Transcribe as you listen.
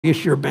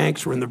Your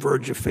banks were on the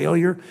verge of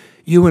failure.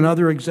 You and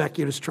other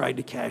executives tried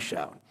to cash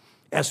out.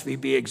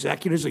 SVB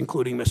executives,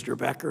 including Mr.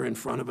 Becker in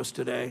front of us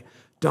today,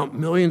 dumped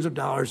millions of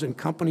dollars in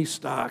company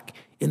stock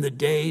in the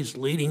days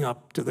leading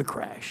up to the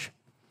crash.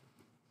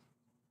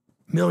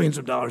 Millions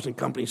of dollars in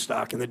company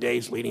stock in the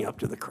days leading up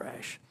to the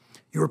crash.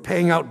 You were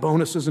paying out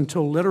bonuses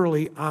until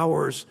literally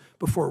hours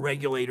before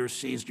regulators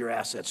seized your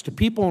assets. To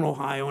people in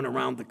Ohio and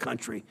around the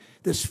country,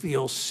 this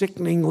feels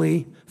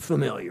sickeningly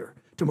familiar.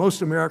 To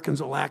most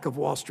Americans, a lack of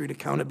Wall Street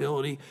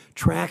accountability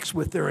tracks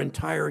with their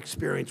entire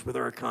experience with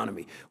our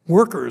economy.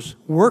 Workers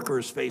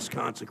face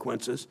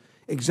consequences.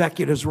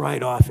 Executives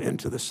ride off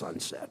into the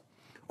sunset.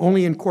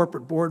 Only in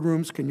corporate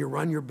boardrooms can you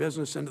run your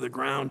business into the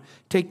ground,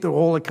 take the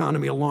whole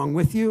economy along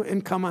with you,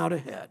 and come out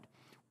ahead.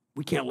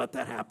 We can't let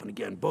that happen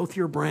again. Both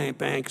your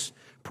banks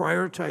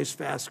prioritize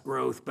fast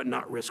growth but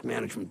not risk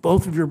management.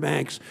 Both of your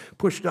banks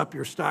pushed up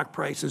your stock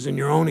prices and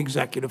your own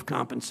executive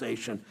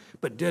compensation,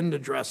 but didn't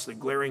address the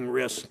glaring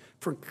risk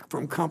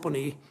from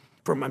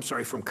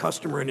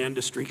customer and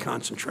industry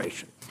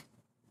concentration.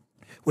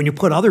 When you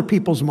put other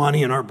people's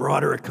money and our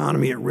broader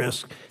economy at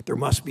risk, there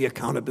must be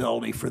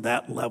accountability for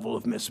that level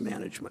of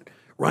mismanagement.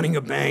 Running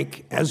a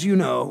bank, as you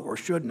know or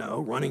should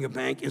know, running a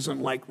bank isn't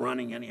like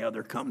running any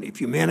other company.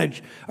 If you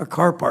manage a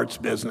car parts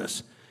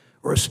business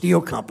or a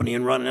steel company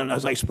and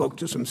as I spoke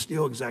to some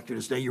steel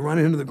executives today, you run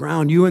it into the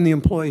ground, you and the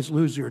employees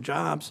lose your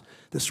jobs.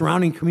 The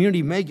surrounding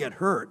community may get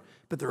hurt,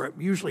 but there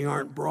usually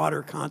aren't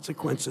broader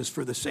consequences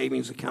for the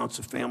savings accounts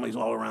of families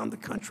all around the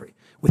country.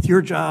 With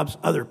your jobs,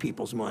 other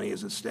people's money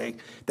is at stake.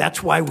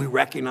 That's why we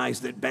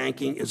recognize that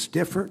banking is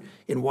different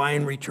and why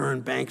in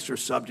return banks are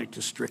subject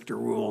to stricter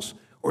rules,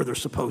 or they're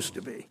supposed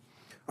to be.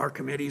 Our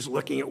committee is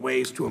looking at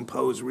ways to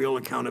impose real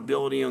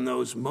accountability on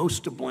those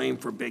most to blame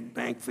for big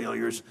bank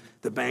failures,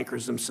 the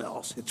bankers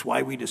themselves. It's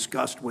why we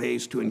discussed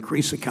ways to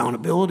increase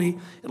accountability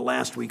at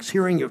last week's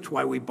hearing. It's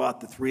why we brought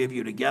the three of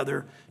you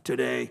together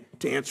today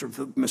to answer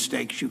for the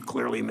mistakes you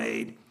clearly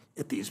made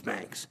at these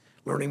banks.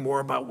 Learning more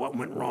about what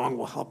went wrong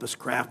will help us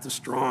craft the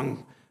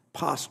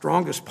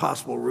strongest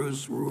possible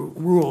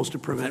rules to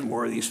prevent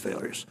more of these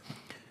failures.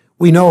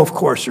 We know, of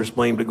course, there's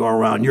blame to go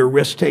around. Your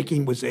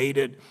risk-taking was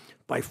aided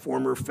by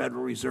former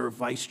Federal Reserve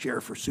Vice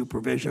Chair for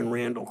Supervision,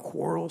 Randall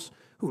Quarles,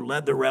 who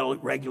led the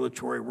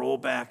regulatory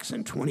rollbacks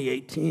in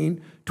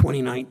 2018,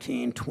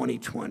 2019,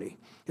 2020.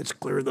 It's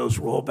clear those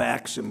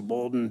rollbacks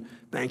embolden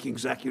bank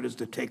executives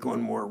to take on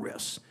more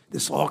risks.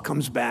 This all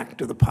comes back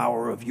to the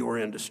power of your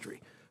industry.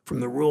 From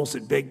the rules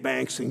that big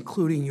banks,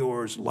 including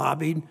yours,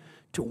 lobbied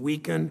to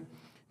weaken,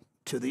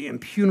 to the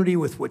impunity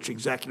with which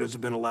executives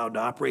have been allowed to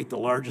operate, the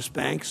largest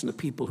banks and the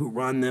people who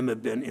run them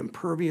have been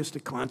impervious to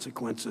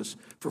consequences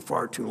for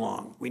far too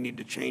long. We need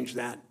to change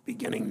that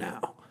beginning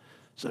now.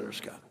 Senator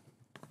Scott.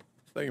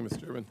 Thank you, Mr.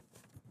 Chairman.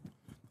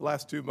 The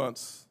last 2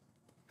 months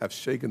have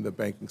shaken the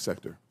banking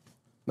sector.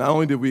 Not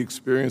only did we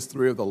experience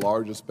 3 of the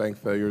largest bank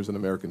failures in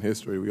American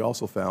history, we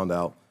also found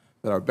out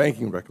that our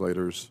banking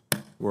regulators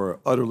were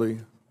utterly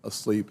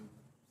asleep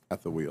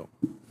at the wheel.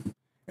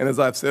 And as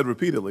I've said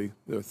repeatedly,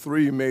 there are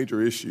 3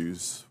 major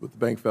issues with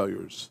bank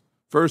failures.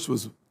 First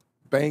was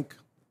bank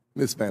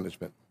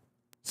mismanagement,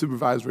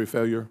 supervisory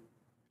failure,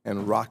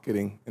 and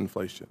rocketing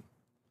inflation.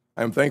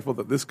 I am thankful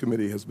that this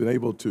committee has been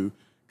able to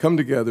come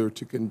together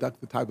to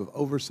conduct the type of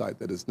oversight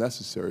that is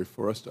necessary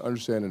for us to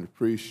understand and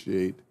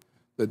appreciate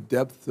the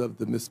depth of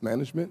the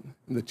mismanagement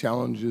and the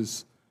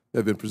challenges that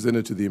have been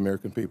presented to the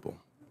American people.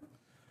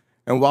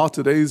 And while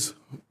today's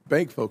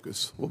bank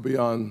focus will be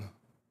on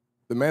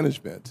the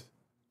management,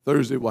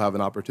 Thursday we'll have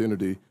an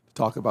opportunity to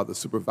talk about the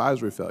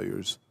supervisory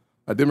failures.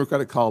 My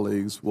Democratic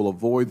colleagues will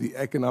avoid the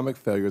economic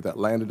failure that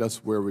landed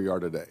us where we are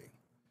today.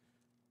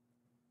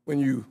 When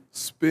you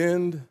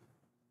spend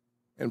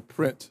and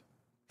print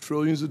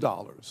trillions of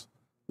dollars,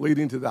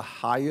 leading to the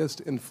highest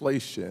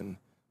inflation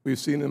we've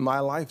seen in my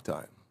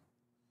lifetime,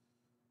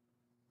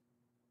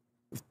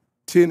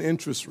 10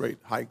 interest rate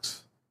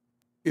hikes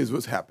is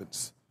what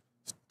happens.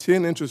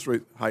 10 interest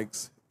rate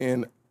hikes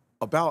in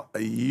about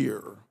a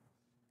year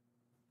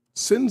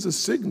sends a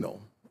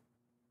signal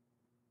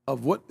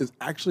of what is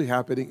actually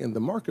happening in the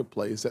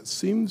marketplace that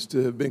seems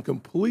to have been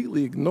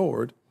completely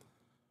ignored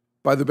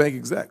by the bank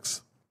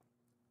execs.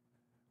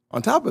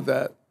 On top of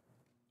that,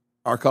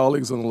 our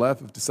colleagues on the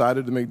left have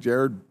decided to make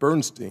Jared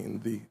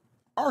Bernstein, the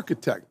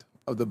architect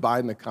of the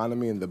Biden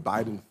economy and the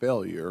Biden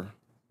failure,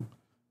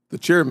 the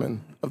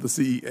chairman of the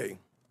CEA.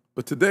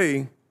 But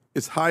today,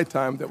 it's high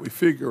time that we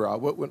figure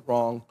out what went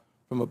wrong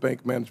from a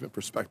bank management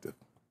perspective.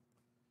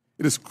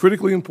 It is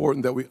critically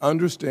important that we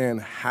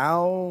understand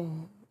how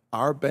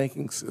our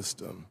banking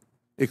system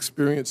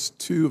experienced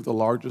 2 of the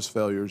largest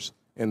failures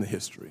in the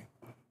history.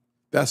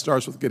 That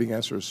starts with getting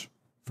answers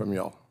from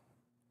y'all.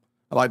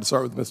 I'd like to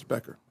start with Mr.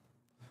 Becker.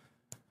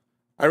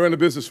 I ran a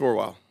business for a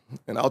while,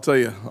 and I'll tell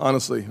you,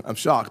 honestly, I'm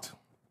shocked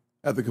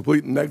at the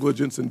complete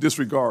negligence and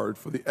disregard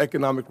for the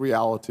economic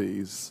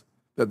realities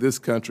that this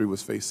country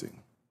was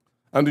facing.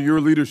 Under your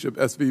leadership,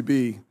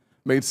 SVB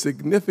made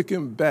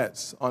significant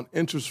bets on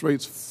interest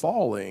rates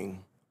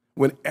falling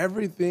when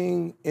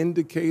everything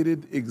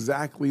indicated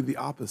exactly the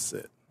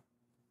opposite.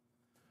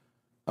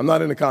 I'm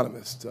not an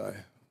economist. I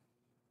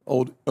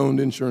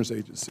owned insurance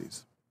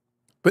agencies.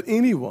 But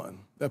anyone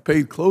that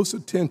paid close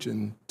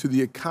attention to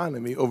the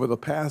economy over the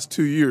past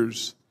 2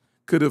 years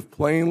could have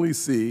plainly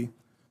seen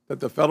that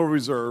the Federal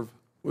Reserve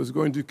was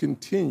going to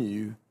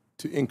continue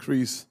to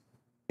increase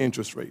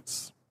interest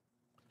rates.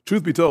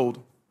 Truth be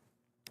told,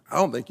 I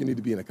don't think you need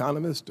to be an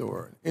economist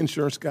or an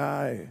insurance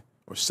guy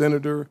or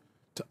senator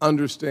to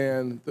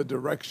understand the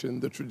direction,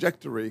 the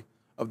trajectory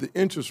of the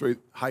interest rate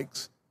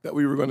hikes that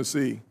we were going to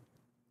see.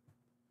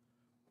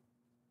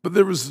 But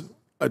there was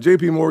a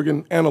JP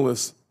Morgan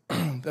analyst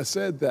that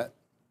said that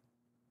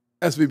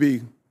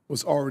SVB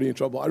was already in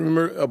trouble. I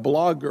remember a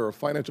blogger, a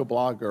financial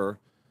blogger,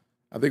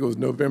 I think it was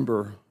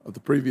November of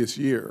the previous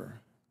year,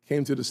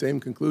 came to the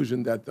same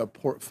conclusion that the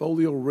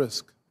portfolio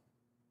risk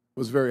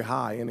was very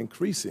high and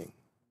increasing.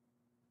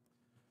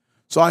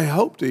 So I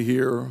hope to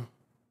hear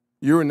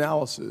your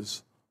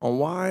analysis on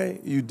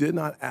why you did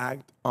not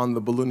act on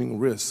the ballooning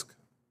risk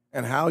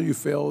and how you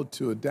failed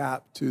to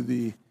adapt to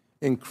the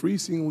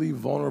increasingly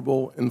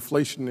vulnerable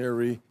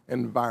inflationary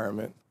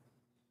environment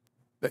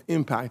that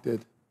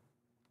impacted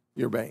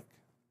your bank,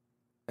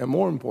 and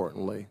more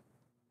importantly,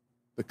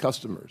 the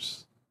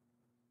customers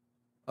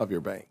of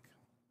your bank.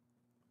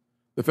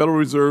 The Federal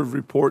Reserve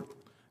report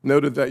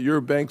noted that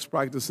your bank's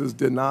practices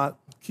did not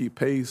keep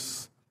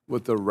pace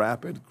with the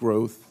rapid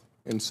growth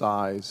in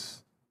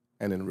size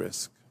and in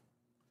risk.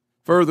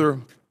 Further,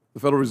 the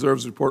Federal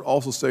Reserve's report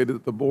also stated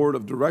that the board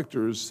of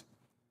directors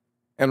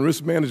and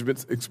risk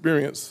management's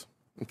experience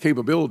and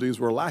capabilities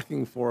were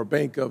lacking for a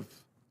bank of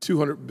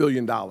 $200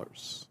 billion. Not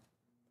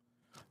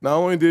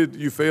only did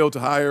you fail to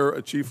hire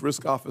a chief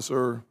risk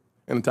officer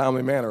in a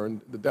timely manner,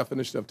 and the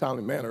definition of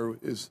timely manner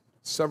is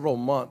several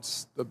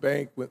months the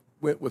bank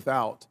went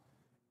without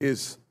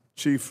its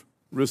chief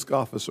risk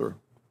officer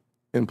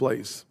in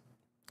place.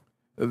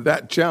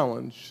 That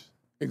challenge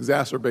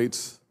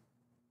exacerbates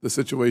the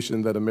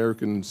situation that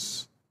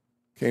Americans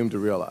came to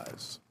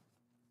realize.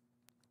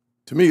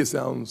 To me, it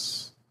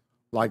sounds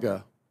like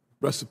a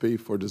recipe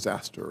for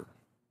disaster,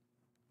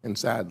 and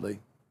sadly,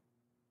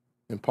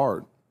 in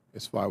part,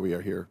 it's why we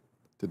are here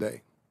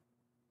today.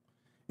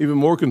 Even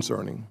more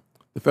concerning,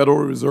 the Federal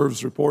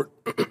Reserve's report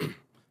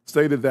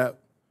stated that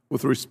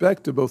with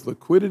respect to both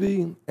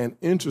liquidity and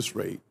interest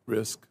rate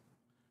risk,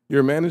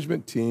 your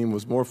management team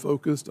was more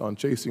focused on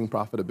chasing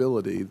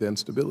profitability than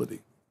stability.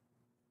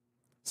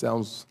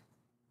 Sounds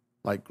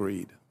like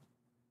greed.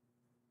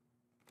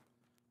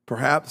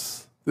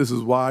 Perhaps this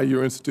is why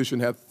your institution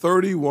had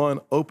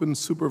 31 open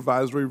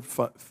supervisory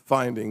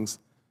findings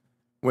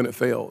when it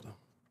failed,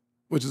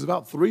 which is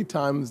about 3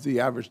 times the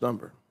average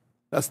number.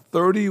 That's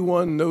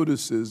 31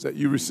 notices that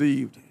you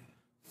received,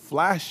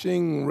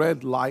 flashing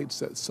red lights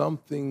that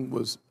something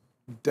was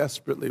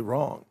desperately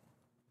wrong.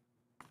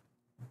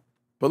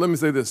 But let me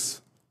say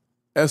this,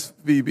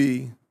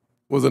 SVB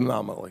was an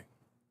anomaly.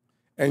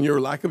 And your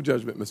lack of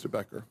judgment, Mr.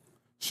 Becker,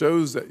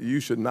 shows that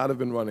you should not have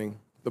been running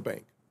the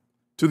bank.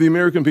 To the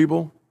American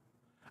people,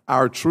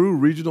 our true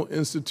regional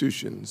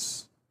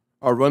institutions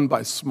are run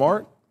by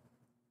smart,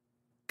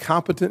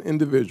 competent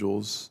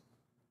individuals,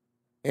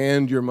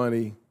 and your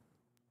money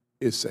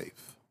is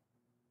safe.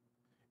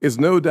 It's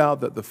no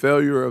doubt that the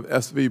failure of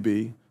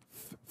SVB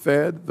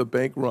fed the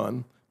bank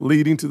run,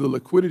 leading to the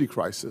liquidity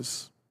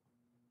crisis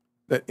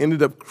that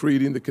ended up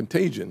creating the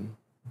contagion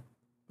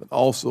that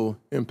also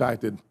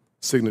impacted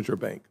Signature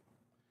Bank.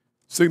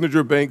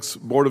 Signature Bank's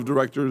board of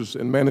directors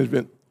and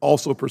management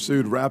also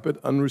pursued rapid,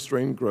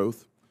 unrestrained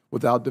growth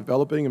without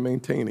developing and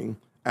maintaining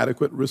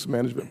adequate risk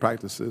management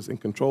practices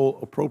and control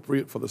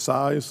appropriate for the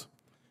size,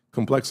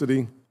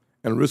 complexity,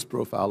 and risk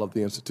profile of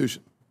the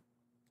institution.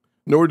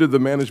 Nor did the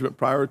management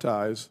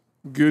prioritize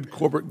good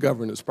corporate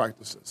governance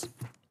practices.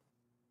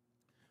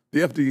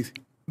 The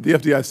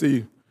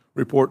FDIC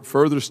report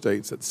further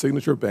states that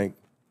Signature Bank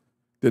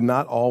did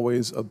not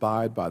always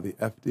abide by the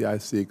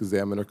FDIC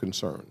examiner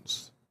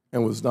concerns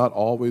and was not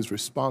always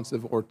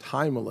responsive or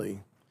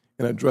timely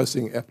in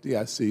addressing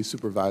FDIC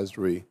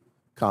supervisory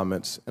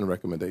comments and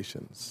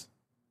recommendations.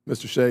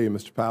 Mr. Shay and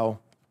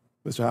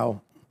Mr.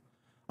 Howell,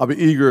 I'll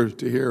be eager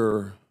to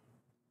hear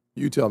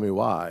you tell me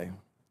why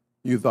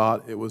you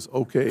thought it was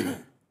okay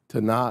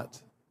to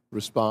not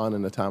respond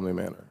in a timely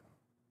manner.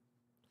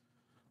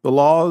 The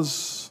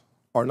laws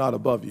are not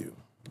above you,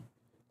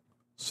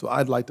 so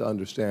I'd like to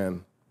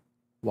understand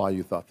why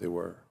you thought they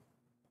were.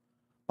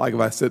 Like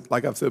I've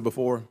said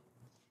before,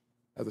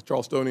 as a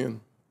Charlestonian,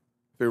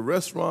 if a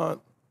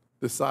restaurant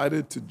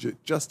decided to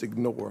just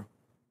ignore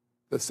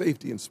the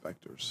safety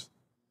inspectors,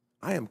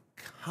 I am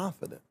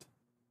confident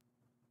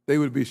they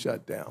would be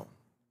shut down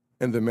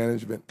and the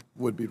management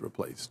would be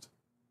replaced.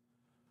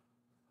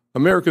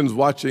 Americans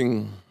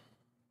watching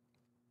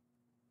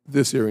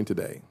this hearing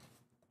today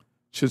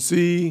should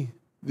see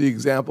the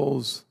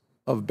examples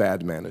of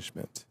bad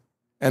management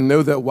and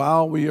know that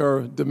while we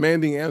are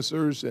demanding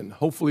answers and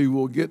hopefully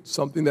we'll get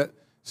something that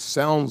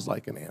sounds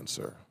like an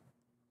answer,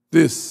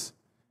 this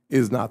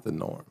is not the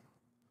norm.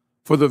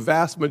 For the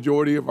vast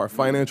majority of our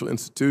financial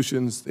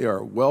institutions, they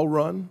are well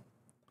run,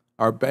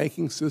 our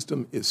banking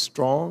system is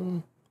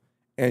strong,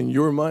 and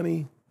your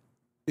money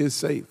is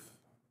safe.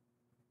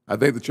 I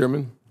thank the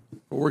chairman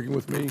for working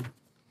with me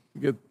to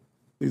get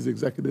these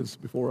executives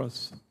before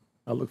us.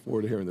 I look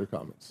forward to hearing their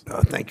comments.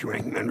 Thank you,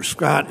 Ranking Member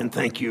Scott, and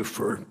thank you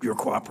for your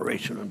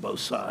cooperation on both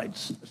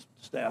sides,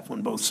 staff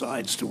on both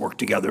sides, to work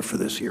together for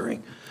this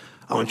hearing.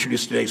 I'll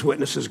introduce today's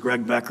witnesses.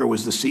 Greg Becker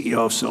was the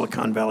CEO of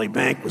Silicon Valley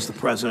Bank, was the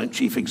President,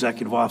 Chief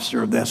Executive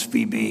Officer of the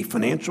SVB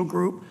Financial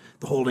Group,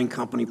 the holding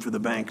company for the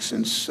bank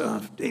since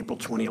April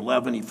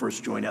 2011. He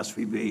first joined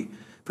SVB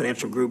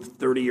Financial Group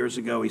 30 years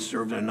ago. He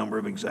served in a number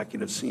of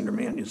executive senior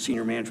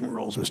management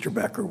roles. Mr.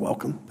 Becker,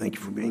 welcome. Thank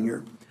you for being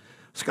here.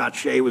 Scott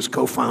Shay was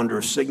co-founder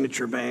of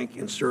Signature Bank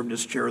and served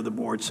as chair of the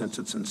board since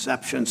its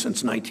inception.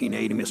 Since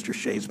 1980, Mr.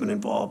 Shay's been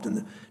involved in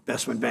the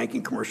investment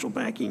banking, commercial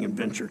banking, and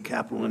venture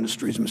capital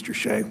industries. Mr.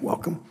 Shay,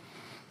 welcome.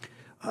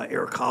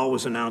 Eric Howell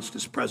was announced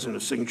as president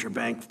of Signature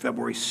Bank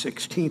February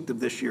 16th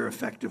of this year,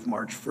 effective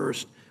March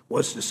 1st.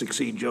 Was to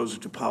succeed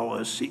Joseph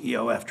DiPaolo as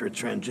CEO after a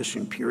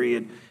transition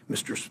period.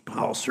 Mr.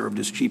 Howell served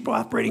as Chief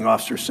Operating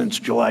Officer since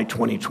July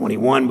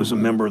 2021, was a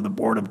member of the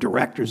Board of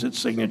Directors at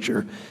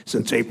Signature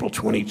since April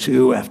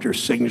 22. After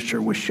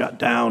Signature was shut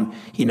down,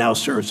 he now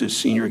serves as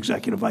Senior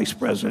Executive Vice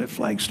President at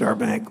Flagstar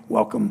Bank.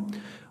 Welcome,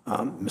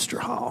 Mr.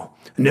 Howell.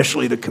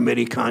 Initially, the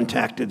committee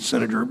contacted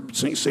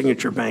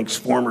Signature Bank's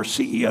former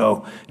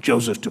CEO,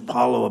 Joseph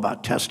DiPaolo,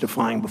 about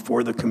testifying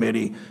before the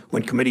committee.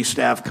 When committee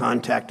staff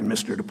contacted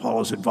Mr.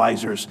 DiPaolo's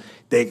advisors,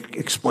 they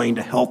explained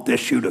a health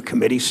issue to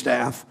committee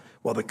staff.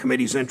 While the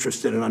committee's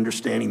interested in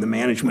understanding the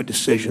management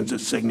decisions at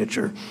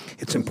Signature,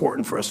 it's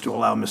important for us to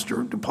allow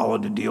Mr.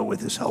 DiPaolo to deal with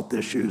his health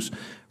issues.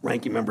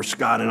 Ranking Member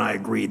Scott and I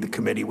agreed the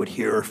committee would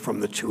hear from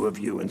the two of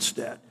you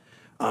instead.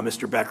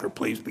 Mr. Becker,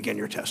 please begin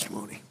your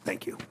testimony.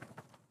 Thank you.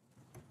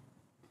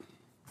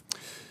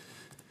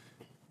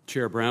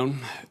 Chair Brown,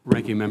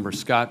 Ranking Member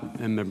Scott,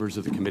 and members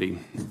of the committee.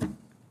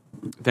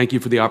 Thank you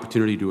for the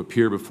opportunity to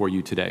appear before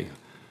you today.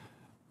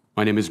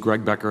 My name is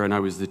Greg Becker, and I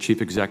was the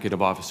Chief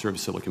Executive Officer of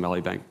Silicon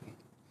Valley Bank.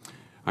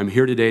 I'm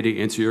here today to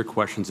answer your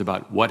questions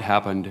about what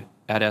happened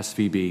at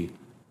SVB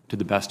to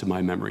the best of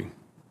my memory.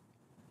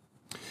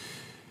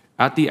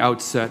 At the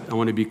outset, I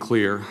want to be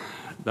clear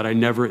that I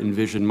never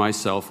envisioned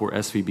myself or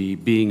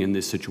SVB being in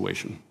this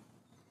situation.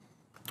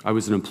 I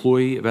was an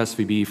employee of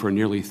SVB for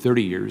nearly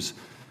 30 years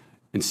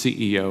and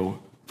CEO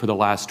for the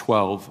last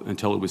 12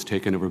 until it was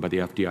taken over by the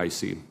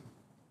FDIC.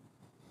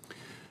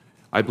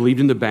 I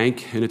believed in the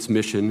bank and its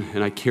mission,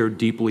 and I cared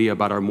deeply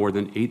about our more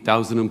than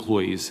 8,000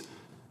 employees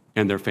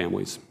and their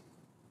families.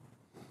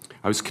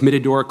 I was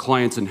committed to our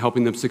clients and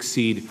helping them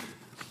succeed,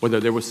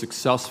 whether they were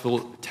successful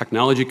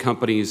technology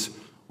companies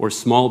or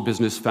small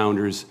business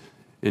founders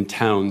in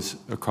towns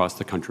across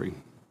the country.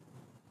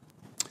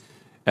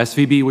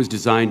 SVB was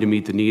designed to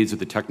meet the needs of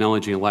the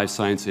technology and life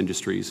science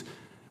industries,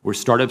 where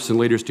startups and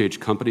later stage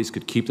companies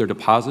could keep their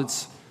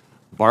deposits,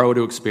 borrow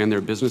to expand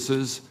their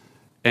businesses,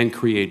 and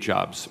create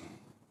jobs.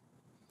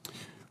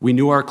 We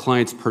knew our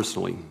clients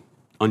personally,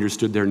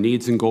 understood their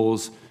needs and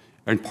goals,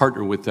 and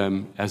partnered with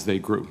them as they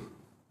grew.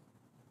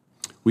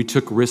 We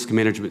took risk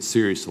management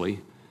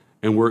seriously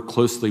and worked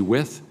closely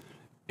with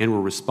and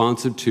were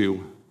responsive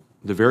to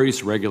the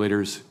various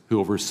regulators who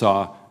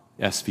oversaw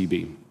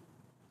SVB.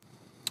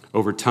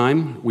 Over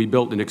time, we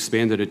built and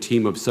expanded a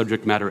team of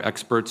subject matter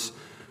experts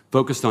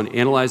focused on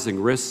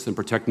analyzing risks and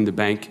protecting the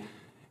bank,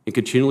 and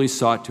continually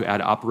sought to add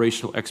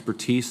operational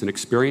expertise and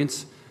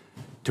experience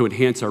to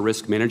enhance our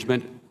risk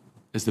management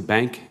as the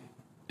bank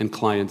and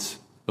clients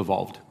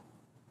evolved.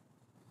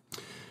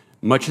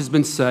 Much has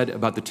been said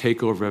about the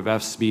takeover of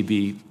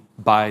SVB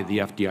by the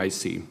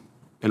FDIC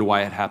and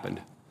why it happened.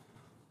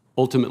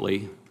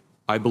 Ultimately,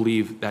 I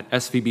believe that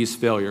SVB's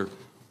failure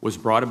was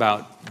brought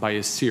about by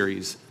a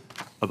series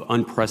of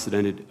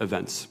unprecedented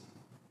events.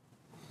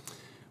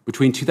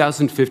 Between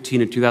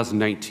 2015 and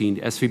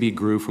 2019, SVB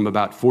grew from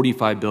about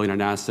 $45 billion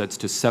in assets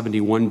to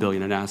 $71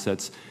 billion in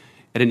assets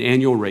at an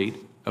annual rate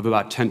of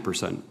about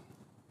 10%.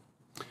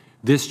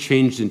 This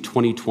changed in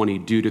 2020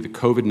 due to the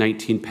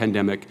COVID-19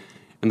 pandemic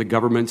and the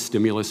government's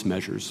stimulus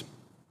measures.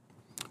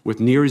 With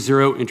near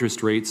zero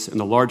interest rates and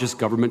the largest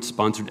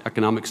government-sponsored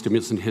economic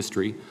stimulus in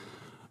history,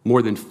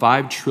 more than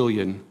 $5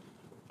 trillion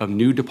of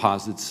new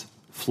deposits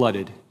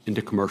flooded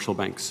into commercial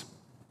banks.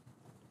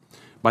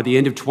 By the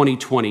end of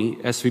 2020,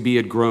 SVB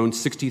had grown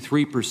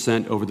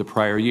 63% over the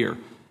prior year,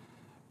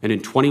 and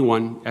in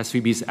 21,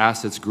 SVB's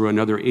assets grew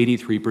another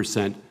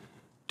 83%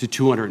 to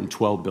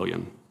 $212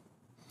 billion.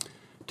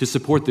 To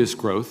support this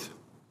growth,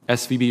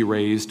 SVB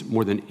raised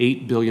more than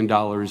 $8 billion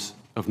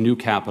of new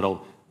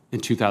capital in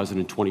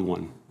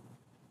 2021.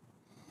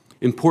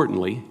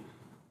 Importantly,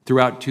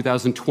 throughout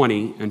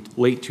 2020 and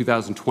late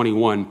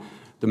 2021,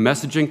 the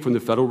messaging from the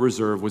Federal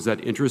Reserve was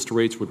that interest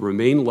rates would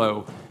remain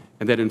low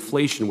and that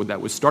inflation, that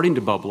was starting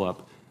to bubble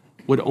up,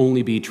 would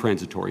only be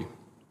transitory.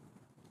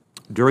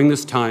 During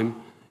this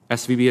time,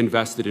 SVB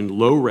invested in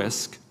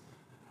low-risk,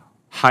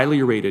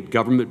 highly rated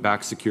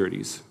government-backed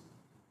securities.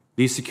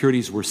 These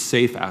securities were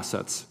safe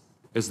assets,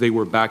 as they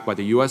were backed by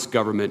the U.S.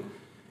 government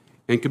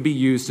and could be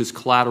used as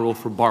collateral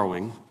for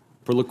borrowing,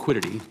 for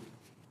liquidity,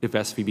 if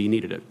SVB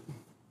needed it.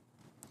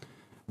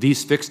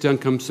 These fixed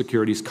income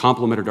securities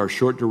complemented our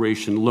short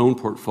duration loan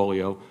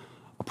portfolio,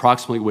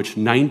 approximately which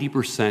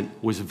 90%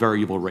 was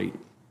variable rate.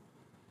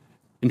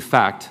 In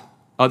fact,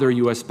 other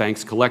U.S.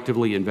 banks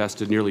collectively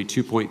invested nearly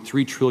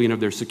 $2.3 trillion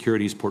of their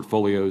securities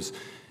portfolios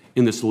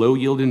in this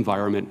low-yield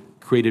environment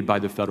created by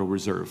the Federal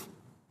Reserve.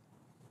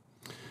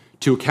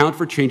 To account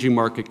for changing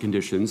market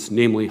conditions,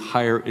 namely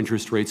higher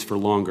interest rates for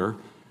longer,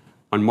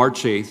 on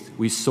March 8th,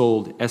 we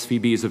sold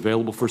SVB's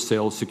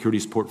available-for-sale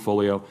securities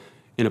portfolio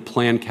in a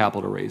planned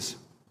capital raise.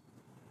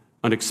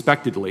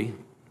 Unexpectedly,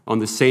 on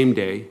the same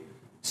day,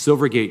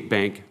 Silvergate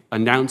Bank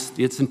announced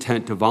its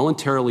intent to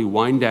voluntarily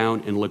wind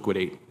down and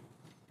liquidate,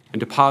 and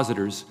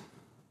depositors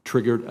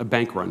triggered a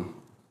bank run.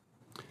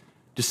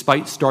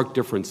 Despite stark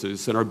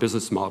differences in our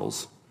business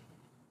models,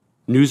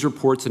 news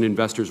reports and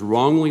investors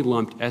wrongly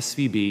lumped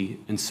SVB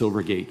and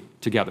Silvergate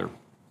together.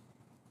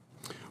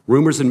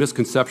 Rumors and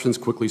misconceptions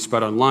quickly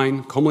spread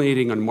online,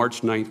 culminating on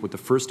March 9th with the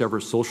first-ever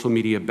social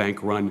media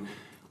bank run,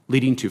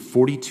 leading to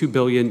 $42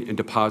 billion in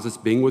deposits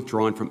being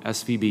withdrawn from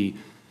SVB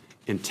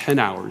in 10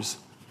 hours,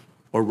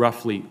 or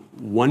roughly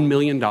 $1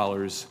 million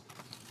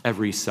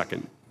every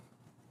second.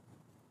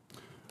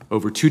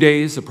 Over 2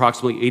 days,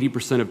 approximately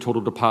 80% of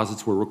total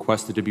deposits were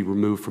requested to be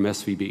removed from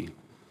SVB.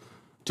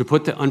 To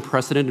put the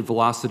unprecedented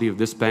velocity of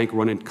this bank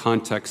run in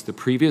context, the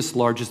previous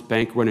largest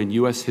bank run in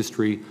U.S.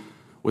 history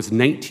was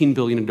 $19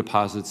 billion in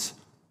deposits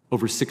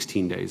over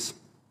 16 days.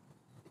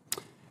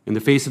 In the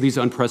face of these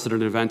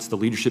unprecedented events, the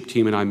leadership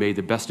team and I made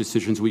the best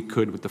decisions we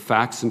could with the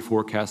facts and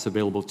forecasts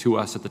available to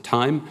us at the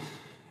time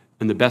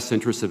in the best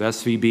interests of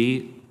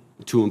SVB,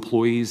 to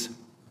employees,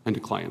 and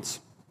to clients.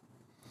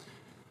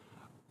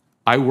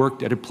 I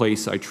worked at a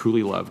place I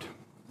truly loved,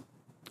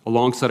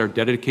 alongside our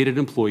dedicated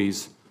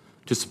employees,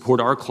 to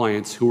support our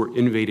clients who were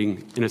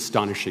innovating in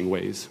astonishing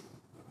ways.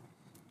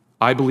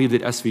 I believe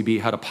that SVB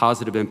had a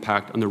positive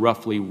impact on the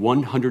roughly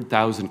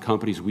 100,000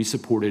 companies we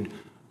supported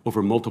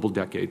over multiple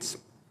decades.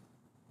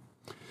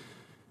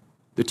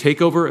 The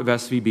takeover of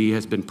SVB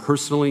has been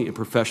personally and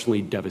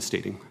professionally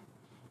devastating,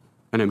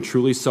 and I'm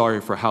truly sorry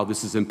for how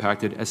this has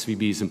impacted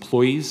SVB's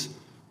employees,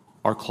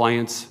 our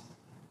clients,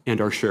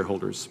 and our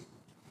shareholders.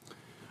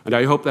 And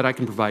I hope that I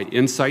can provide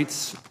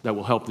insights that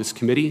will help this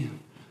committee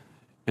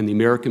and the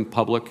American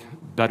public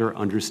better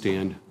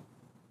understand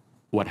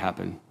what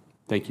happened.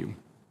 Thank you.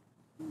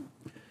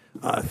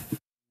 I'm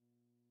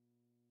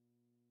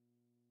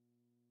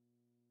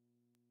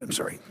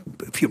sorry.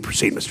 If you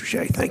proceed, Mr.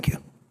 Shay, thank you.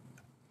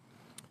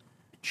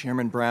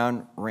 Chairman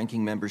Brown,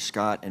 Ranking Member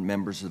Scott, and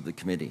members of the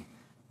committee,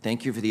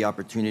 thank you for the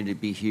opportunity to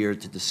be here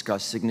to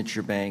discuss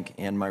Signature Bank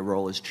and my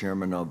role as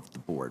chairman of the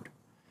board.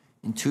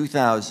 In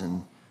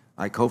 2000,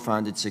 I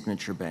co-founded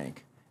Signature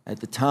Bank. At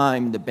the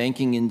time, the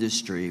banking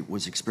industry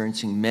was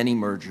experiencing many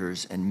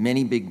mergers, and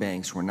many big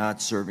banks were not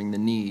serving the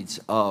needs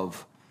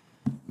of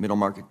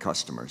middle-market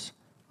customers.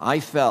 I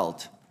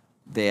felt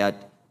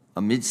that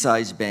a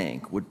mid-sized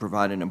bank would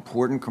provide an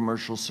important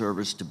commercial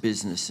service to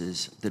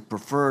businesses that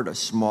preferred a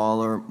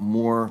smaller,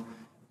 more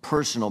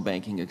personal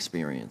banking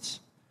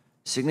experience.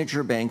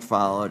 Signature Bank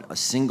followed a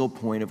single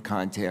point of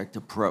contact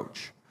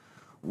approach,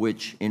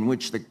 in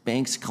which the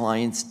bank's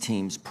clients'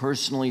 teams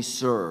personally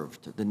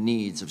served the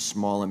needs of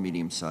small and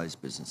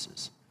medium-sized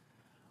businesses.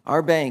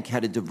 Our bank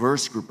had a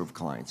diverse group of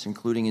clients,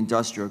 including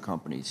industrial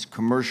companies,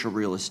 commercial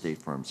real estate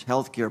firms,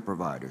 healthcare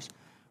providers,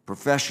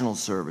 professional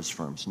service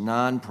firms,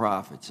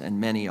 nonprofits, and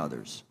many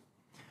others.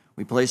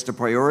 We placed a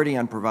priority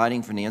on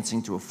providing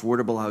financing to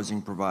affordable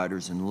housing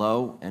providers in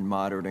low and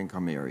moderate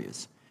income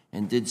areas,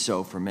 and did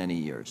so for many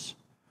years.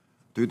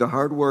 Through the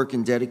hard work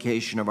and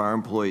dedication of our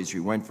employees, we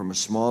went from a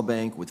small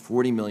bank with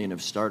 $40 million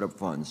of startup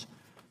funds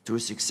to a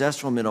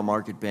successful middle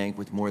market bank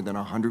with more than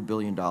 $100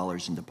 billion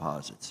in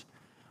deposits.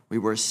 We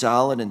were a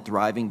solid and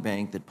thriving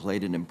bank that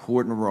played an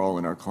important role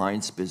in our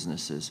clients'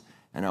 businesses,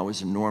 and I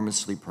was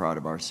enormously proud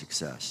of our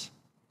success.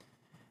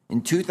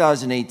 In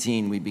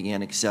 2018, we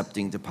began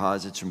accepting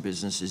deposits from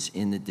businesses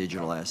in the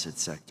digital asset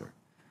sector.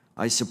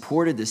 I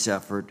supported this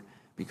effort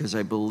because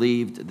I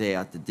believed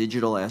that the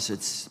digital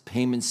assets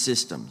payment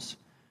systems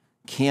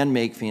can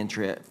make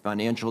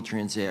financial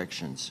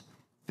transactions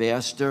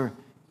faster,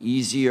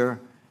 easier,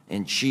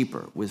 and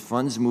cheaper, with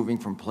funds moving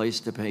from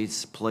place to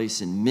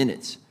place in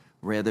minutes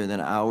rather than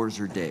hours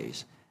or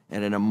days,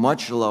 and at a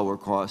much lower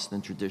cost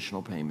than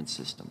traditional payment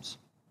systems.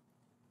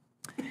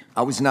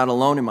 I was not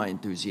alone in my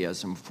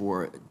enthusiasm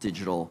for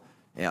digital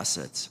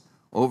assets.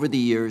 Over the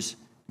years,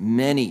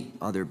 many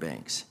other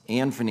banks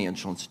and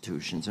financial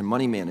institutions and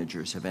money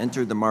managers have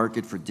entered the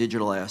market for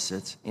digital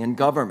assets, and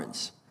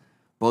governments,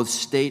 both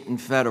state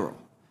and federal,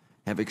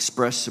 have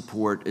expressed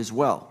support as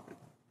well.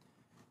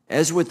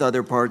 As with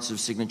other parts of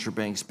Signature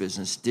Bank's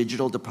business,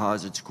 digital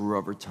deposits grew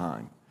over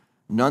time.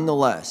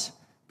 Nonetheless,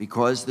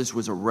 because this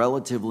was a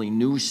relatively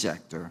new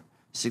sector,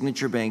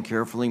 Signature Bank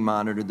carefully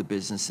monitored the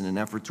business in an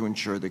effort to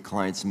ensure that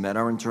clients met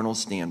our internal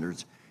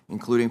standards,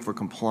 including for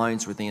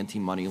compliance with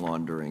anti-money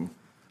laundering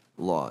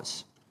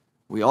laws.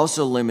 We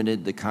also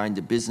limited the kind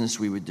of business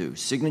we would do.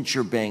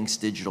 Signature Bank's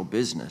digital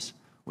business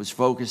was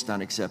focused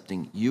on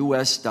accepting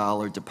U.S.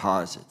 dollar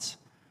deposits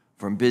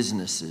from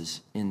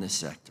businesses in the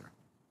sector.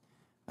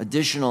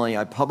 Additionally,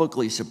 I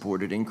publicly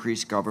supported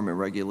increased government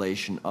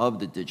regulation of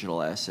the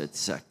digital asset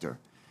sector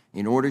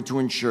in order to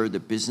ensure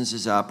that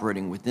businesses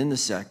operating within the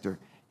sector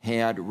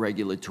had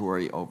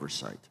regulatory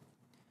oversight.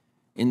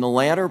 In the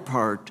latter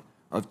part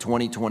of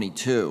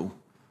 2022,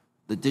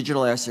 the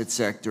digital asset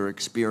sector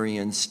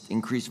experienced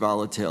increased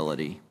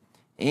volatility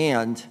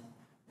and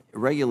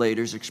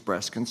regulators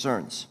expressed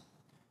concerns.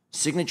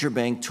 Signature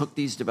Bank took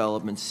these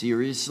developments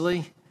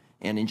seriously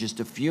and in just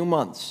a few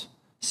months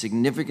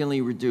significantly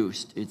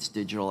reduced its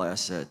digital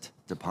asset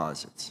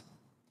deposits.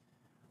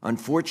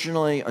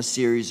 Unfortunately, a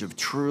series of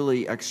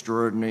truly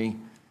extraordinary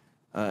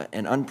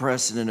and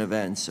unprecedented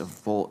events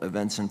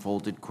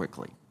unfolded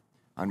quickly.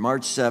 On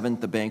March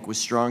 7th, the bank with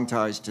strong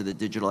ties to the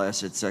digital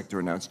asset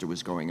sector announced it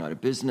was going out of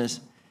business,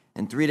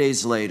 and 3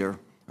 days later,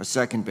 a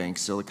second bank,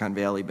 Silicon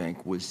Valley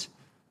Bank, was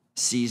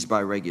seized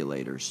by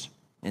regulators.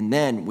 And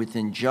then,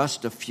 within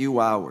just a few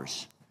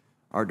hours,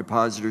 our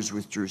depositors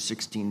withdrew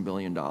 $16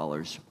 billion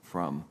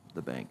from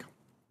the bank.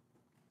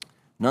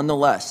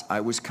 Nonetheless,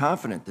 I was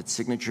confident that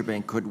Signature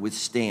Bank could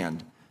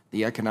withstand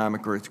the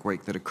economic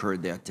earthquake that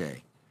occurred that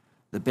day.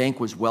 The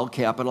bank was well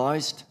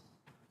capitalized.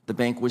 The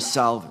bank was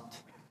solvent.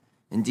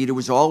 Indeed, it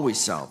was always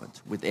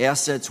solvent, with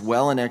assets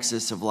well in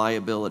excess of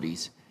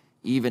liabilities,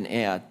 even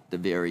at the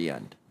very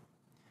end.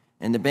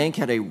 And the bank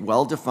had a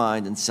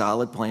well-defined and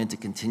solid plan to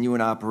continue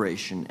in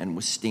operation and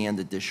withstand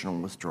additional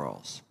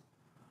withdrawals.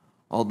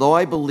 Although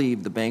I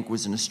believe the bank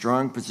was in a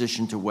strong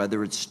position to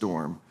weather its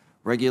storm,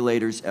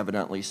 regulators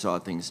evidently saw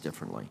things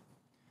differently.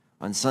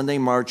 On Sunday,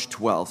 March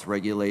 12th,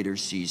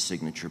 regulators seized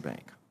Signature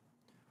Bank.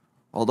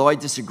 Although I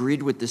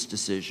disagreed with this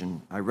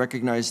decision, I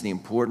recognize the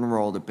important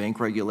role that bank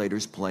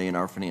regulators play in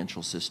our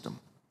financial system.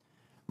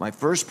 My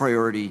first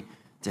priority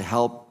in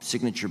helping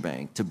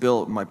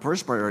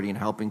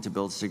to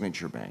build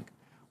Signature Bank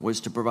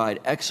was to provide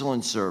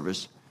excellent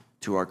service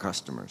to our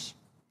customers.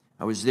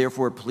 I was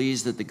therefore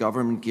pleased that the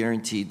government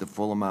guaranteed the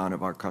full amount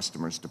of our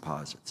customers'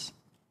 deposits.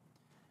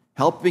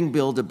 Helping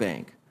build a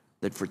bank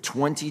that for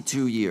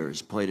 22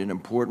 years played an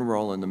important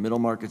role in the middle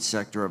market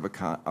sector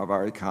of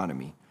our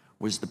economy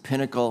was the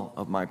pinnacle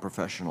of my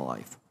professional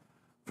life.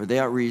 For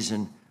that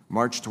reason,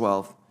 March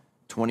 12,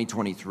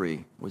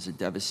 2023 was a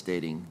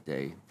devastating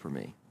day for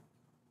me.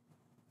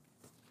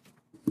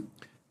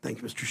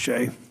 Thank you, Mr.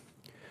 Shay.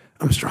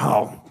 Mr.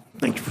 Howell,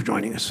 thank you for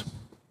joining us.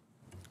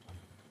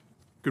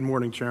 Good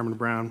morning, Chairman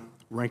Brown,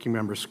 Ranking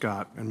Member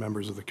Scott, and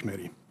members of the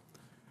committee.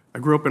 I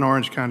grew up in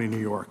Orange County, New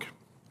York.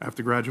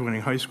 After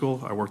graduating high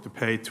school, I worked to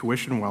pay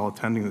tuition while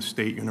attending the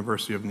State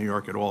University of New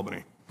York at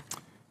Albany.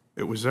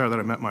 It was there that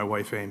I met my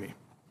wife, Amy.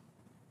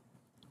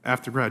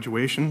 After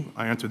graduation,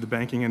 I entered the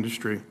banking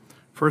industry,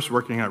 first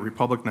working at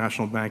Republic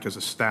National Bank as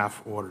a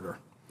staff auditor.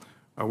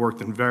 I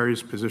worked in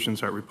various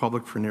positions at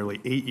Republic for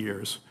nearly 8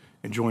 years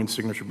and joined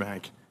Signature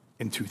Bank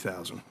in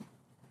 2000.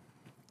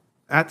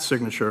 At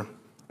Signature,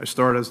 I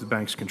started as the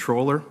bank's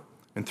controller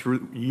and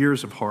through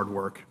years of hard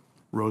work,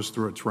 rose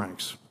through its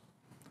ranks.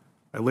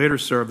 I later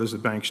served as the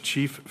bank's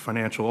chief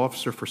financial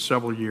officer for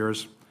several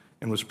years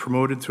and was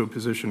promoted to a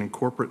position in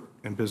corporate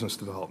and business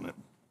development.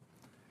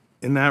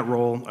 In that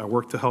role, I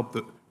worked to help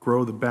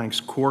grow the bank's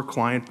core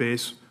client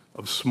base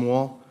of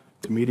small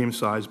to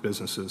medium-sized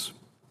businesses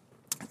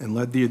and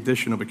led the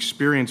addition of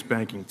experienced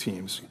banking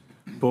teams,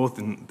 both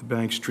in the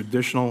bank's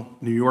traditional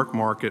New York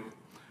market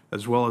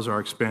as well as our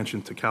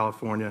expansion to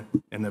California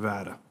and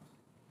Nevada.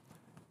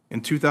 In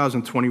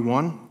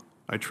 2021,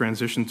 I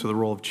transitioned to the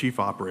role of Chief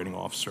Operating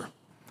Officer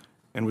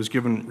and was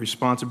given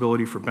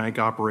responsibility for bank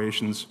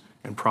operations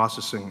and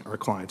processing our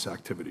clients'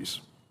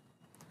 activities.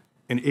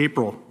 In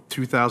April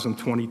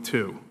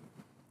 2022,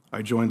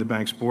 I joined the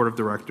bank's board of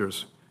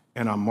directors,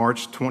 and on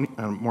March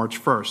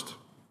 1st,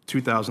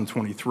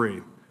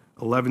 2023,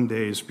 11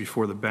 days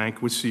before the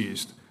bank was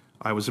seized,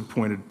 I was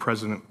appointed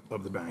president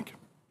of the bank.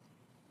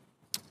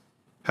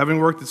 Having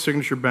worked at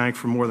Signature Bank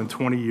for more than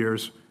 20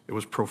 years, it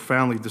was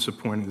profoundly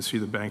disappointing to see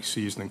the bank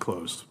seized and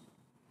closed.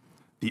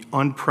 The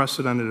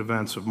unprecedented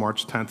events of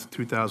March 10th,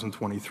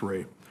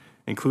 2023,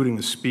 including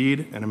the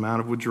speed and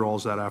amount of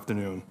withdrawals that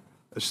afternoon,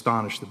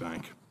 astonished the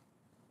bank.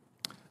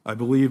 I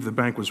believe the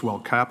bank was well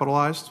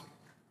capitalized,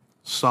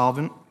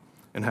 solvent,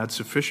 and had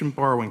sufficient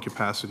borrowing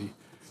capacity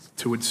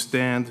to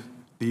withstand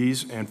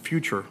these and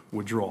future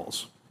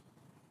withdrawals.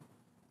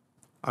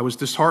 I was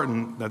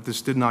disheartened that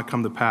this did not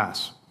come to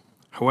pass.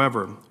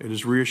 However, it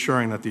is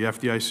reassuring that the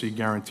FDIC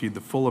guaranteed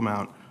the full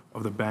amount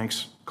of the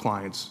bank's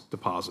clients'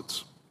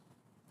 deposits.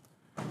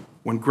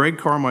 When Greg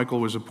Carmichael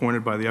was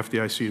appointed by the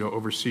FDIC to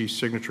oversee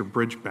Signature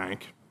Bridge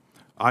Bank,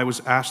 I was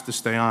asked to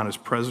stay on as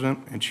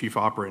president and chief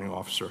operating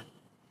officer.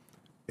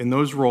 In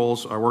those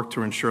roles, I worked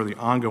to ensure the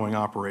ongoing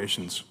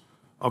operations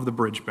of the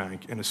Bridge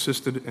Bank and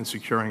assisted in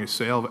securing a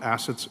sale of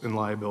assets and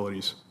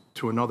liabilities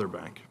to another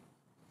bank.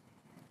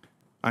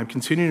 I'm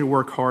continuing to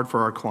work hard for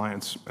our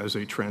clients as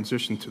they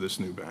transition to this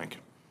new bank,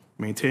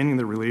 maintaining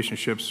the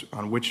relationships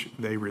on which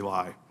they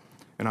rely,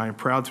 and I am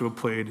proud to have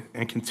played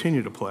and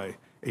continue to play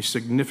a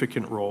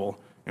significant role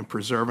in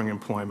preserving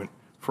employment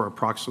for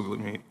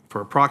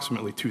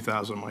approximately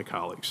 2,000 of my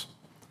colleagues.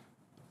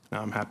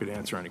 Now, I'm happy to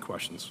answer any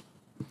questions.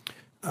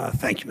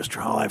 Thank you,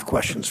 Mr. Howell. I have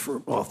questions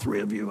for all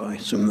three of you. I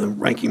assume the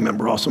ranking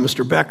member also.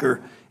 Mr.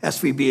 Becker,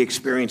 SVB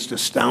experienced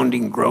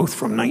astounding growth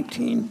from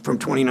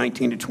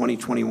 2019 to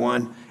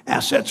 2021.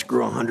 Assets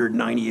grew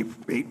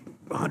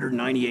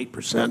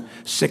 198%,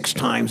 6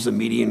 times the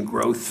median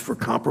growth for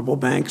comparable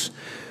banks.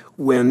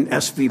 When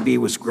SVB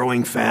was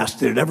growing fast,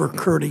 did it ever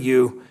occur to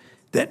you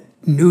that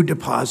new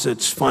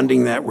deposits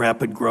funding that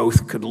rapid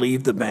growth could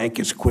leave the bank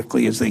as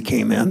quickly as they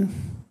came in?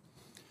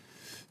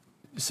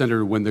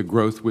 Senator, when the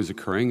growth was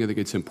occurring, I think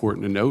it's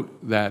important to note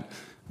that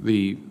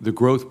the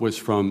growth was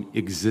from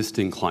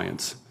existing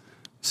clients.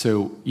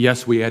 So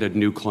yes, we added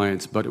new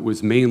clients, but it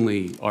was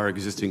mainly our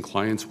existing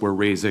clients were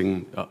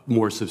raising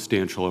more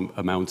substantial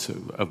amounts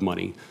of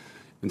money.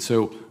 And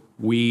so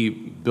we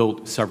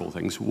built several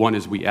things. One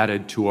is we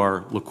added to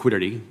our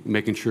liquidity,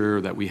 making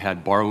sure that we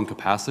had borrowing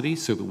capacity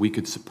so that we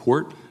could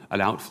support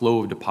an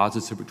outflow of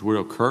deposits which would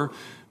occur.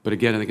 But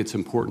again, I think it's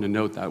important to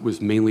note that was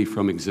mainly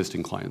from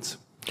existing clients.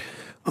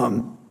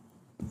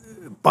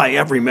 By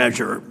every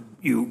measure,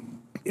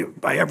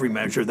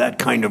 that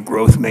kind of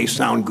growth may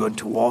sound good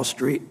to Wall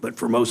Street, but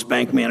for most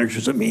bank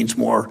managers, it means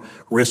more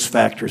risk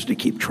factors to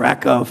keep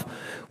track of.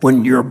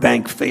 When your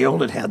bank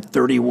failed, it had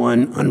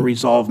 31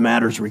 unresolved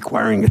matters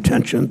requiring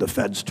attention, the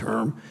Fed's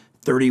term,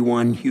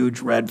 31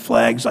 huge red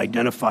flags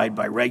identified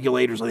by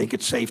regulators. I think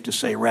it's safe to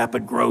say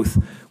rapid growth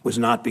was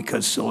not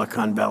because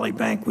Silicon Valley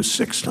Bank was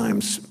 6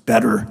 times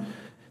better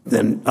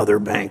than other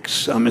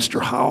banks.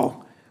 Mr. Howell,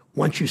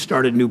 once you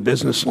started new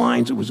business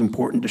lines, it was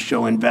important to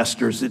show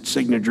investors that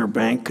Signature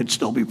Bank could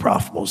still be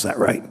profitable. Is that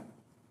right?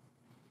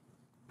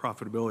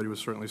 Profitability was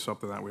certainly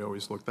something that we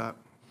always looked at.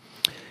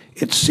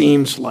 It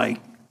seems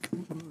like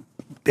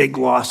big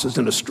losses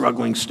in a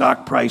struggling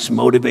stock price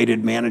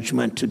motivated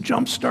management to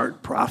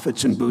jumpstart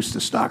profits and boost the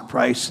stock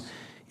price.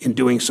 In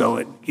doing so,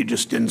 you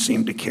just didn't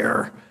seem to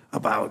care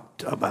about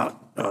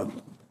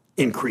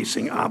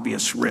increasing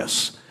obvious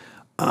risks.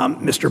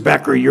 Mr.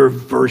 Becker, your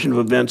version of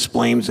events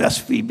blames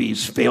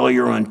SVB's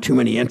failure on too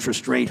many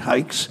interest rate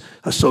hikes,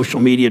 a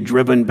social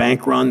media-driven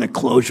bank run, the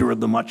closure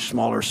of the much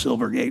smaller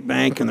Silvergate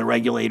Bank, and the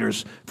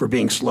regulators for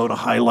being slow to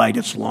highlight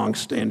its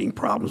long-standing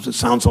problems. It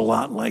sounds a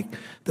lot like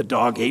the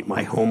dog ate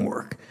my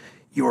homework.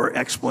 Your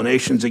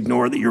explanations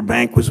ignore that your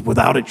bank was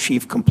without a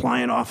chief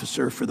compliant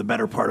officer for the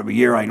better part of a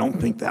year. I don't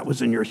think that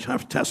was in your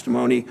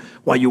testimony.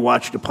 While you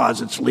watched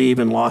deposits leave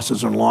and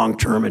losses on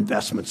long-term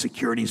investment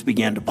securities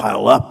began to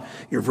pile up,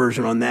 your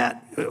version on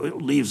that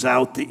leaves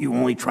out that you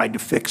only tried to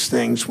fix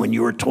things when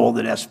you were told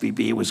that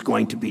SVB was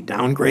going to be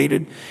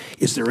downgraded.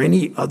 Is there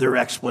any other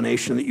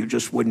explanation that you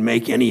just wouldn't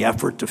make any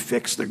effort to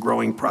fix the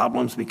growing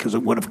problems because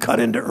it would have cut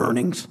into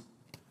earnings?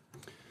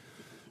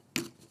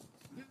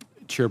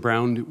 Chair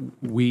Brown,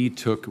 we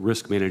took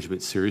risk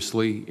management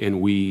seriously, and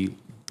we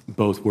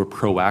both were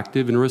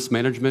proactive in risk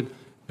management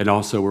and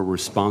also were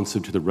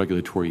responsive to the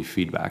regulatory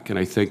feedback. And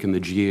I think in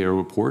the GAO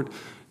report,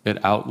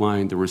 it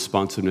outlined the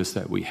responsiveness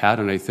that we had.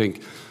 And I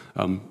think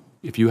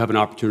if you have an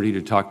opportunity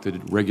to talk to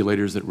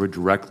regulators that were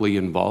directly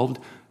involved,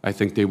 I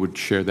think they would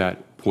share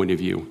that point of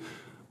view.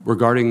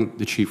 Regarding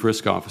the chief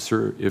risk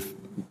officer, if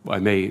I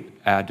may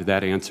add to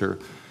that answer,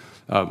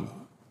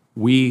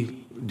 we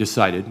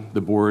decided,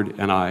 the board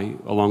and I,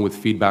 along with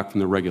feedback from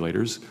the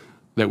regulators,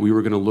 that we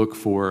were going to look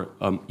for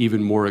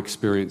even more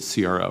experienced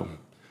CRO.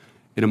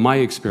 And in my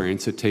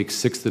experience, it takes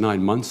 6 to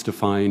 9 months to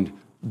find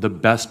the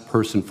best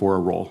person for a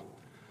role.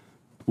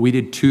 We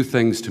did 2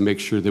 things to make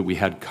sure that we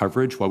had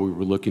coverage while we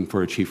were looking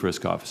for a chief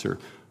risk officer.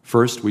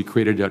 First, we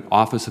created an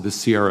office of the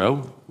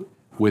CRO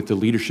with the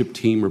leadership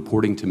team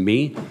reporting to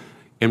me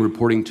and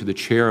reporting to the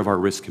chair of our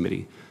risk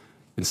committee.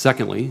 And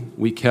secondly,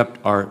 we kept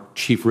our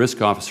chief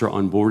risk officer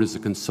on board as a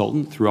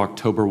consultant through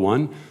October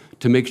 1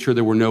 to make sure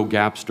there were no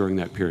gaps during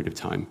that period of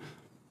time.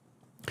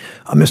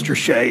 Mr.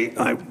 Shay,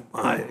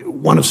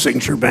 one of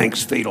Signature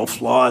Bank's fatal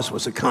flaws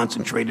was a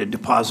concentrated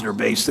depositor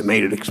base that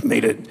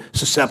made it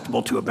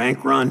susceptible to a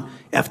bank run.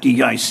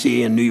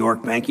 FDIC and New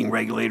York banking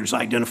regulators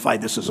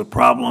identified this as a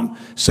problem.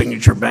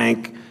 Signature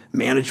Bank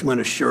management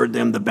assured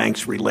them the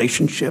bank's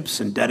relationships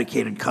and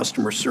dedicated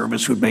customer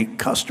service would make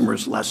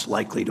customers less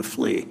likely to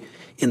flee.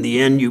 In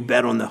the end, you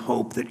bet on the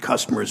hope that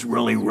customers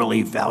really,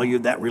 really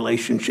valued that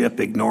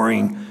relationship,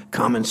 ignoring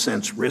common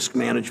sense risk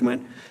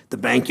management. The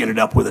bank ended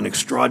up with an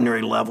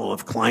extraordinary level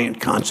of client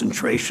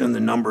concentration. The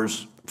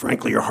numbers,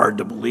 frankly, are hard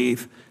to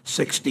believe.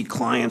 60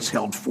 clients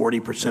held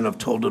 40% of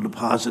total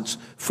deposits,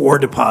 4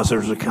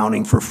 depositors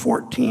accounting for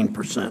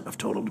 14% of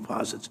total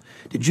deposits.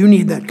 Did you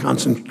need that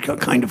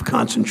kind of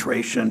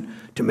concentration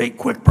to make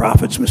quick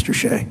profits, Mr.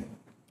 Shay?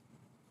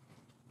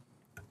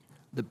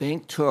 The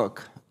bank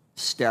took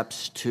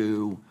steps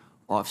to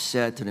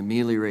offset and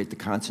ameliorate the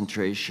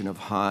concentration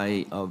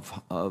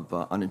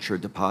of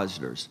uninsured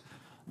depositors.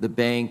 The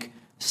bank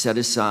set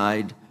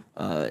aside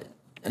an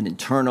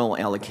internal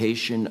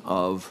allocation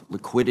of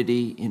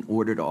liquidity in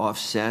order to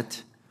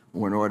offset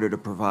or in order to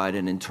provide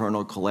an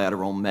internal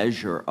collateral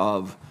measure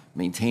of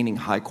maintaining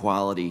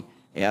high-quality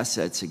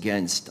assets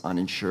against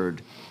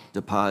uninsured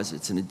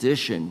deposits. In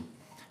addition,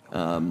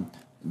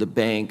 the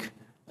bank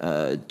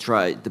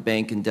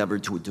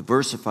endeavored to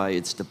diversify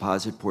its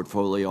deposit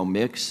portfolio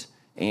mix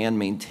and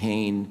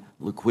maintain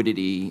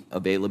liquidity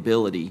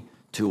availability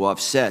to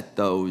offset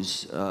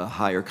those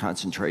higher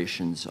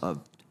concentrations of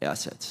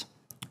assets.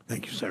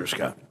 Thank you, Senator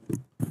Scott.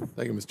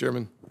 Thank you, Mr.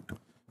 Chairman.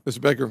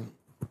 Mr. Becker,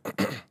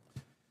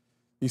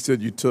 you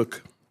said you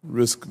took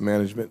risk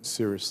management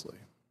seriously.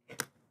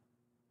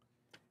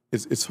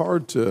 It's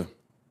hard to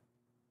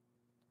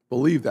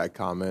believe that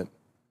comment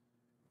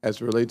as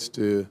it relates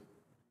to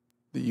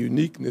the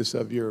uniqueness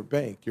of your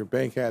bank. Your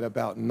bank had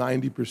about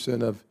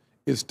 90% of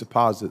its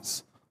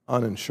deposits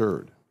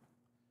uninsured.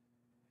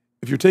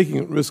 If you're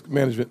taking risk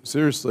management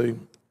seriously,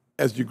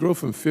 as you grow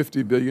from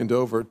 $50 billion to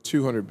over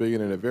 $200 billion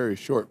in a very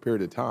short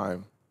period of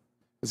time,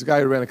 as a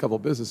guy who ran a couple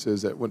of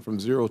businesses that went from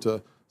 0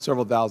 to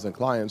several thousand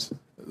clients,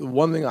 the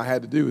one thing I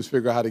had to do was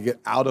figure out how to get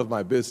out of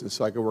my business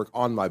so I could work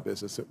on my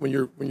business. When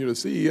you're the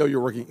CEO,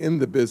 you're working in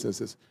the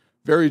business. It's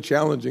very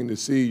challenging to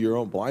see your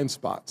own blind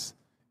spots.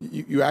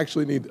 You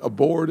actually need a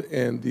board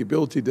and the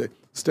ability to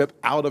step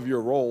out of your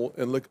role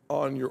and look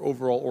on your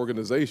overall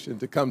organization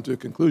to come to a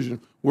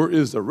conclusion, where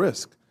is the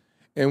risk?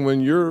 And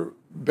when your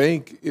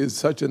bank is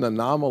such an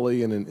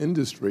anomaly in an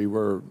industry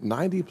where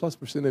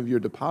 90+% of your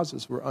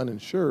deposits were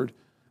uninsured,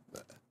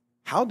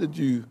 how did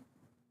you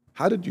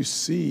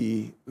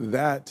see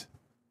that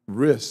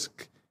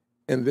risk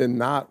and then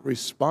not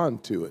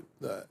respond to it?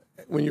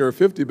 When you're a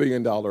 $50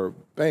 billion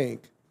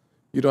bank,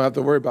 you don't have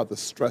to worry about the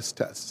stress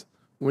tests.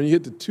 When you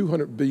hit to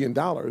 $200 billion,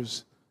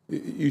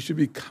 you should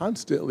be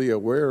constantly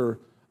aware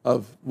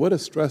of what a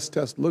stress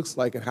test looks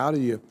like and how do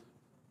you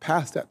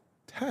pass that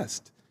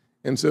test.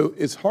 And so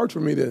it's hard for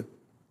me to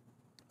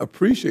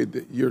appreciate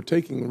that you're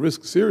taking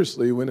risk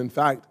seriously when, in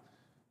fact,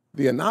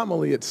 the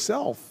anomaly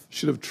itself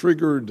should have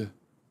triggered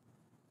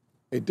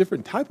a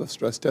different type of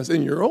stress test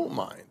in your own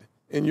mind,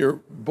 in your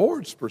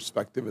board's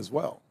perspective as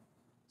well.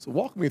 So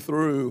walk me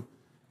through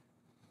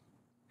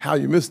how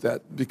you missed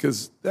that,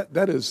 because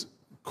that is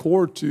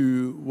core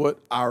to what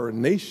our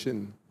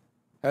nation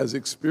has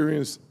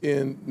experienced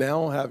in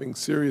now having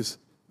serious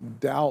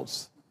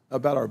doubts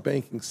about our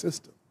banking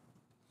system.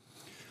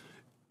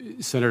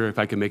 Senator, if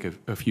I can make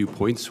a few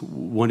points.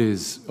 One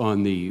is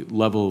on the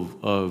level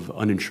of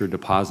uninsured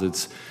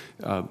deposits.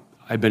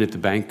 I've been at the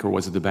bank, or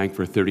was at the bank,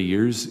 for 30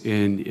 years.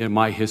 And in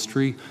my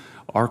history,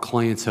 our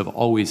clients have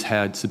always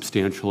had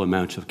substantial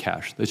amounts of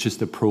cash. That's just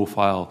the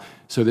profile.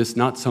 So that's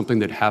not something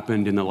that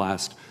happened in the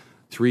last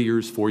 3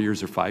 years, 4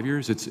 years, or 5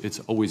 years. It's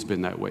always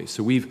been that way.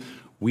 So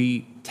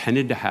we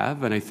tended to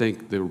have, and I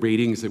think the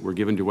ratings that were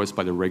given to us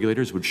by the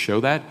regulators would show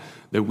that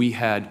we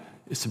had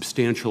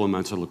substantial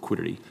amounts of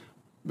liquidity.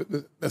 But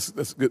that's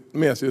good. Let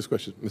me ask you this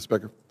question, Ms.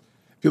 Becker.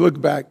 If you look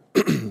back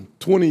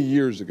 20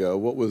 years ago,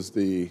 what was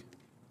the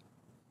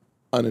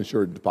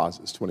uninsured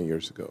deposits 20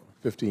 years ago,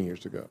 15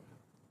 years ago?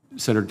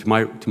 Senator,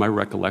 to my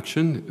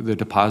recollection, the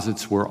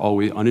deposits were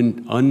always,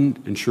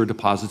 uninsured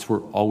deposits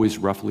were always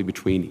roughly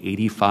between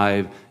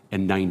 85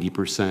 and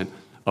 90%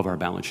 of our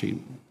balance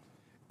sheet.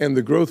 And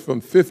the growth from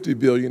 $50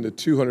 billion to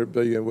 $200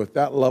 billion with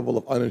that level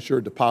of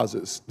uninsured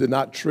deposits did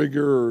not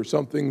trigger, or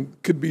something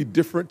could be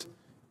different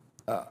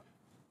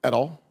at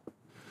all?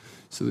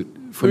 So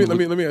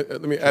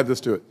let me add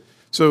this to it.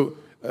 So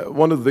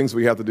one of the things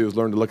we have to do is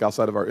learn to look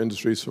outside of our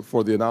industries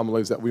for the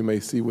anomalies that we may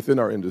see within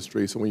our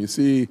industry. So when you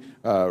see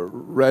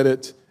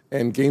Reddit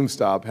and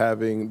GameStop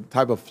having the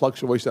type of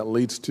fluctuation that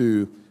leads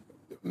to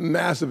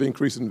massive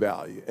increase in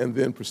value and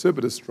then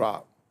precipitous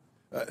drop,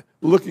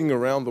 looking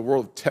around the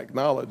world of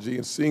technology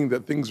and seeing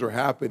that things are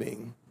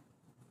happening,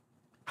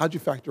 how'd you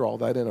factor all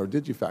that in, or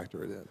did you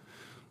factor it in?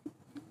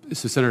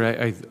 So,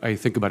 Senator, I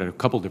think about it a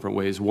couple different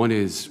ways. One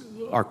is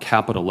our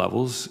capital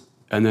levels,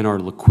 and then our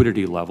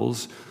liquidity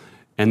levels,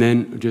 and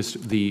then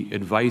just the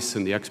advice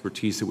and the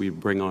expertise that we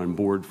bring on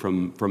board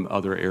from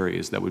other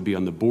areas. That would be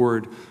on the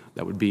board,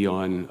 that would be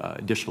on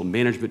additional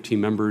management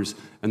team members,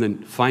 and then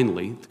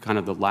finally, kind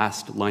of the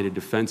last line of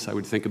defense I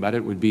would think about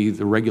it would be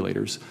the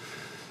regulators.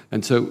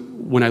 And so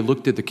when I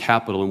looked at the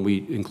capital, and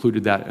we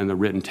included that in the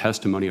written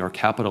testimony, our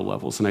capital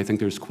levels, and I think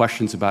there's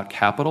questions about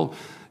capital.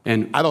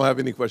 And I don't have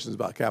any questions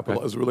about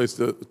capital as it relates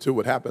to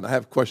what happened. I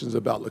have questions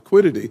about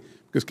liquidity,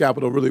 because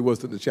capital really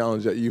wasn't the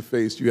challenge that you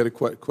faced. You had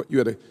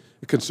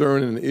a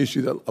concern and an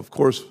issue that, of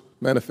course,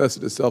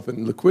 manifested itself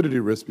in liquidity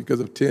risk because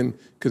of 10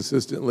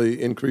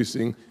 consistently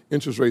increasing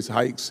interest rates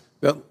hikes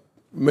that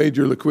made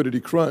your liquidity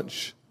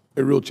crunch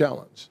a real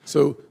challenge.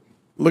 So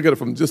look at it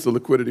from just the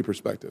liquidity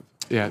perspective.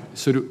 Yeah,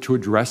 so to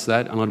address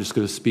that, and I'm just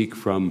going to speak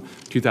from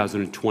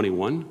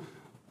 2021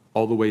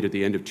 all the way to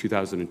the end of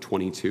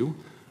 2022,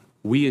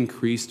 we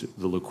increased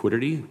the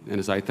liquidity, and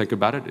as I think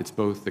about it, it's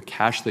both the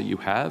cash that you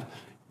have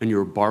and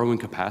your borrowing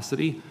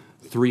capacity,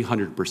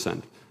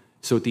 300%.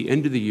 So at the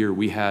end of the year,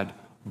 we had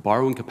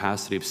borrowing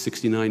capacity of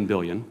 $69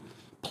 billion,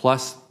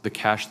 plus the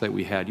cash that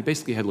we had. You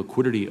basically had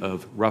liquidity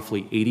of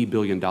roughly $80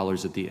 billion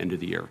at the end of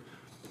the year.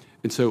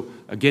 And so,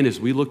 again, as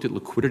we looked at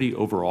liquidity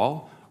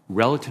overall,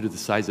 relative to the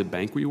size of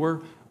bank we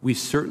were, we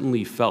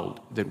certainly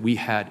felt that we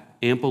had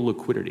ample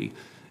liquidity.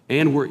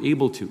 And we're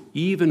able to,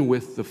 even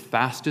with the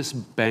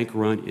fastest bank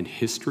run in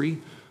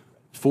history,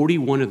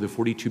 41 of the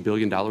 $42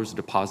 billion of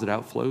deposit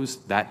outflows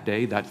that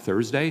day, that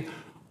Thursday,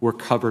 were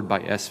covered by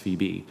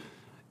SVB.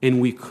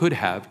 And we could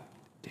have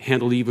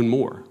handled even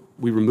more.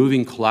 We were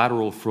moving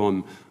collateral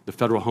from the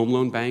Federal Home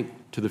Loan Bank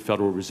to the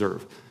Federal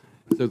Reserve.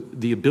 So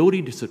the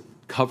ability to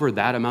cover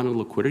that amount of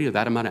liquidity, or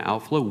that amount of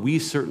outflow, we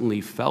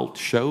certainly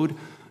showed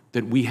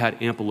that we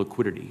had ample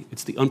liquidity.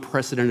 It's the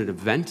unprecedented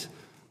event,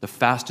 the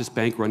fastest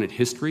bank run in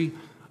history.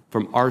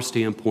 From our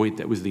standpoint,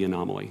 that was the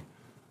anomaly.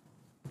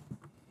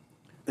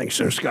 Thanks,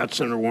 Senator Scott.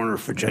 Senator Warner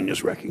of Virginia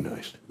is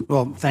recognized.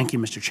 Well, thank you,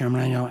 Mr.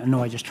 Chairman. I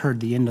know I just heard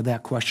the end of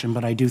that question,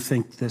 but I do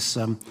think this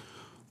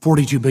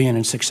 $42 billion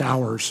in 6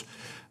 hours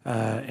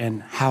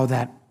and how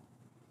that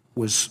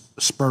was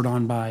spurred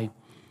on by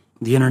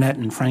the internet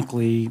and,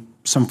 frankly,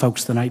 some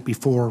folks the night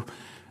before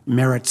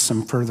merits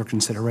some further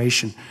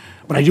consideration.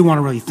 But I do want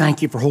to really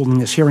thank you for holding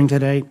this hearing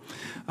today.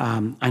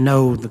 I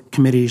know the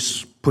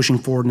committee's pushing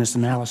forward in this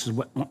analysis of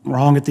what went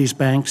wrong at these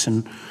banks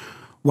and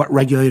what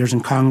regulators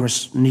in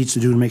Congress needs to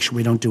do to make sure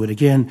we don't do it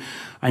again.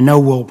 I know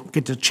we'll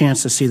get the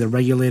chance to see the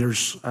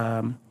regulators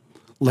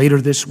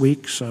later this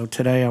week. So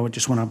today I would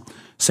just want to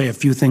say a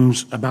few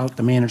things about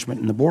the management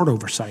and the board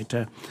oversight.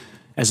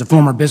 As a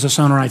former business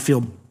owner, I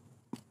feel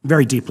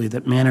very deeply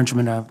that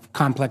management of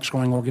complex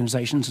growing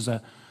organizations is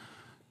a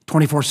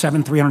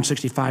 24/7,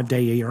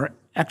 365-day-a-year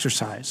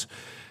exercise.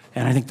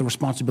 And I think the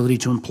responsibility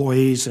to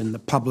employees and the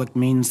public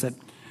means that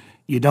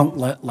you don't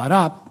let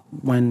up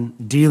when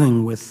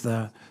dealing with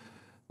the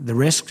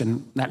risk,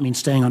 and that means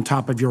staying on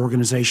top of your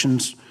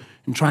organizations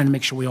and trying to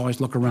make sure we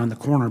always look around the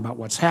corner about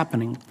what's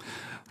happening.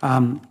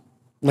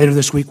 Later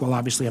this week, we'll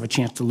obviously have a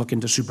chance to look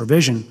into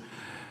supervision.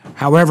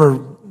 However,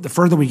 the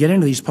further we get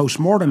into these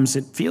postmortems,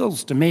 it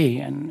feels to me,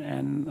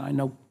 and I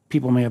know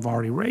people may have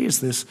already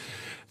raised this,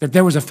 that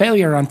there was a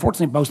failure,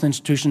 unfortunately, at both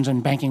institutions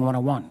in Banking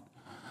 101.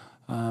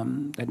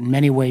 That in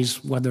many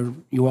ways, whether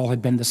you all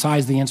had been the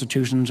size of the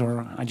institutions,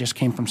 or I just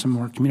came from some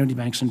more community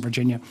banks in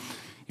Virginia,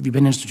 if you've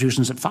been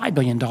institutions at $5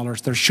 billion,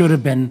 there should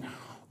have been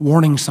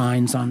warning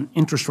signs on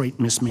interest rate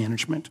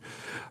mismanagement.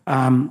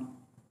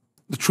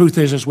 The truth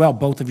is as well,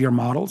 both of your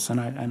models,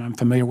 and I'm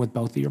familiar with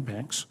both of your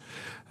banks,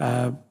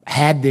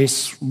 had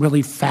this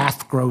really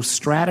fast growth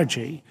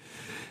strategy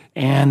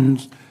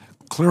and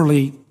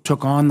clearly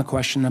took on the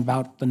question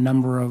about the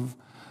number of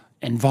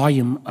and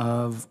volume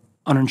of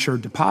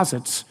uninsured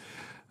deposits.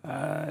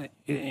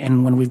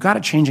 And when we've got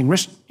a changing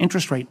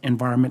interest rate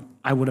environment,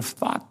 I would have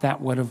thought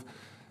that would have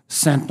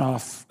sent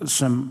off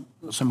some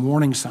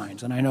warning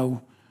signs. And I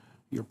know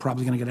you're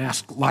probably going to get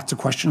asked lots of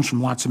questions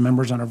from lots of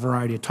members on a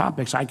variety of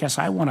topics. I guess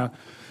I want to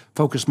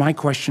focus my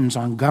questions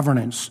on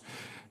governance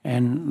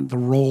and the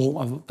role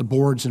of the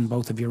boards in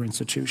both of your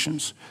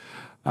institutions.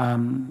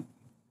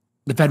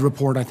 The Fed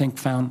report, I think,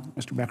 found,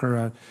 Mr.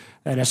 Becker,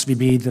 at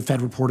SVB, the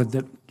Fed reported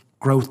that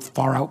growth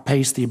far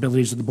outpaced the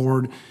abilities of the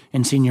board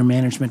and senior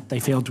management. They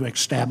failed to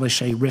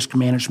establish a risk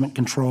management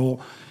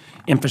control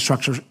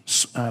infrastructure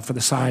for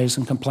the size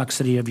and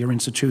complexity of your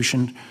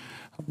institution,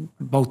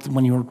 both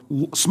when you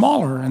were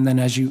smaller and then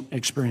as you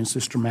experienced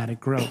this dramatic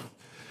growth.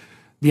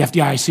 The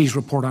FDIC's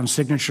report on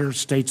Signature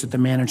states that the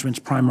management's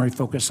primary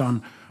focus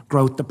on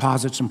growth,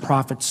 deposits, and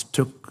profits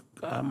took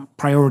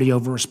priority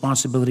over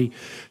responsibility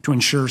to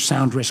ensure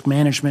sound risk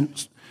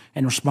management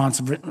and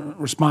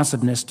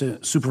responsiveness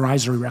to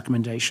supervisory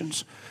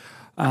recommendations.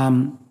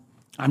 I'm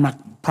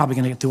not probably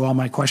going to get through all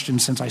my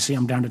questions since I see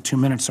I'm down to 2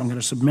 minutes, so I'm going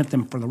to submit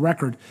them for the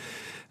record.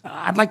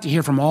 I'd like to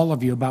hear from all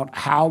of you about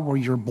how were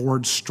your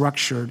boards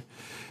structured,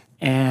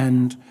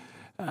 and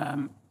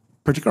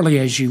particularly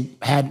as you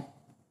had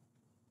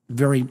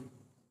very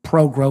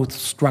pro-growth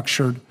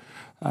structured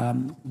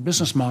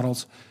business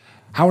models,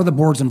 how are the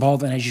boards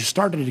involved? And as you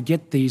started to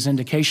get these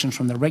indications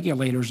from the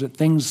regulators that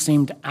things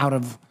seemed out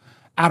of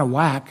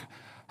whack,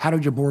 how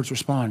did your boards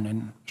respond?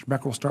 And Mr.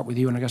 Becker, we'll start with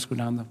you, and I guess go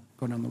down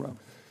the road.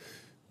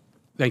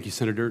 Thank you,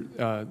 Senator.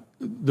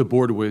 The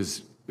board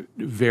was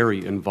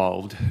very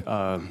involved.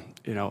 I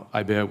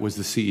was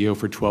the CEO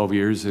for 12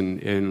 years,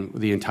 and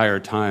the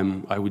entire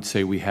time, I would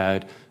say we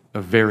had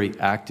a very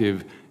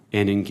active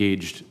and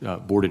engaged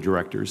board of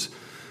directors.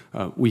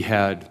 We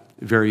had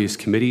various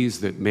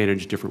committees that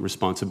managed different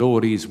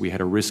responsibilities. We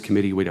had a risk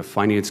committee, we had a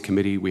finance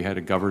committee, we had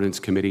a governance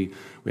committee,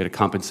 we had a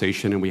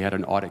compensation, and we had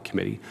an audit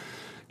committee.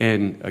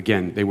 And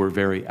again, they were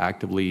very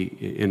actively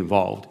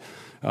involved.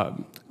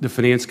 The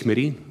finance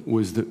committee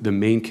was the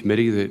main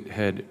committee that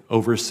had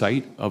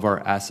oversight of our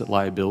asset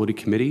liability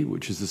committee,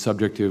 which is the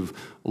subject of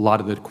a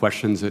lot of the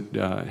questions that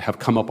have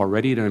come up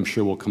already, and I'm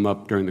sure will come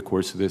up during the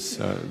course of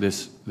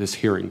this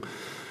hearing.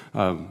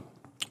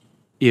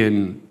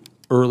 In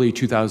early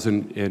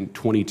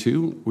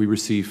 2022, we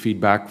received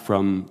feedback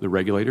from the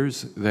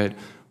regulators that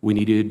we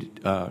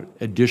needed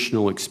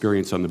additional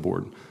experience on the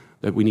board,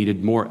 that we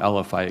needed more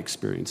LFI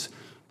experience.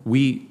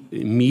 We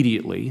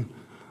immediately,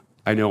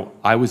 I know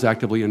I was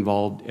actively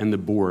involved and the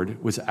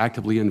board was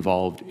actively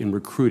involved in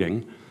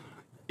recruiting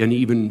an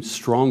even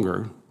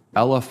stronger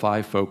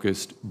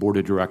LFI-focused board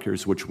of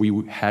directors, which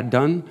we had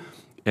done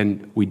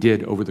And we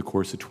did over the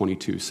course of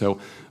 22. So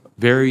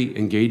very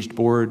engaged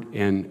board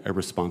and a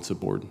responsive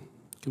board.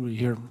 Can we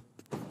hear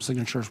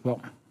signature as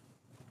well?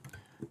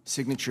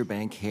 Signature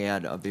Bank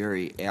had a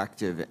very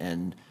active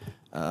and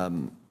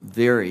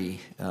very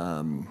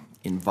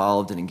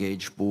involved and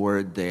engaged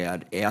board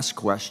that asked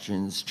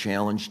questions,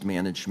 challenged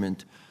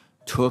management,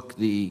 took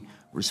its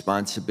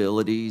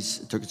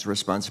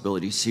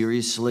responsibilities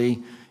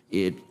seriously.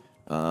 It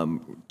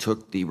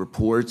took the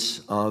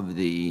reports of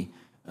the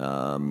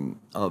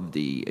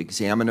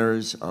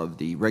examiners, of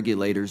the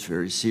regulators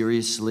very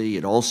seriously.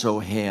 It also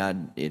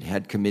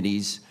had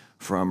committees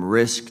from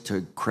risk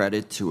to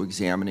credit to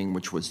examining,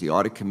 which was the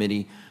audit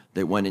committee,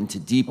 that went into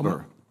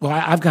deeper. Well,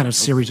 I've got a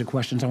series of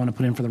questions I want to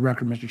put in for the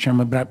record, Mr.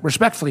 Chairman, but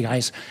respectfully,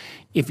 guys,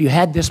 if you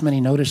had this many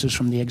notices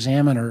from the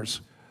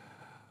examiners,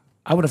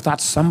 I would have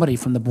thought somebody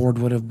from the board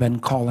would have been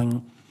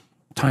calling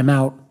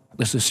timeout.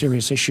 This is a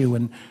serious issue,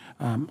 and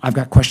I've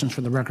got questions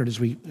for the record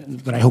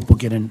that I hope we'll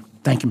get in.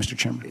 Thank you, Mr.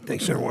 Chairman.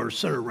 Thanks, Senator Warner.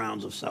 Senator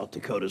Rounds of South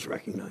Dakota is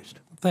recognized.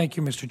 Thank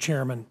you, Mr.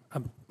 Chairman.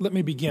 Let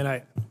me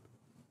begin.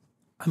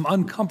 I'm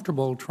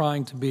uncomfortable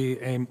trying to be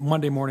a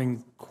Monday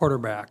morning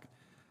quarterback,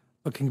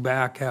 looking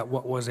back at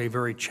what was a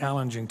very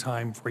challenging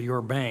time for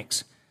your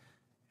banks.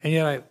 And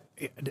yet,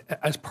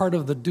 as part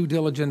of the due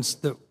diligence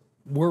that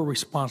we're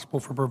responsible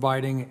for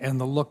providing and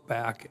the look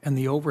back and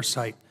the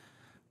oversight,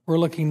 we're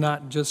looking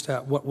not just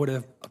at what would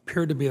have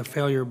appeared to be a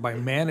failure by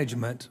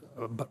management,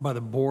 but by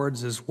the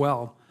boards as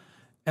well,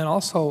 and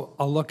also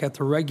a look at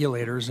the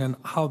regulators and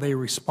how they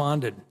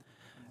responded.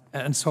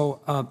 And so,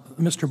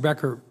 Mr.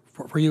 Becker,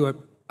 for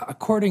you,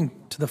 according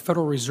to the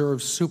Federal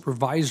Reserve's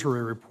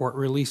supervisory report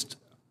released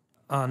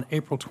on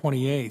April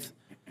 28th,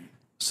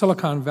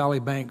 Silicon Valley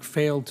Bank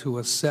failed to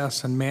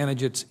assess and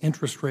manage its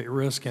interest rate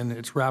risk in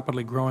its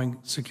rapidly growing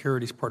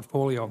securities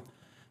portfolio.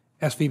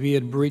 SVB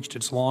had breached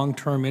its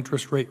long-term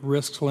interest rate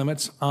risk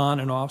limits on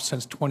and off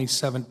since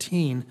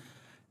 2017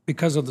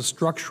 because of the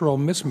structural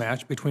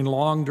mismatch between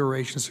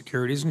long-duration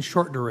securities and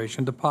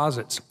short-duration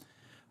deposits.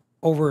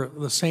 Over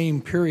the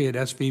same period,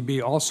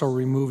 SVB also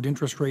removed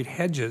interest rate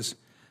hedges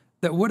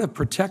that would have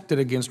protected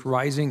against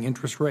rising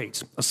interest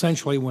rates.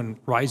 Essentially, when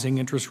rising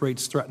interest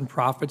rates threatened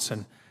profits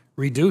and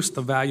reduced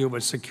the value of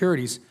its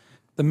securities,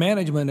 the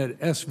management at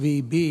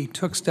SVB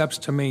took steps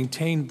to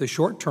maintain the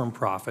short-term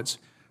profits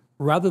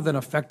rather than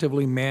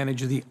effectively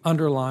manage the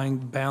underlying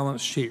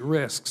balance sheet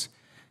risks.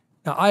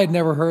 Now, I had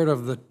never heard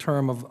of the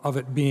term of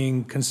it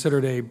being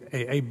considered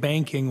a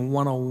banking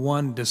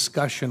 101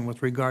 discussion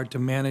with regard to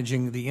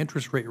managing the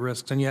interest rate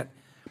risks, and yet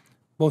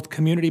both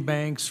community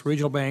banks,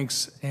 regional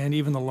banks, and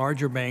even the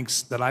larger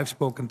banks that I've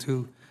spoken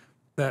to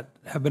that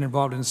have been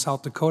involved in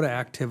South Dakota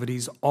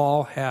activities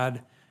all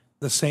had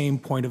the same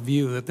point of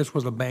view, that this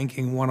was a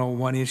banking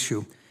 101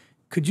 issue.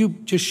 Could you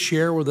just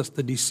share with us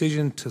the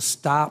decision to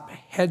stop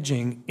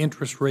hedging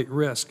interest rate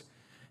risk?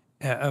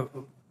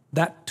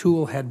 That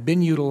tool had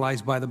been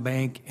utilized by the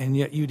bank, and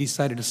yet you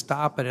decided to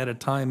stop it at a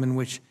time in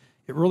which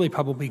it really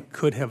probably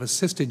could have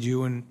assisted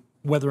you in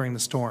weathering the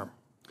storm.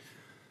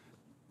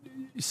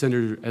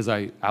 Senator, as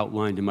I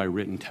outlined in my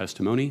written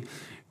testimony,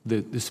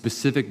 the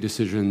specific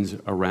decisions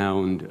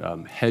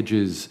around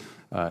hedges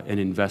and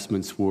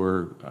investments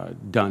were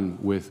done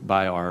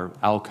by our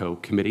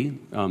ALCO committee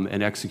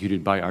and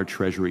executed by our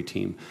Treasury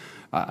team.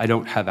 I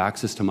don't have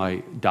access to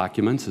my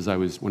documents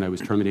when I was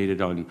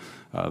terminated on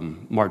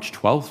March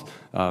 12th.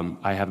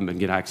 I haven't been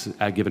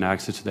given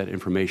access to that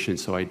information,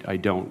 so I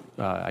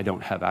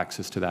don't have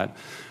access to that.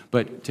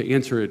 But to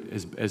answer it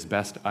as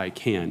best I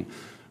can,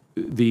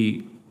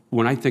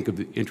 when I think of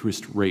the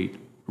interest rate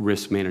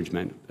risk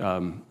management,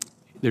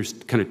 there's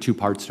kind of two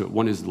parts to it.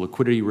 One is the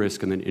liquidity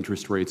risk and then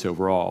interest rates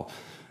overall.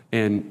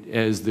 And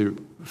as the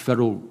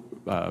Federal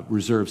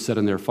Reserve said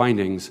in their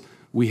findings,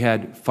 we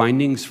had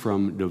findings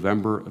from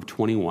November of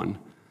 21.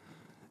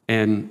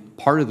 And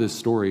part of the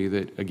story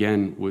that,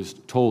 again, was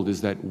told is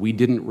that we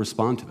didn't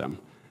respond to them.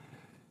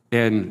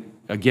 And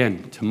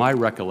again, to my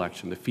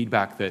recollection, the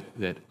feedback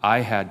that I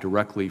had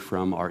directly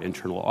from our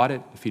internal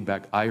audit, the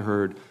feedback I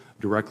heard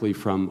directly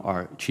from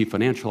our chief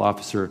financial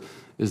officer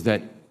is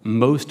that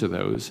most of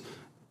those,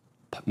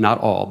 not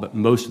all, but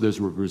most of those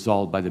were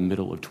resolved by the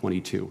middle of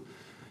 22.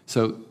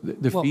 So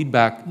the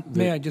feedback...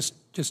 May I just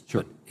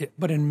sure.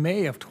 But in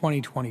May of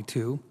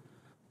 2022,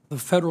 the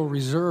Federal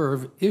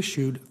Reserve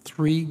issued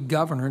 3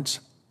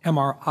 governance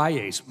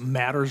MRIAs,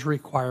 matters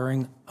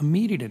requiring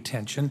immediate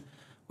attention,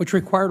 which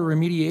required a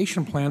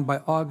remediation plan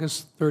by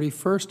August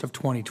 31st of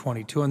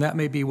 2022, and that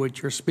may be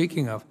what you're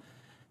speaking of.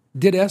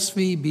 Did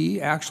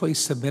SVB actually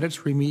submit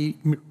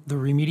the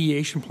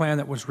remediation plan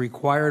that was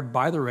required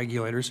by the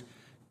regulators?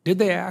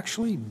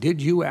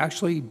 Did you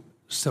actually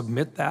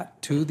submit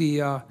that to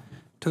the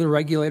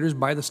regulators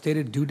by the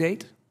stated due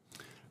date?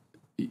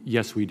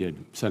 Yes, we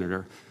did,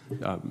 Senator.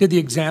 Did the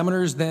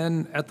examiners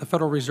then at the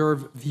Federal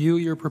Reserve view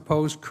your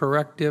proposed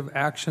corrective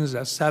actions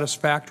as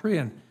satisfactory?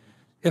 And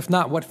if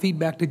not, what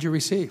feedback did you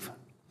receive?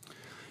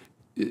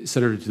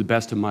 Senator, to the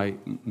best of my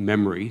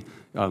memory,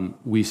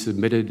 we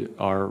submitted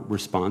our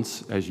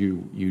response, as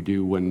you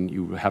do when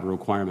you have a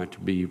requirement to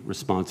be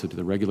responsive to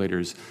the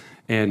regulators.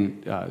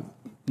 And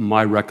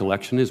my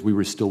recollection is we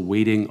were still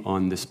waiting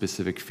on the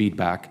specific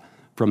feedback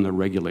from the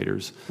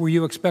regulators. Were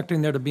you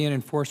expecting there to be an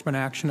enforcement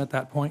action at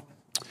that point?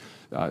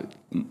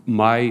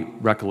 My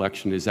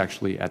recollection is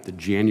actually at the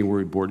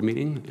January board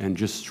meeting, and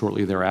just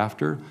shortly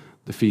thereafter,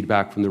 the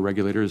feedback from the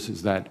regulators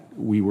is that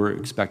we were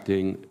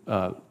expecting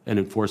an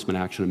enforcement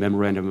action, a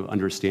memorandum of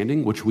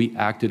understanding, which we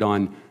acted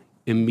on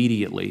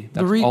immediately.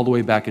 That's all the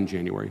way back in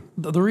January.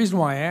 The reason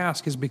why I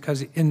ask is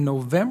because in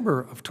November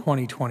of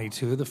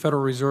 2022, the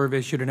Federal Reserve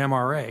issued an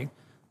MRA,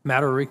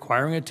 matter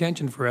requiring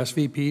attention for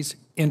SVP's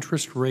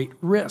interest rate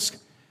risk.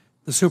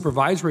 The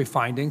supervisory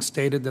findings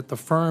stated that the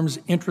firm's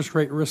interest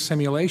rate risk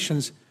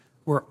simulations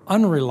were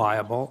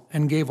unreliable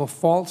and gave a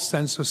false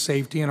sense of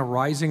safety in a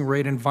rising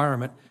rate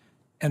environment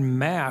and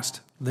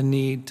masked the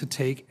need to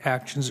take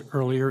actions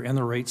earlier in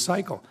the rate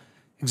cycle.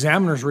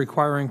 Examiners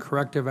requiring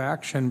corrective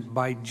action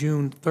by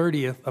June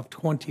 30th of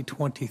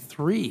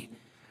 2023.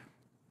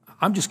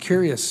 I'm just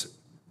curious,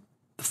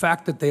 the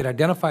fact that they had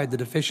identified the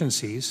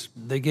deficiencies,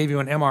 they gave you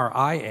an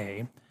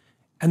MRIA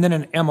and then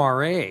an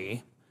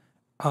MRA,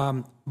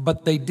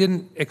 but they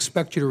didn't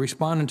expect you to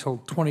respond until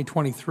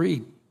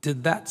 2023.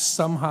 Did that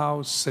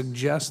somehow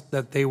suggest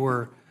that they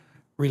were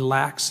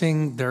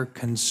relaxing their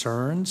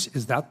concerns?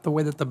 Is that the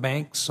way that the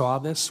bank saw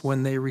this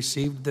when they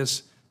received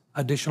this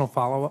additional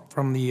follow-up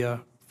from the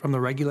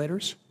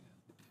regulators?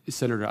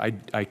 Senator,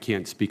 I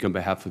can't speak on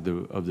behalf of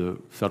the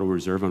Federal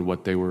Reserve on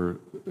what they were,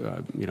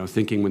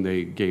 thinking when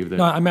they gave that.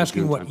 No, I'm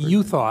asking what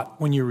you thought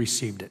when you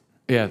received it.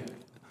 Yeah,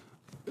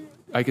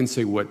 I can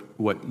say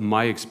what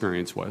my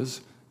experience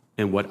was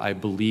and what I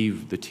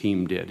believe the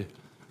team did.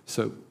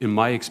 So, in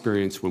my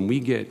experience, when we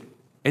get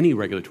any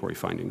regulatory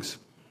findings,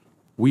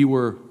 we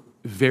were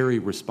very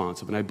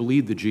responsive, and I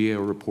believe the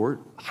GAO report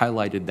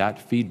highlighted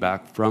that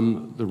feedback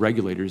from the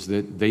regulators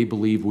that they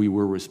believe we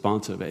were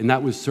responsive, and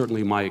that was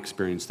certainly my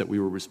experience, that we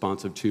were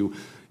responsive to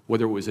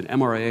whether it was an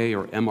MRA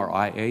or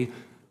MRIA.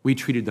 We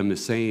treated them the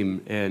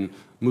same and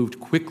moved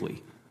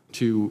quickly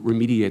to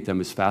remediate them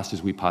as fast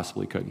as we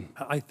possibly could.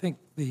 I think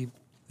the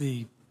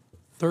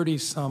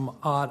 30-some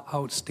odd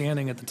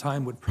outstanding at the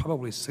time would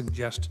probably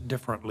suggest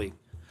differently.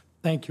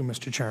 Thank you,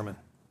 Mr. Chairman.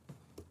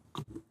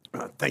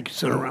 Thank you,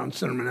 Senator Round.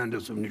 Senator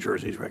Menendez of New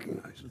Jersey is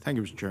recognized. Thank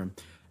you, Mr. Chairman.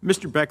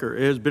 Mr. Becker,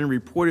 it has been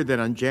reported that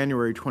on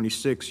January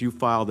 26, you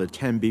filed a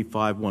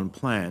 10b5-1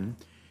 plan.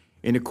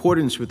 In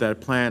accordance with that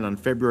plan, on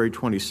February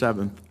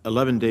 27th,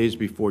 11 days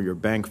before your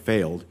bank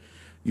failed,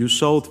 you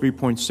sold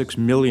 $3.6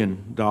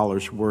 million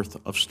worth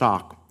of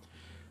stock.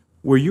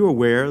 Were you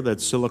aware that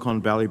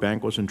Silicon Valley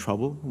Bank was in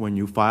trouble when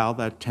you filed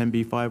that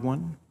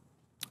 10b5-1?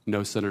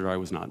 No, Senator, I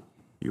was not.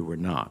 You were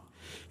not.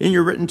 In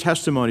your written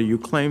testimony, you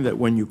claim that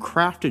when you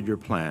crafted your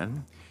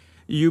plan,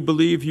 you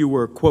believe you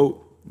were,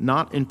 quote,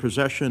 not in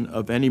possession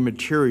of any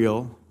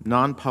material,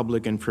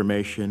 non-public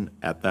information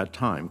at that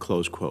time,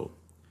 close quote.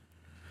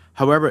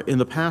 However, in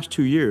the past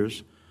 2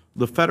 years,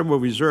 the Federal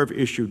Reserve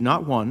issued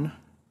not one,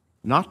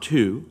 not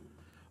two,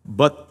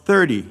 but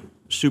 30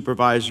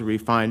 supervisory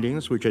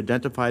findings which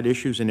identified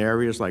issues in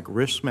areas like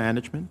risk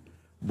management,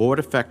 board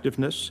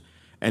effectiveness,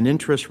 and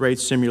interest rate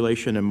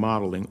simulation and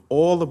modeling,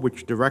 all of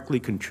which directly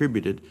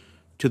contributed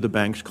to the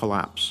bank's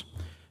collapse.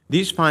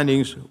 These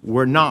findings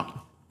were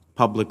not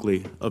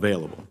publicly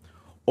available.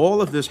 All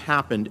of this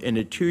happened in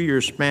a 2-year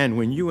span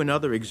when you and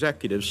other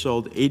executives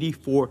sold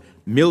 $84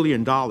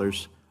 million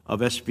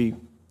of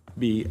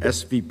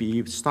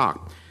SVB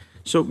stock.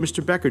 So,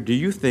 Mr. Becker, do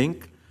you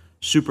think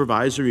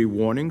supervisory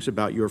warnings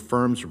about your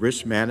firm's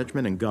risk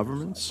management and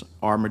governance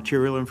are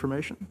material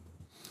information?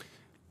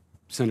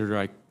 Senator,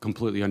 I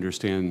completely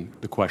understand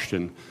the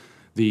question.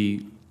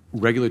 The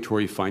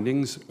regulatory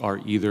findings are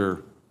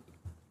either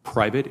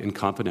private and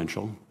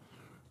confidential,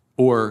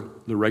 or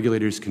the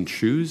regulators can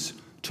choose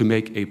to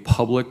make a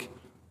public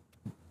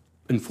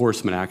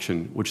enforcement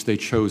action, which they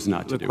chose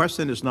not to do. The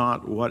question is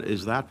not what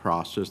is that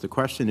process. The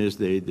question is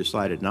they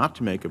decided not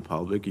to make it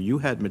public. You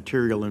had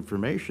material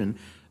information.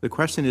 The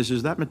question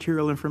is that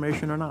material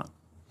information or not?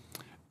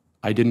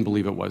 I didn't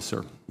believe it was,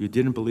 sir. You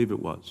didn't believe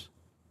it was.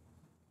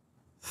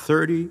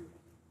 30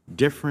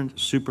 different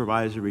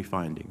supervisory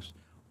findings,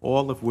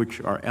 all of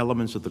which are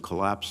elements of the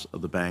collapse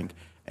of the bank,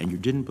 and you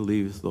didn't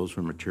believe those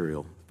were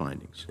material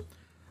findings.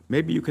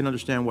 Maybe you can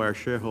understand why a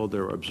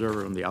shareholder or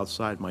observer on the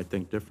outside might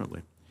think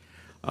differently.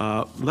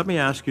 Let me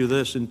ask you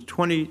this. In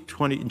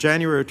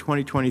January of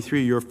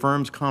 2023, your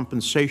firm's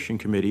compensation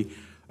committee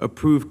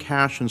approved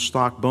cash and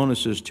stock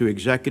bonuses to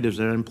executives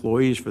and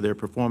employees for their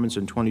performance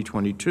in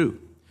 2022.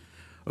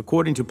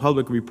 According to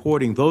public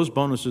reporting, those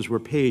bonuses were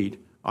paid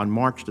on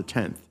March the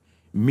 10th,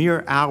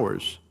 mere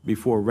hours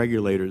before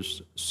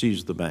regulators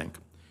seized the bank.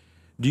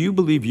 Do you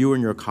believe you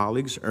and your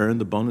colleagues earned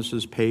the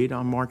bonuses paid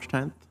on March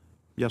 10th?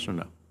 Yes or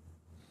no?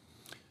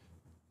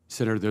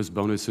 Senator, those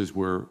bonuses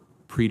were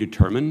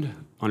predetermined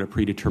on a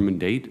predetermined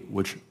date,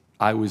 which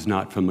I was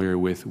not familiar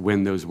with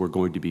when those were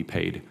going to be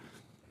paid.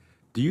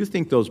 Do you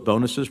think those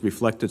bonuses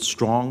reflected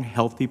strong,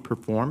 healthy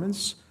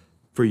performance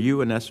for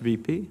you and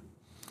SVP?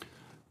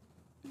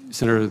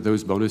 Senator,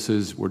 those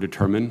bonuses were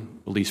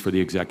determined, at least for the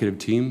executive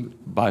team,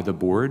 by the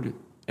board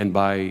and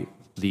by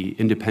the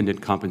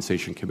independent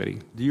compensation committee.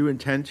 Do you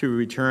intend to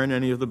return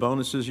any of the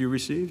bonuses you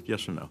received,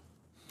 yes or no?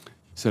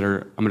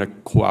 Senator, I'm going to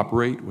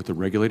cooperate with the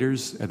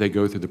regulators as they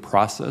go through the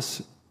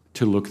process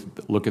to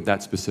look at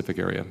that specific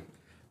area.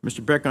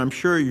 Mr. Becker, I'm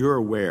sure you're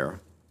aware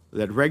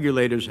that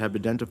regulators have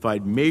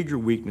identified major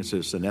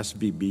weaknesses in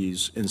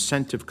SVB's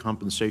incentive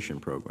compensation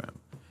program,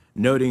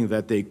 noting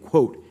that they,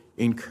 quote,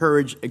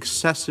 encourage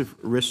excessive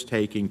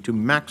risk-taking to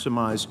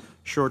maximize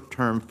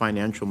short-term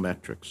financial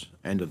metrics,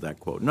 end of that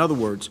quote. In other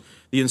words,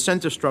 the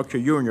incentive structure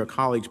you and your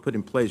colleagues put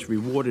in place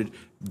rewarded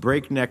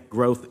breakneck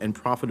growth and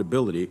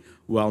profitability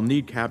while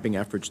need-capping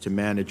efforts to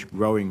manage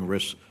growing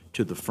risks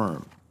to the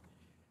firm.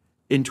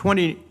 In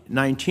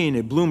 2019,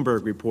 a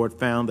Bloomberg report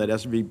found that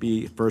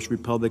SVB, First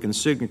Republic, and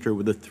Signature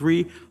were the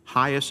three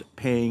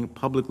highest-paying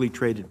publicly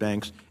traded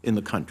banks in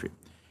the country.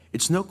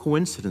 It's no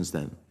coincidence,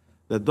 then,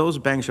 that those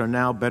banks are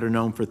now better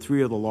known for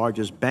three of the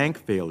largest bank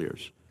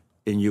failures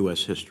in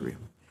U.S. history.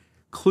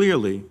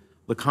 Clearly,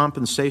 the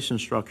compensation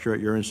structure at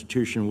your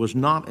institution was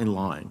not in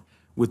line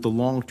with the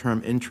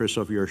long-term interests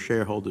of your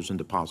shareholders and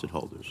deposit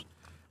holders.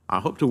 I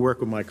hope to work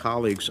with my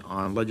colleagues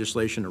on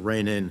legislation to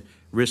rein in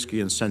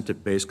risky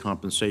incentive-based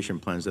compensation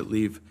plans that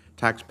leave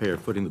taxpayers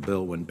footing the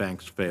bill when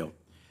banks fail.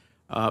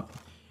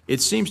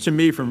 It seems to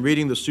me from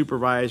reading the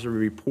supervisory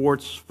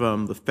reports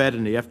from the Fed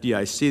and the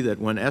FDIC that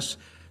when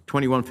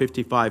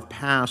S2155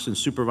 passed and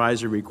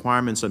supervisory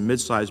requirements on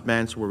mid-sized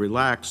banks were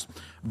relaxed,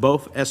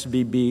 both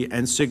SVB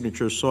and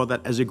Signature saw that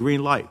as a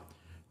green light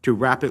to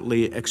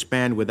rapidly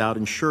expand without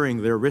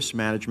ensuring their risk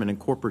management and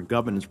corporate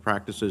governance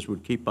practices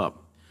would keep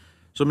up.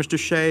 So, Mr.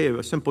 Shay,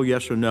 a simple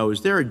yes or no,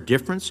 is there a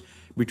difference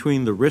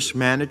between the risk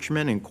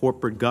management and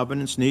corporate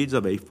governance needs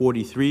of a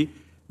 $43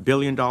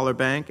 billion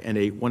bank and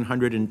a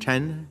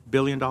 $110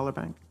 billion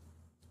bank?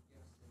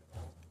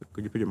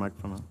 Could you put your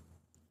microphone on?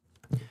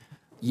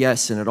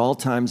 Yes, and at all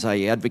times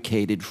I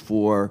advocated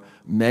for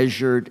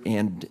measured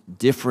and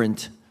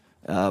different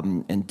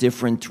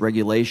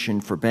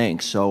regulation for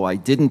banks. So I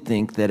didn't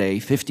think that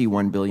a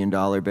 $51 billion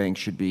bank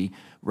should be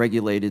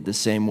regulated the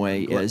same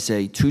way as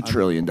a $2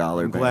 trillion bank.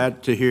 I'm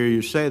glad to hear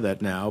you say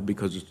that now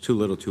because it's too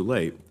little too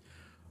late.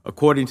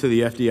 According to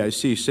the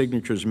FDIC,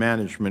 Signature's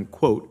management,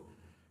 quote,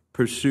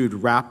 pursued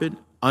rapid,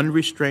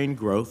 unrestrained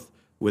growth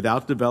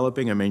without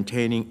developing and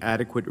maintaining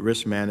adequate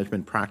risk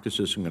management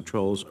practices and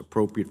controls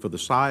appropriate for the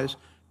size,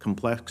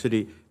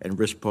 complexity, and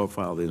risk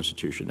profile of the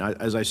institution. Now,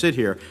 as I sit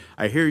here,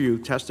 I hear you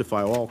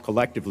testify all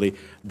collectively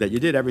that you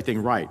did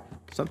everything right.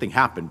 Something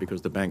happened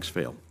because the banks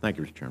failed. Thank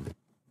you, Mr. Chairman.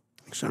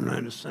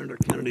 Senator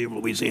Kennedy of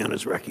Louisiana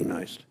is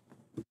recognized.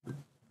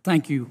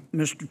 Thank you,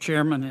 Mr.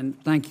 Chairman, and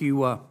thank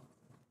you,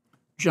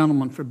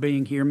 gentlemen, for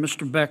being here.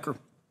 Mr. Becker,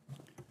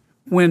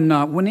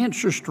 when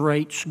interest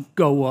rates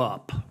go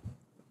up,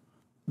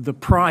 the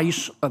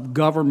price of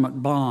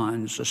government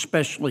bonds,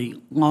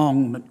 especially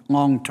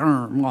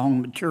long-term,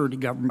 long-maturity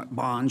government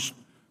bonds,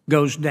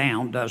 goes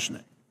down, doesn't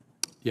it?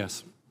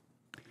 Yes.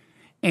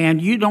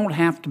 And you don't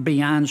have to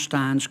be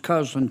Einstein's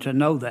cousin to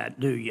know that,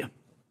 do you?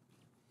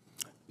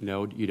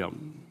 No, you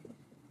don't.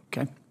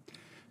 Okay.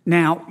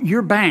 Now,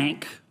 your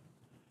bank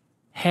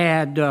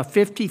had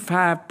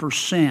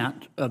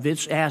 55% of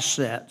its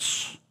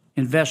assets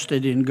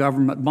invested in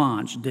government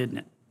bonds, didn't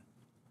it?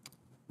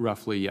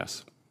 Roughly,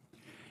 yes.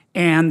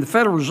 And the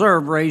Federal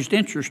Reserve raised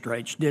interest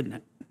rates, didn't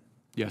it?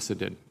 Yes, it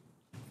did.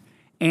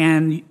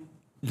 And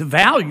the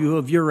value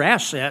of your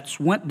assets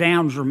went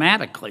down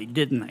dramatically,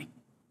 didn't they?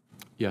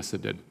 Yes,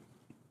 it did.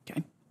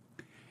 Okay.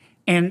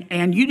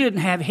 And you didn't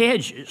have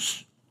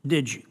hedges,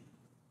 did you?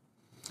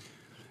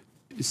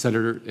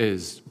 Senator,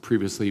 as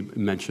previously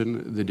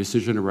mentioned, the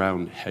decision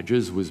around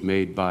hedges was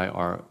made by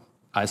our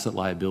Asset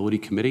Liability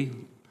Committee.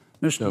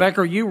 Mr.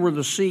 Becker, you were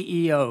the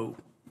CEO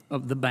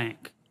of the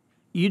bank.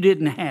 You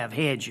didn't have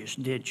hedges,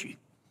 did you?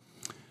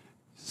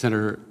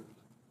 Senator,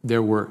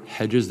 there were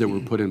hedges that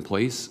were put in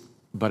place,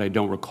 but I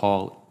don't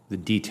recall the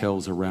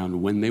details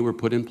around when they were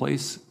put in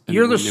place.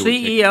 You're the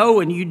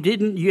CEO, and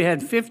you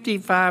had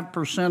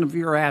 55% of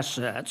your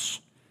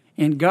assets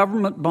in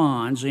government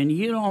bonds, and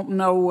you don't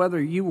know whether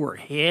you were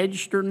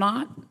hedged or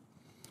not?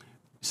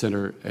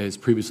 Senator, as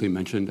previously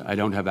mentioned, I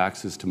don't have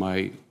access to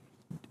my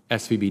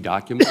SVB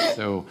documents,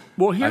 so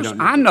well,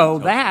 I know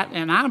that,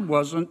 and I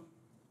wasn't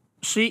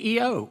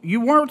CEO. You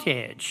weren't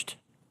hedged.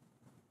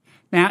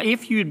 Now,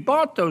 if you'd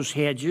bought those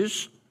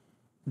hedges,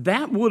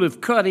 that would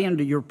have cut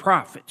into your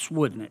profits,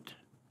 wouldn't it?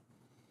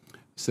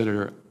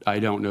 Senator, I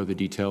don't know the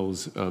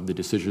details of the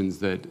decisions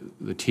that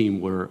the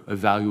team were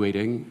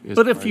evaluating.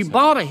 But if you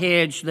bought a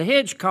hedge, the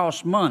hedge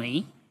cost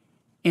money,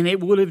 and it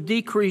would have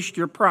decreased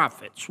your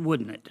profits,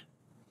 wouldn't it?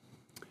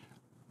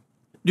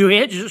 Do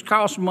hedges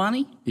cost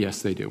money?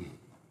 Yes, they do.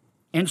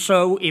 And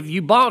so if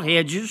you bought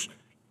hedges,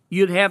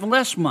 you'd have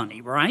less money,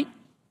 right?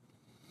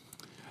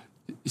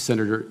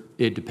 Senator,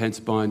 it depends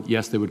upon,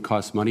 yes, they would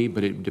cost money,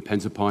 but it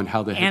depends upon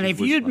how the hedges And if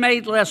were you'd structured.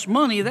 made less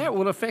money, that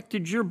would have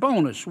affected your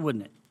bonus,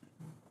 wouldn't it?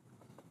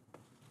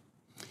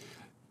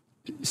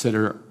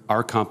 Senator,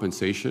 our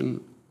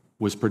compensation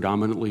was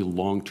predominantly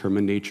long-term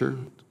in nature,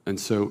 and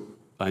so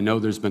I know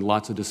there's been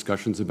lots of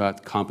discussions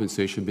about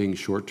compensation being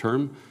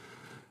short-term.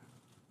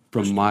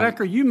 Mr.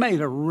 Becker, you made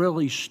a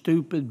really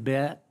stupid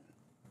bet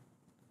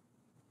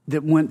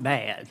that went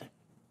bad,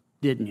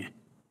 didn't you?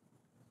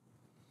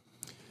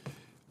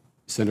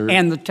 Senator,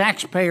 And the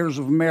taxpayers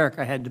of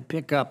America had to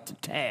pick up the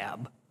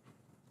tab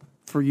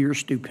for your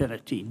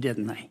stupidity,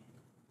 didn't they?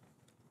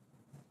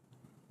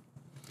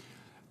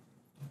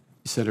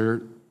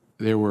 Senator,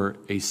 there were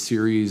a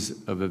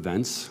series of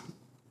events,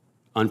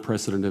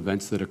 unprecedented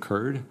events that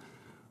occurred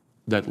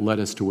that led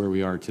us to where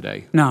we are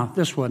today. No,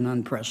 this wasn't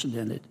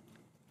unprecedented.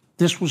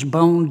 This was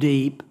bone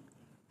deep,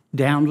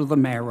 down to the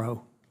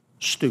marrow,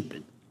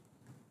 stupid.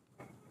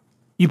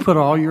 You put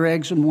all your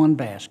eggs in one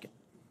basket.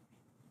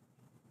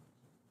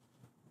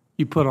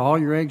 You put all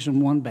your eggs in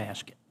one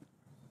basket.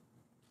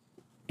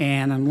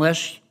 And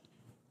unless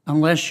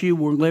you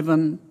were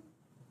living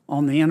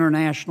on the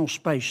International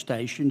Space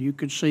Station, you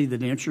could see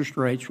that interest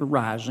rates were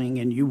rising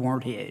and you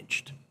weren't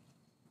hedged.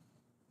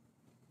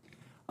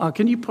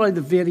 Can you play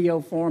the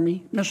video for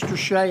me? Mr.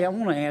 Shay, I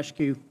want to ask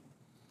you.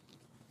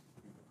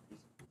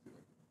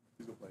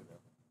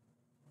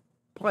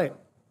 Play it.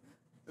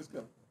 Let's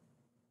go.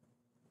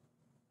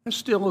 It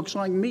still looks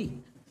like me.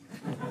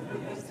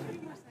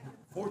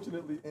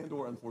 Fortunately and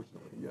or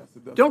unfortunately, yes,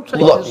 it does. Don't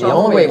take Look, this the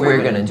off only me. way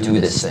we're going to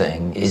do this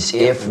thing is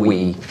if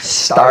we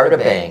start a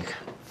bank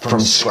from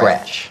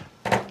scratch.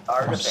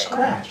 From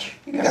scratch?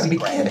 You gotta be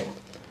kidding.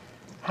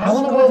 How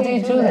in the world do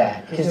you do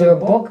that? Is there a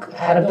book,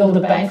 How to Build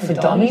a Bank for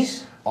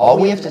Dummies? All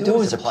we have to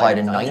do is apply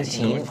to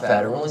 19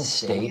 federal and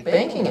state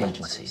banking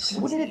agencies.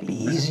 Wouldn't it be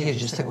easier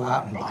just to go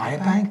out and buy a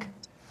bank?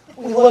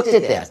 We looked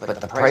at that,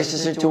 but the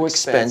prices are too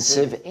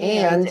expensive,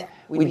 and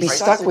we'd be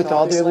stuck with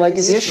all their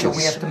legacy So we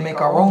issues. have to make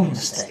our own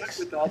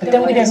mistakes. But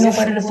then we'd have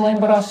nobody to blame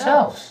but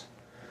ourselves.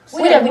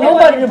 We'd have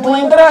nobody to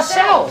blame but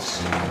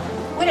ourselves.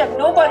 We'd have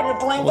nobody to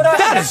blame but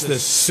ourselves. That is the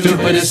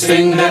stupidest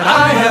thing that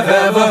I have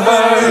ever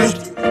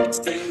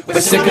heard. We're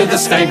sick of the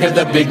stank of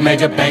the big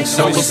mega banks,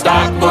 so we'll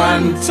start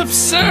one. It's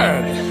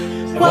absurd.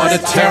 What a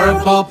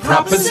terrible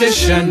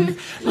proposition.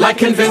 Like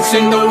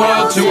convincing the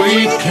world to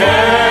eat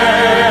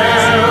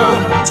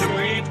kale.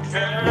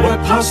 What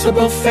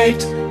possible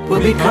fate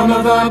will become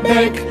of our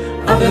bank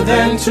other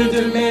than to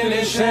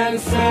diminish and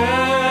fail?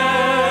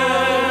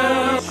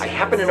 I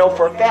happen to know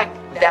for a fact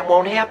that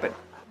won't happen.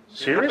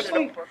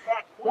 Seriously?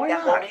 Why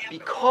not?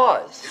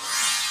 Because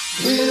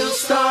We'll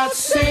start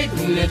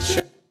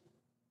signature.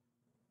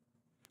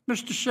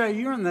 Mr. Shay,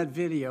 you're in that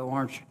video,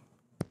 aren't you?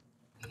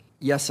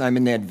 Yes, I'm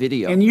in that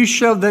video. And you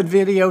showed that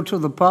video to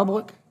the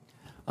public?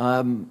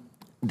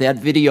 That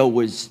video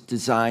was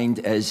designed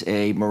as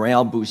a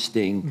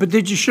morale-boosting. But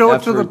did you show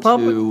it to the effort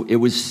public? It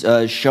was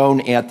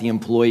shown at the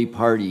employee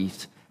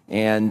parties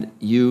and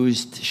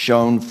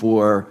shown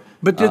for.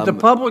 But did the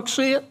public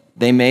see it?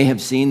 They may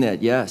have seen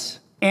that, yes.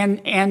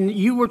 And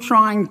you were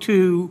trying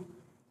to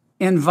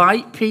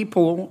invite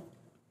people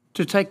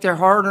to take their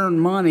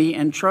hard-earned money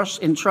and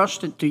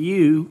entrust it to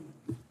you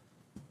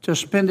to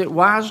spend it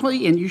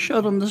wisely, and you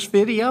showed them this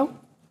video?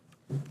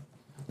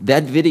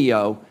 That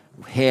video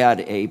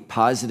had a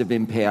positive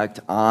impact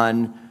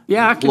on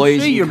Yeah, I can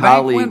employees see and your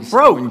bank went colleagues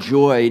broke.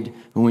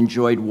 who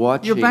enjoyed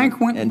watching Your bank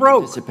went and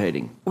broke.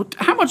 participating.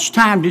 How much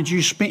time did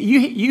you spend?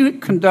 You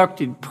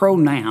conducted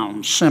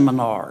pronoun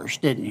seminars,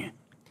 didn't you?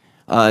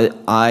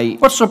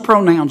 What's a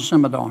pronoun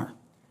seminar?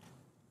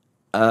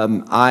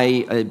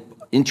 I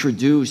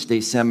introduced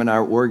a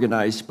seminar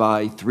organized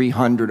by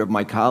 300 of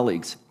my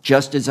colleagues,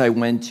 just as I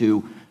went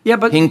to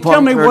ping pong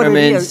tell me what it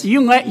tournaments. is.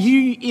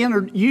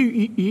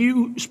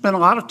 You spent a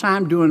lot of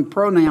time doing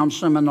pronoun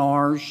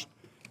seminars,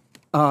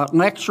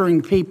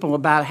 lecturing people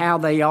about how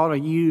they ought to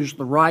use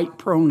the right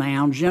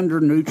pronoun,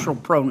 gender-neutral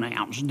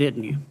pronouns,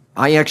 didn't you?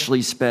 I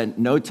actually spent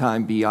no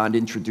time beyond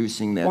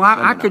introducing that Well, I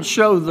seminar. could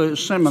show the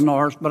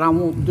seminars, but I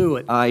won't do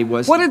it. I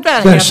was. What did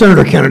that have?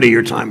 Senator Kennedy,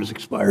 your time has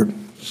expired.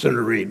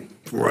 Senator Reed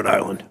from Rhode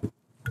Island.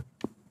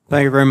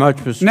 Thank you very much,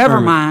 Mr. Never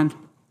Chairman. mind.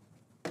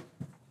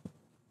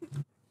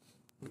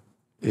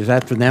 Is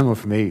that for them or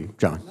for me,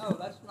 John? No,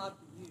 that's not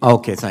for you.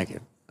 Okay, thank you.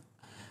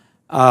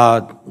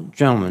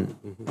 Gentlemen,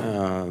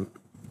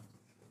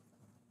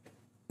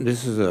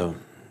 this is a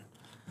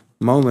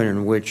moment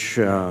in which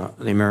the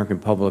American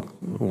public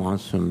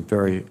wants some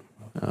very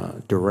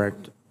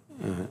direct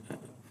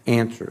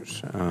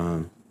answers.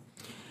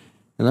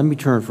 And let me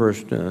turn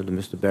first to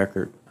Mr.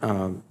 Becker.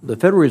 The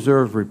Federal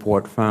Reserve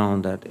report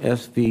found that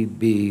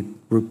SVB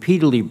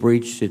repeatedly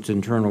breached its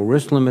internal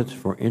risk limits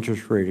for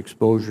interest rate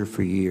exposure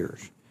for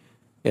years.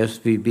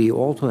 SVB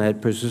also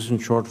had persistent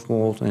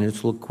shortfalls in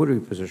its liquidity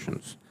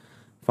positions,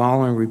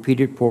 following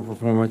repeated poor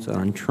performance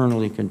on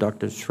internally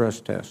conducted stress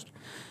tests.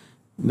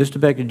 Mr.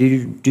 Becker,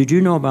 did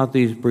you know about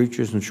these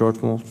breaches and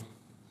shortfalls?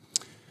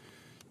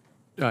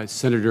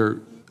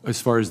 Senator,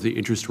 as far as the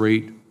interest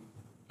rate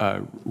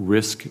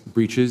risk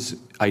breaches,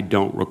 I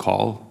don't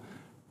recall.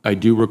 I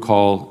do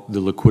recall the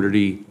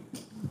liquidity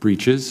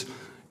breaches,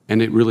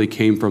 and it really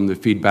came from the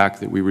feedback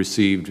that we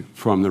received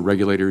from the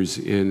regulators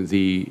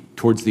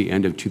towards the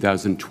end of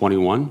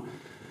 2021.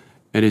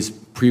 And as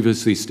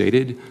previously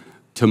stated,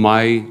 to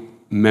my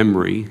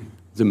memory,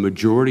 the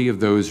majority of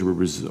those were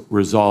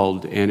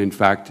resolved, and in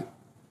fact,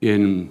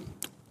 in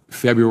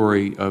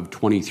February of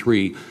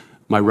 23,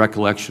 my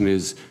recollection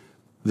is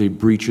the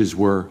breaches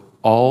were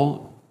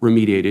all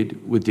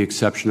remediated with the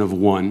exception of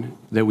one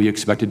that we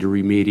expected to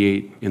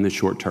remediate in the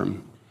short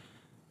term.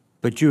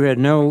 But you had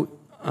no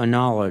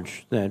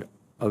knowledge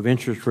of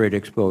interest rate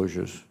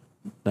exposures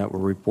that were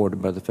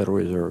reported by the Federal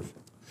Reserve?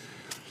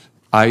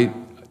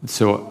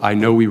 So I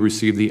know we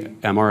received the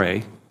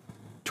MRA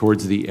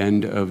towards the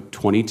end of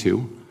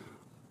 22.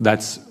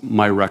 That's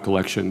my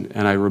recollection,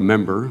 and I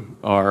remember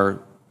our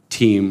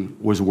team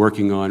was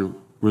working on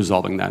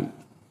resolving that.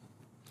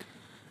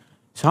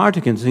 It's hard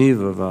to conceive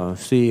of a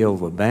CEO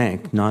of a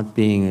bank not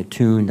being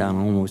attuned on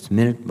almost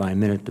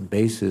minute-by-minute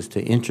basis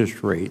to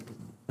interest rate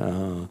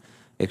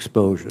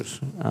exposures,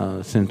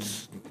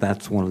 since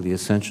that's one of the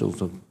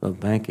essentials of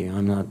banking.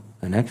 I'm not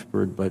an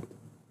expert, but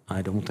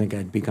I don't think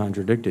I'd be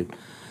contradicted.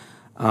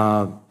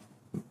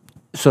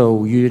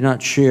 So you did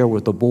not share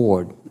with the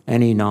board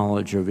any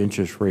knowledge of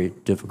interest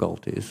rate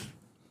difficulties?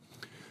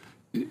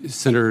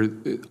 Senator,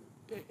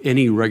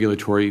 any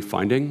regulatory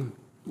finding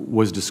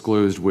was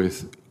disclosed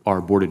with our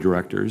board of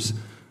directors.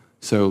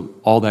 So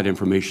all that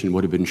information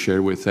would have been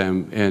shared with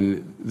them,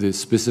 and the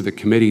specific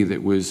committee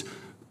that was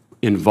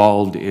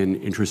involved in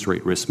interest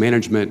rate risk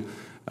management,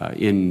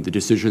 in the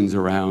decisions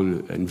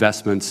around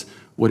investments,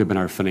 would have been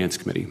our finance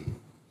committee.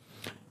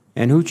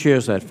 And who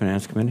chairs that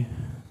finance committee?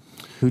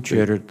 Who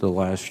chaired it the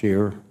last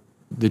year?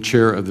 The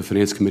chair of the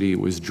finance committee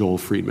was Joel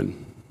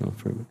Friedman. Joel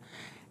Friedman.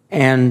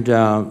 And,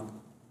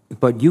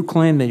 but you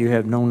claim that you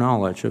have no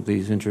knowledge of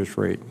these interest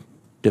rate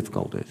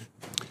difficulties.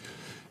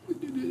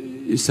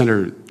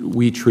 Senator,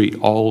 we treat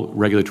all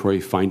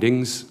regulatory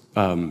findings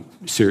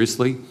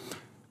seriously.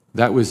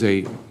 That was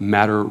a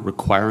matter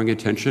requiring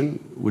attention,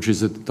 which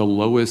is at the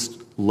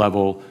lowest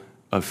level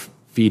of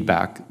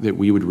feedback that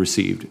we would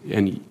receive.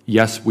 And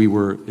yes, we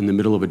were in the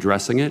middle of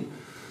addressing it,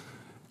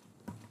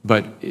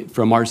 but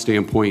from our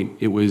standpoint,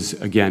 it was,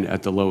 again,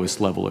 at the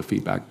lowest level of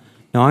feedback.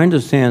 Now, I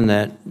understand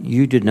that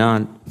you did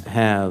not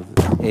have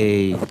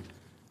a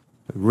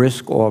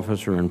risk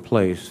officer in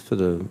place for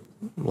the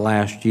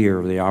last year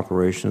of the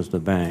operations of the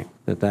bank,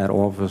 that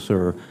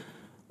officer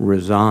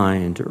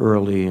resigned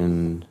early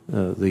in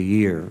the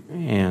year,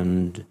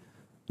 and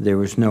there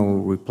was no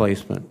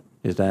replacement.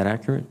 Is that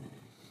accurate?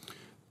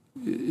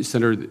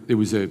 Senator, it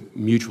was a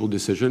mutual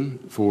decision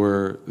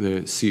for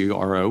the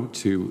CRO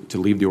to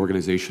leave the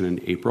organization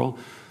in April,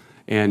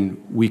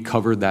 and we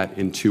covered that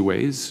in two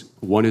ways.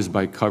 One is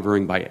by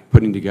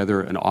putting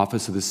together an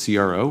office of the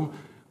CRO,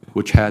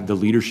 which had the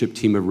leadership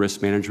team of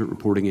risk management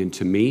reporting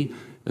into me,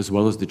 as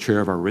well as the chair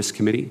of our risk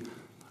committee.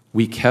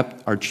 We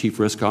kept our chief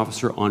risk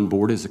officer on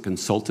board as a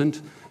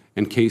consultant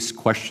in case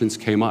questions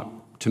came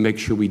up to make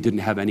sure we didn't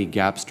have any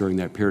gaps during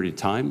that period of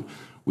time.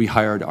 We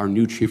hired our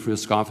new chief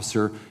risk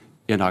officer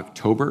in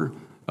October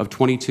of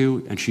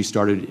 22, and she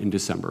started in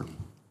December.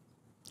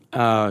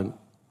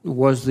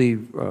 Was the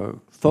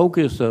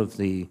focus of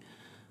the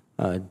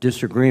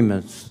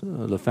disagreements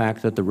the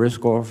fact that the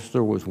risk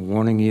officer was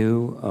warning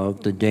you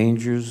of the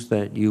dangers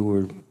that you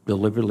were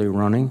deliberately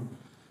running,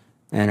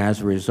 and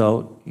as a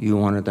result, you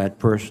wanted that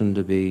person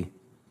to be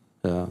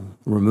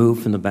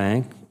removed from the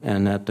bank,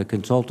 and that the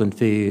consultant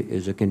fee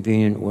is a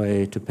convenient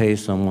way to pay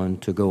someone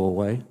to go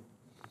away?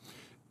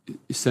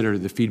 Senator,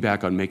 the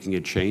feedback on making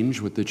a change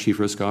with the chief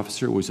risk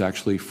officer was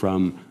actually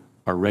from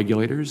our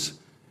regulators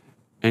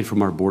and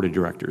from our board of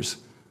directors.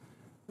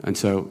 And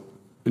so,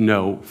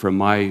 no, from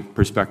my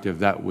perspective,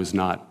 that was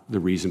not the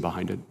reason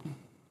behind it.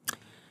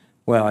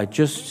 Well, it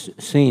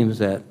just seems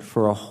that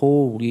for a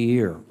whole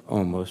year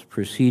almost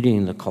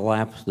preceding the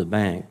collapse of the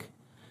bank,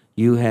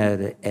 you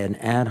had an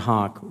ad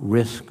hoc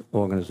risk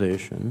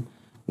organization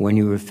when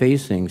you were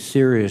facing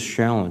serious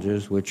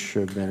challenges, which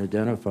have been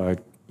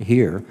identified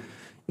here,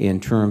 in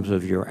terms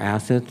of your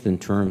assets, in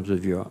terms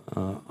of your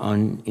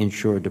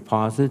uninsured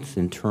deposits,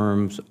 in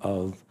terms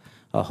of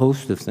a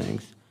host of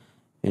things.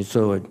 And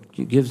so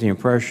it gives the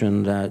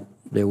impression that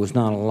there was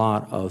not a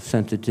lot of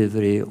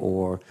sensitivity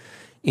or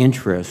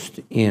interest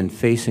in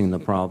facing the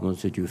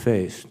problems that you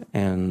faced.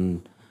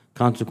 And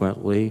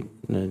consequently,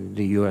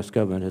 the U.S.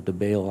 government had to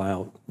bail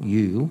out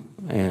you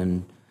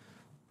and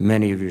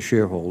many of your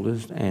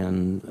shareholders,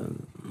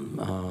 and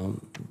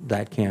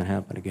that can't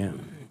happen again.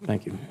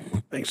 Thank you.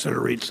 Thanks,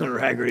 Senator Reid. Senator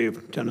Hagerty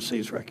of Tennessee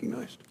is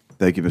recognized.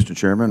 Thank you, Mr.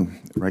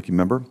 Chairman. Ranking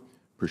Member,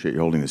 appreciate you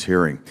holding this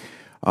hearing.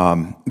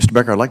 Mr.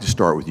 Becker, I'd like to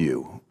start with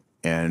you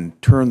and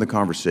turn the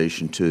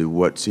conversation to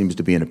what seems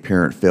to be an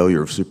apparent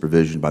failure of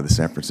supervision by the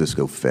San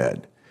Francisco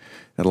Fed.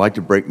 I'd like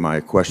to break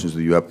my questions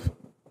with you up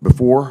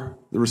before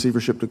the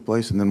receivership took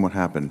place and then what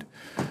happened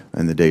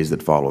in the days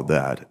that followed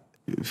that.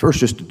 First,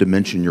 just to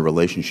dimension your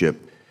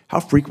relationship, how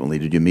frequently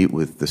did you meet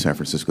with the San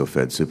Francisco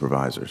Fed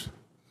supervisors?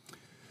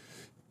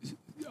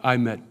 I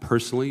met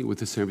personally with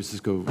the San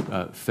Francisco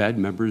Fed,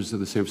 members of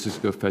the San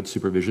Francisco Fed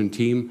supervision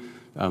team,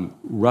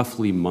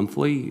 roughly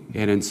monthly,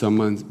 and in some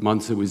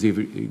months it was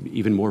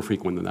even more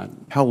frequent than that.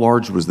 How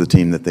large was the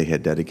team that they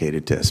had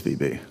dedicated to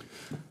SVB?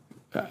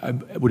 I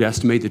would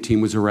estimate the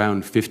team was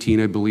around 15,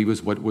 I believe,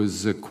 is what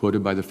was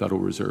quoted by the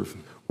Federal Reserve.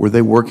 Were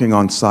they working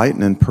on site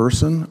and in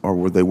person, or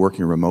were they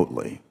working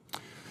remotely?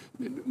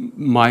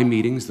 My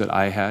meetings that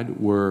I had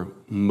were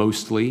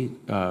mostly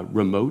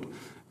remote,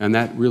 and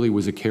that really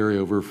was a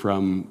carryover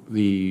from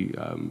the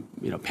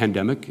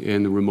pandemic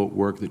and the remote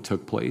work that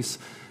took place,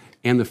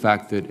 and the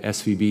fact that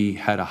SVB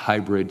had a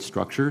hybrid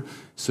structure,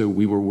 so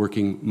we were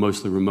working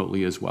mostly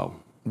remotely as well.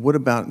 What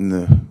about in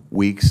the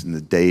weeks and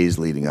the days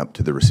leading up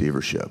to the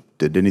receivership?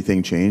 Did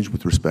anything change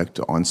with respect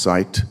to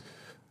on-site,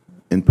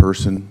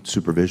 in-person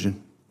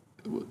supervision?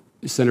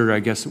 Senator, I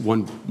guess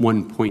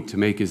one point to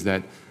make is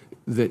that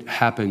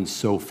happened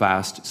so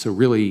fast. So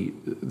really,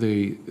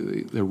 the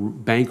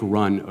bank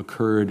run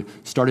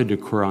started to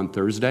occur on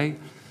Thursday,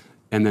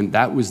 and then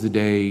that was the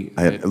day.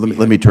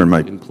 Let me turn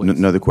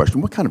another question.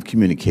 What kind of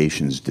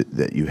communications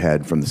that you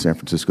had from the San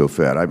Francisco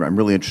Fed? I'm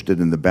really interested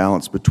in the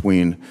balance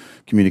between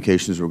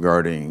communications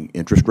regarding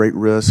interest rate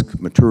risk,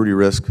 maturity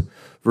risk,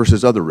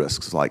 versus other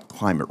risks like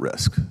climate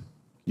risk. Can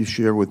you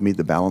share with me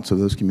the balance of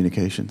those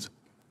communications?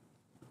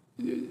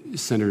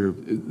 Senator,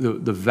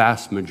 the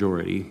vast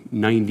majority,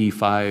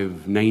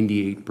 95,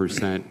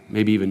 98%,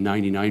 maybe even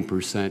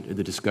 99% of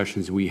the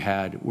discussions we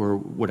had were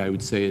what I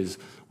would say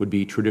would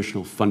be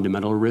traditional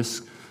fundamental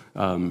risk.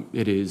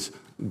 It is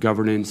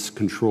governance,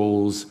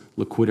 controls,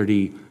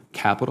 liquidity,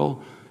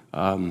 capital.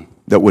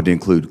 That would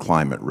include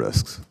climate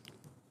risks.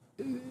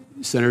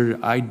 Senator,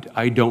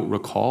 I don't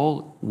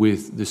recall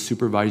with the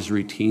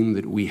supervisory team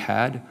that we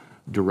had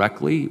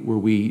directly where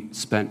we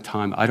spent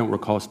time. I don't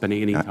recall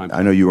spending any time.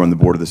 I know you were on the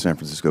board of the San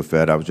Francisco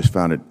Fed. I just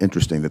found it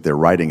interesting that they're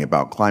writing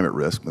about climate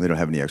risk, but they don't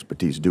have any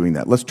expertise doing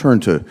that. Let's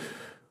turn to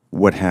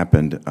what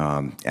happened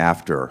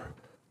after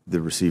the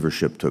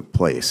receivership took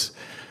place.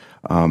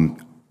 I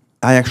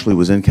actually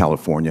was in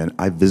California, and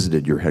I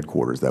visited your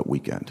headquarters that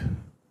weekend.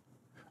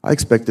 I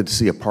expected to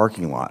see a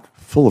parking lot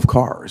full of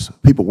cars,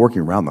 people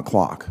working around the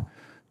clock,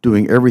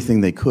 doing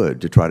everything they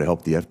could to try to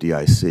help the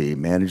FDIC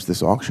manage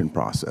this auction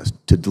process,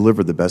 to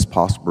deliver the best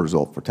possible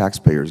result for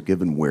taxpayers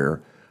given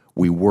where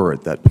we were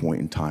at that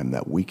point in time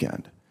that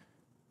weekend.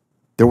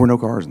 There were no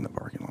cars in the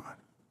parking lot.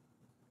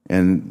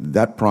 And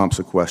that prompts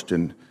a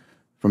question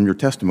from your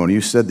testimony.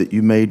 You said that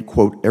you made,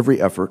 quote,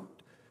 every effort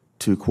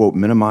to, quote,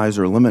 minimize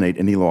or eliminate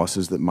any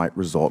losses that might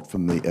result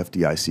from the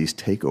FDIC's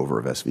takeover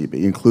of SVB,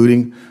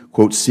 including,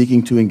 quote,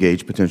 seeking to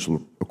engage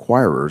potential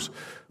acquirers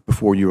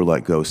before you were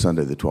let go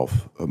Sunday, the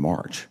 12th of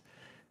March.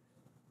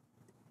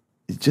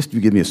 Just to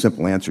give me a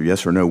simple answer,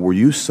 yes or no, were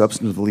you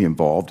substantively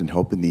involved in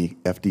helping the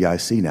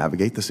FDIC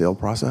navigate the sale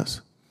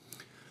process?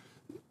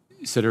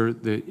 Senator,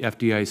 the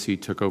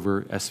FDIC took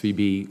over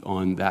SVB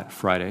on that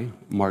Friday,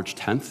 March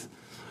 10th.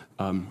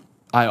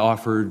 I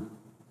offered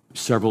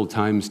several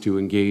times to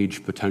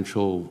engage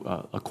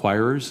potential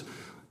acquirers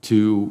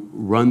to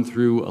run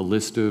through a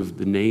list of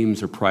the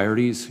names or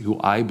priorities who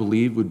I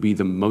believe would be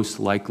the most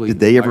likely. Did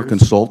they ever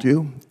consult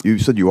you? You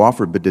said you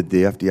offered, but did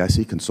the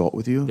FDIC consult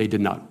with you? They did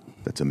not.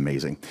 That's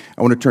amazing.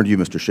 I want to turn to you,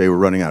 Mr. Shay. We're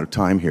running out of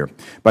time here.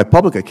 By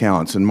public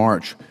accounts, on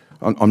March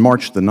the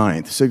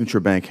 9th,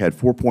 Signature Bank had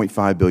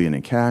 $4.5 billion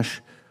in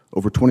cash,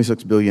 over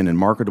 $26 billion in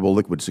marketable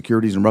liquid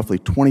securities, and roughly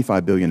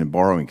 $25 billion in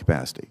borrowing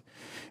capacity.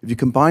 If you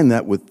combine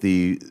that with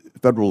the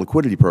federal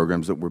liquidity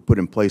programs that were put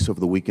in place over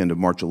the weekend of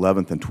March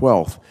 11th and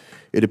 12th,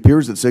 it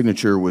appears that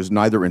Signature was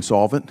neither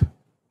insolvent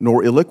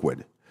nor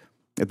illiquid.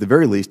 At the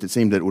very least, it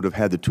seemed that it would have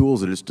had the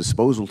tools at its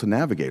disposal to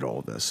navigate all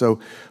of this. So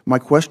my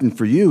question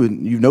for you,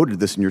 and you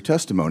noted this in your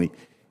testimony,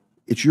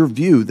 it's your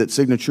view that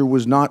Signature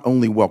was not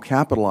only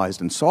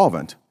well-capitalized and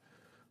solvent,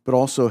 but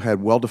also had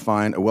a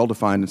well-defined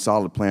and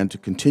solid plan to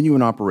continue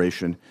in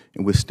operation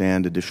and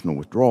withstand additional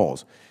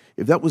withdrawals.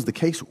 If that was the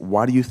case,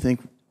 why do you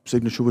think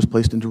Signature was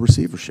placed into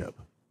receivership?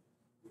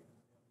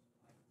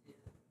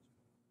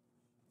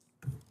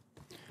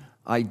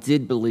 I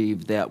did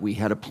believe that we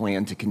had a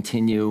plan to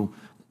continue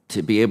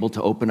to be able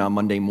to open on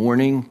Monday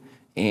morning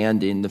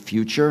and in the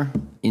future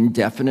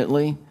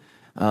indefinitely.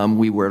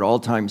 We were at all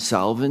times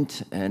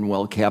solvent and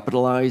well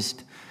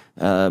capitalized,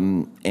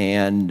 and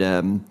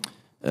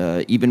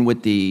even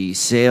with the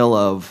sale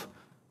of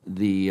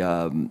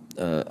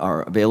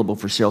our available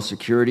for sale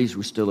securities,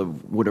 we still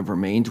would have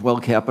remained well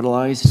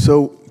capitalized.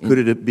 So could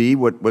it be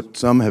what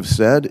some have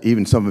said,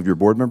 even some of your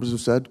board members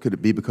have said, could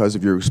it be because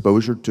of your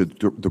exposure to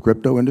the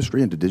crypto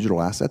industry and to digital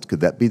assets?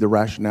 Could that be the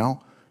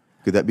rationale?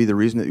 Could that be the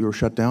reason that you were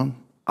shut down?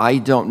 I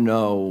don't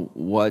know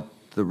what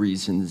the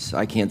reasons.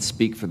 I can't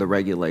speak for the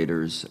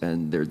regulators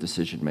and their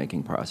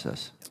decision-making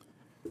process.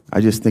 I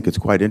just think it's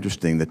quite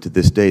interesting that to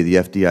this day the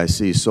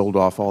FDIC sold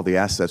off all the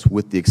assets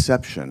with the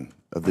exception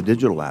of the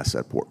digital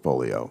asset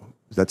portfolio.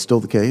 Is that still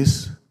the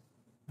case?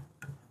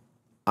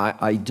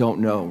 I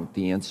don't know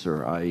the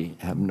answer. I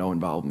have no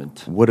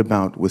involvement. What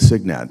about with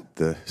Signat,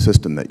 the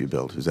system that you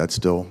built? Is that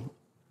still?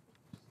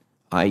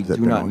 I do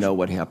not know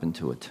what happened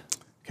to it.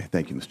 Okay,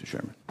 thank you, Mr.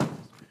 Chairman.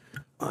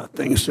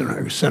 Thank you,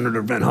 Senator.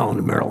 Senator Van Hollen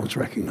of Maryland is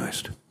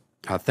recognized.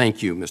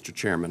 Thank you, Mr.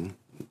 Chairman.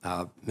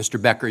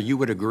 Mr. Becker, you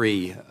would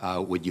agree,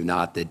 would you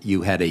not, that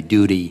you had a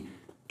duty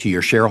to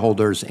your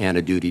shareholders and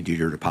a duty to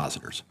your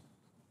depositors?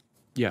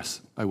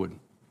 Yes, I would.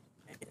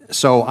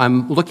 So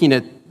I'm looking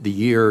at the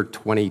year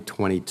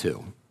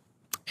 2022,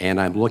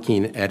 and I'm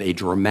looking at a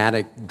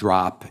dramatic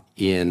drop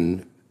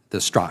in the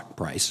stock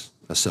price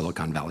of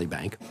Silicon Valley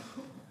Bank.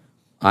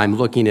 I'm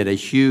looking at a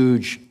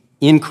huge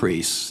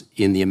increase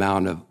in the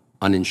amount of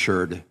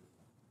uninsured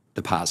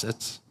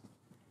deposits.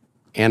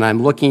 And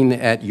I'm looking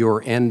at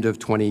your end of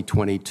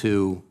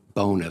 2022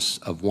 bonus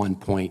of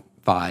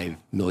 $1.5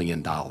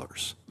 million.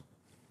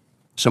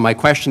 So my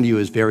question to you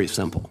is very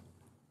simple.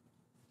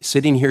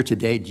 Sitting here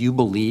today, do you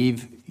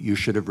believe you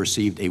should have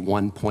received a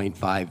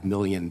 $1.5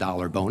 million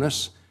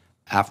bonus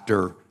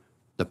after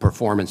the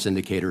performance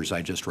indicators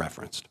I just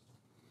referenced?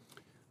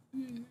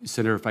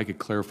 Senator, if I could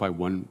clarify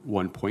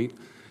one point.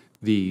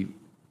 The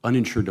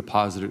uninsured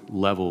deposit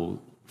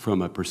level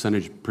from a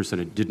percentage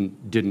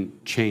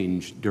didn't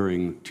change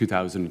during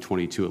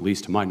 2022, at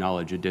least to my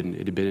knowledge it didn't.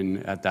 It had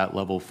been at that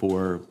level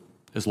for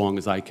as long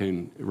as I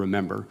can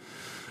remember.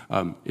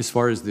 As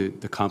far as the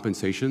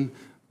compensation,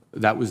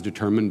 that was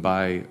determined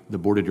by the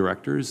board of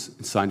directors,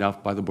 signed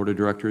off by the board of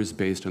directors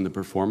based on the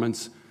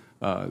performance,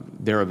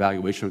 their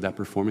evaluation of that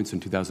performance in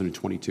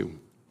 2022.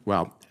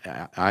 Well,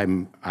 I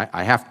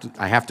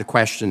have to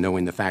question,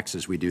 knowing the facts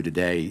as we do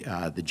today,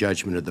 the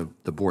judgment of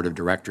the board of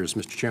directors.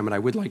 Mr. Chairman, I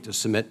would like to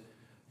submit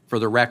for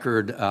the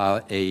record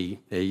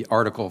a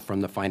article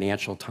from the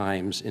Financial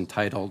Times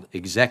entitled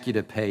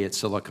 "Executive Pay at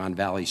Silicon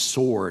Valley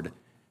Soared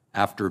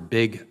After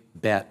Big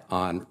Bet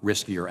on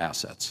Riskier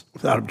Assets."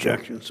 Without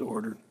objection, so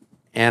ordered.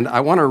 And I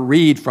want to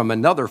read from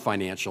another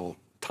Financial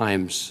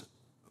Times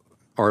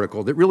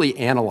article that really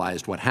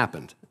analyzed what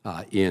happened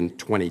in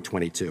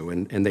 2022.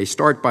 And they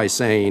start by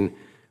saying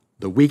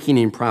the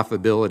weakening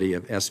profitability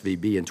of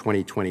SVB in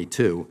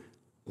 2022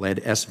 led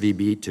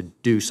SVB to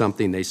do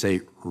something they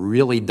say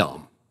really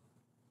dumb.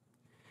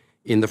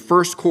 In the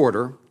first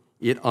quarter,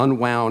 it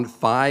unwound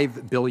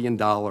 $5 billion in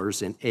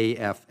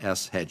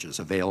AFS hedges,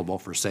 available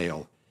for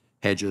sale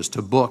hedges,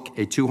 to book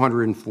a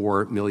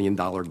 $204 million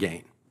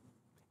gain.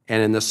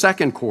 And in the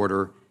second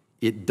quarter,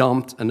 it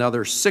dumped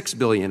another $6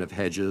 billion of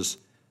hedges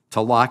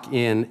to lock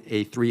in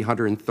a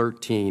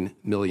 $313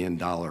 million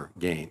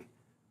gain.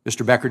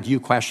 Mr. Becker, do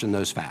you question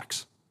those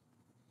facts?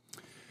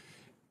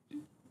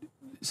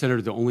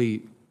 Senator, the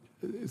only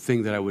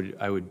thing that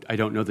I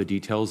don't know the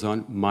details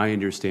on. My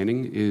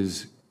understanding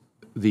is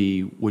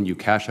when you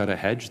cash out a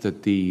hedge,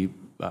 that the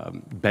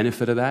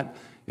benefit of that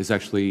is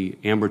actually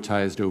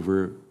amortized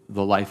over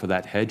the life of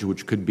that hedge,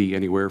 which could be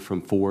anywhere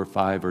from 4,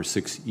 5, or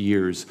 6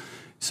 years.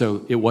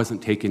 So it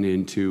wasn't taken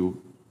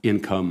into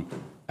income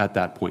at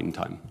that point in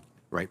time.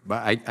 Right,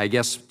 but I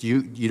guess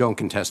you don't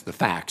contest the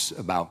facts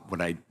about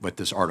what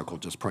this article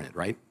just printed,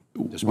 right?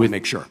 Just want to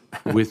make sure.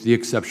 With the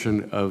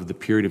exception of the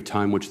period of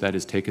time which that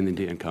is taken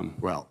into income.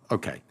 Well,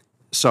 okay.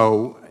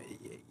 So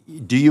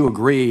do you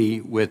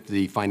agree with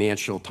the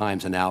Financial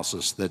Times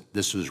analysis that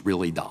this was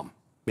really dumb?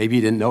 Maybe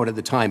you didn't know it at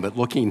the time, but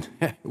looking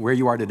where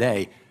you are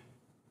today,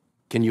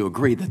 can you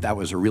agree that that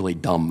was a really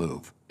dumb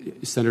move?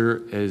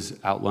 Senator, as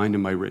outlined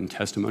in my written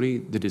testimony,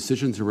 the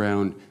decisions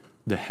around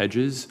the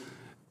hedges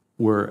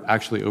were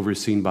actually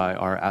overseen by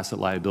our Asset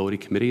Liability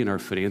Committee and our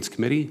Finance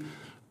Committee.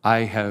 I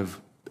have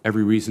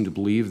every reason to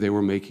believe they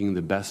were making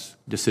the best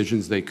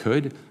decisions they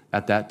could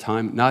at that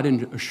time, not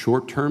in a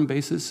short-term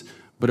basis,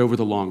 but over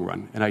the long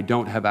run. And I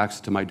don't have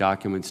access to my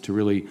documents to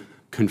really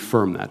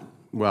confirm that.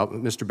 Well,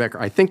 Mr. Becker,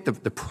 I think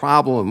the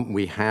problem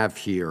we have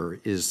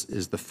here is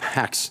the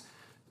facts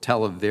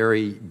tell a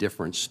very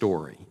different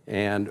story.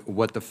 And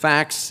what the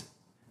facts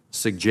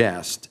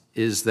suggest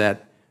is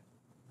that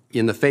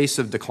in the face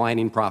of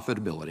declining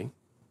profitability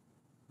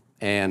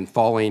and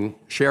falling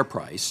share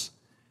price,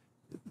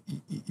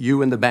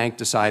 you and the bank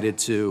decided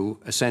to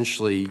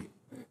essentially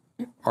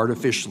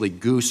artificially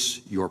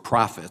goose your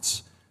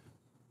profits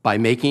by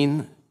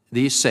making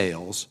these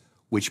sales,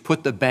 which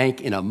put the bank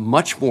in a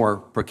much more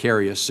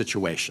precarious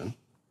situation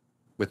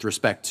with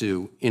respect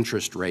to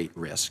interest rate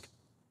risk.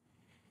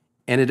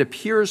 And it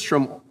appears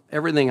from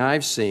everything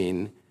I've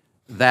seen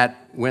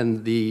that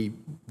when the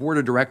board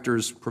of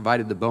directors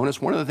provided the bonus,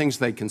 one of the things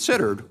they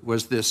considered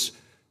was this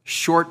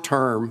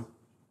short-term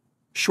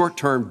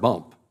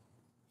bump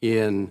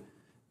in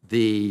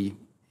the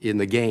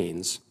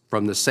gains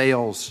from the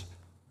sales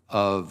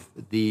of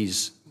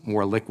these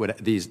more liquid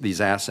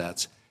these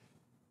assets.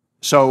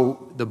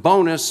 So the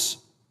bonus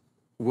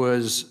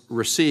was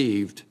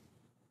received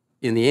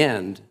in the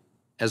end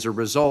as a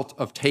result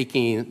of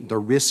taking the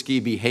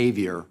risky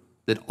behavior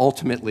that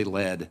ultimately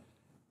led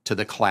to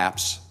the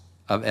collapse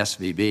of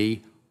SVB,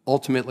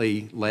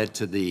 ultimately led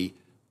to the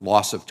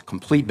loss of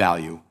complete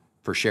value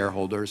for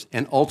shareholders,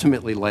 and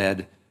ultimately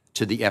led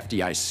to the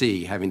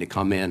FDIC having to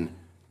come in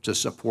to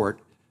support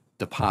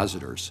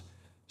depositors.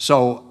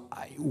 So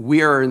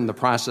we are in the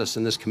process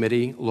in this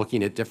committee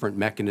looking at different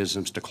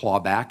mechanisms to claw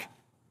back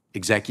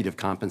executive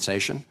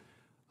compensation.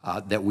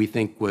 that we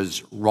think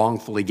was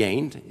wrongfully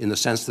gained in the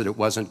sense that it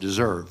wasn't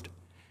deserved.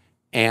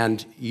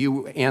 And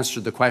you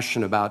answered the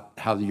question about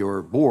how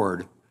your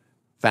board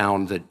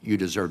found that you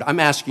deserved. I'm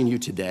asking you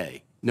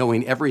today,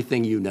 knowing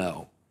everything you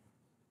know,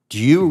 do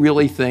you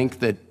really think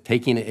that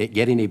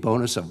getting a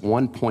bonus of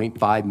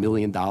 $1.5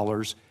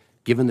 million,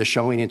 given the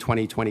showing in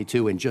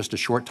 2022 and just a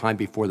short time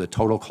before the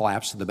total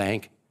collapse of the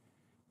bank,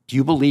 do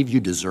you believe you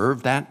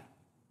deserve that?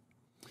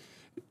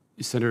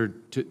 Senator,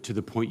 to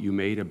the point you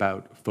made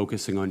about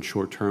focusing on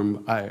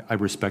short-term, I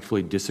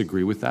respectfully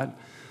disagree with that.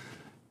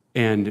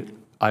 And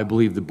I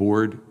believe the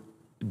board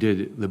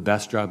did the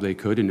best job they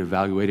could in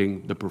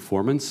evaluating the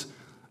performance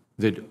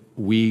that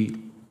we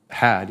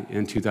had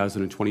in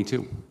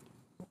 2022.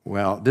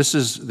 Well, this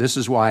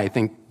is why I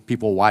think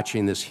people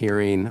watching this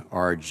hearing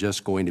are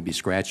just going to be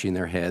scratching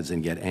their heads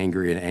and get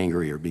angrier and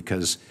angrier,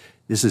 because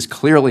this is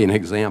clearly an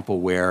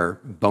example where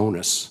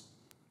bonus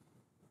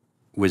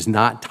was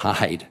not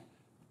tied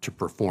to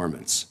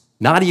performance,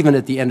 not even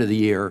at the end of the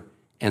year,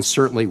 and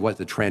certainly what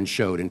the trend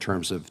showed in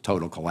terms of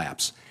total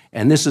collapse.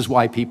 And this is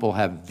why people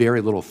have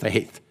very little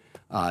faith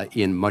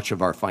in much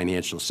of our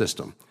financial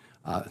system.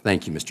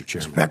 Thank you, Mr.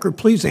 Chairman. Mr. Becker,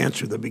 please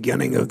answer the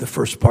beginning of the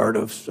first part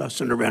of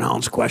Senator Van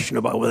Hollen's question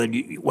about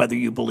whether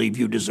you believe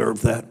you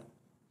deserve that.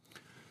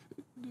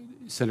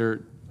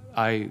 Senator,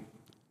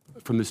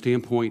 from the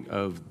standpoint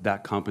of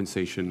that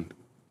compensation,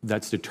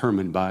 that's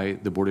determined by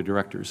the board of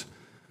directors.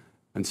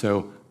 And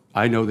so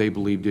I know they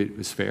believed it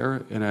was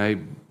fair, and I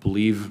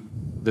believe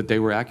that they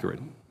were accurate.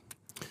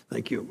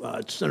 Thank you.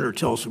 Senator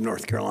Tillis of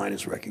North Carolina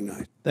is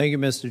recognized. Thank you,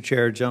 Mr.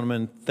 Chair.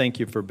 Gentlemen, thank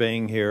you for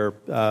being here.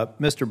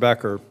 Mr.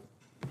 Becker,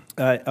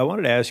 I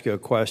wanted to ask you a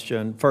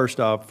question. First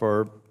off,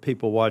 for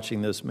people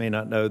watching this may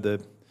not know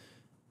the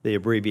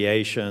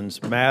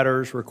abbreviations,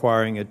 matters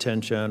requiring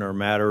attention or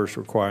matters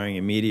requiring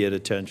immediate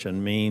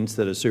attention means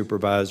that a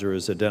supervisor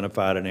has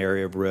identified an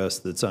area of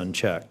risk that's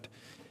unchecked.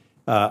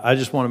 I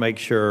just want to make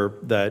sure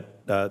that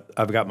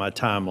I've got my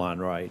timeline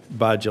right.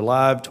 By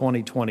July of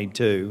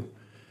 2022,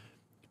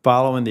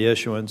 following the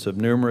issuance of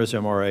numerous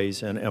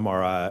MRAs and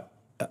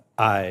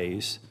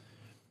MRIs,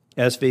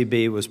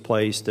 SVB was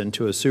placed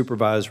into a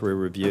supervisory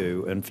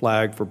review and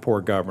flagged for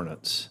poor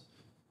governance,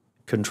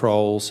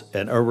 controls,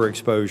 and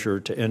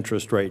overexposure to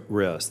interest rate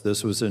risk.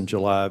 This was in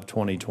July of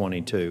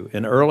 2022.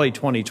 In early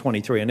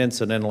 2023, and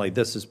incidentally,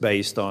 this is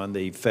based on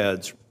the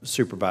Fed's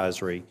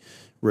supervisory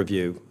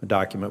review, a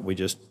document we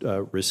just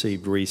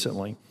received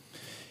recently.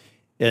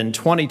 In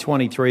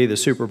 2023, the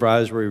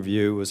supervisory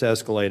review was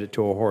escalated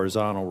to a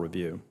horizontal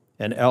review,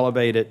 an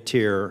elevated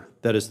tier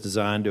that is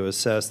designed to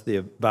assess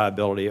the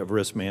viability of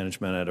risk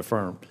management at a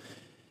firm.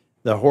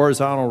 The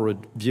horizontal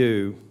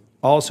review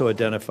also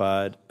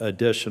identified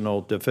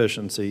additional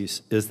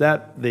deficiencies. Is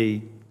that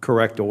the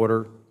correct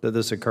order that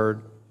this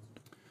occurred?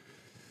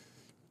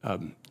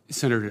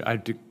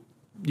 Senator,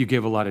 you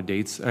gave a lot of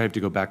dates. I have to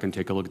go back and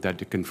take a look at that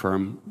to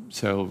confirm.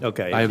 So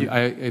okay.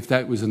 If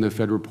that was in the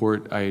Fed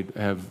report, I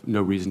have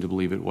no reason to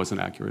believe it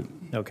wasn't accurate.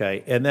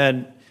 Okay. And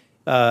then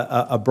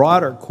a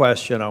broader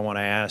question I want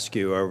to ask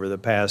you over the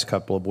past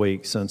couple of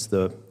weeks, since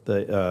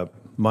the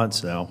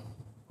months now,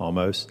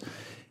 almost,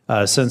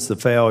 since the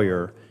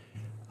failure.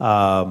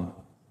 The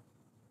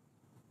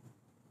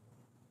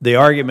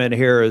argument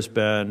here has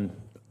been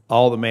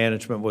all the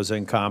management was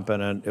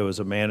incompetent, it was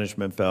a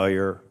management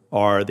failure,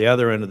 or the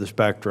other end of the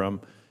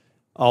spectrum,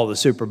 all the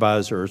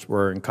supervisors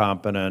were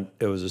incompetent,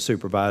 it was a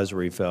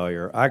supervisory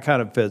failure. I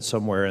kind of fit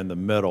somewhere in the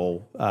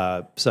middle,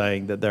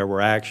 saying that there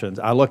were actions.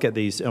 I look at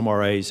these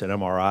MRAs and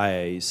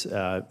MRIAs.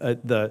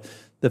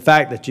 The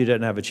fact that you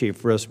didn't have a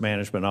chief risk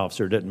management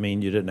officer didn't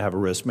mean you didn't have a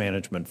risk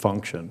management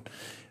function.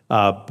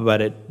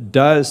 But it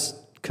does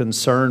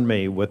concern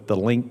me with the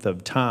length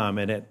of time,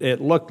 and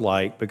it looked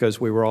like, because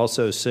we were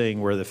also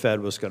seeing where the Fed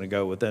was going to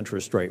go with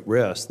interest rate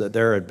risk, that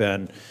there had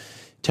been.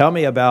 Tell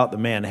me about the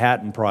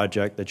Manhattan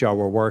project that y'all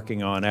were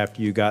working on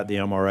after you got the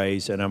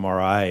MRAs and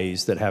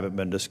MRIs that haven't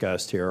been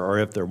discussed here, or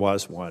if there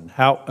was one.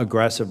 How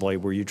aggressively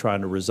were you trying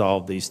to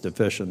resolve these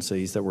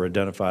deficiencies that were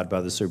identified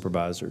by the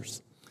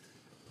supervisors?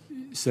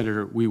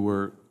 Senator, we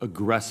were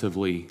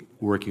aggressively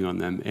working on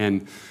them.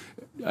 And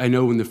I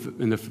know in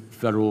the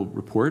federal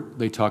report,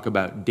 they talk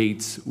about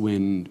dates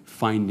when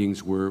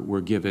findings were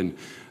given.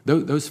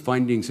 Those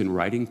findings in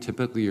writing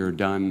typically are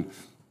done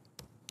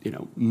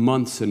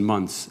months and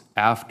months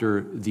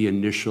after the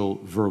initial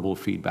verbal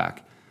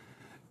feedback.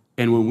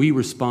 And when we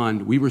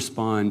respond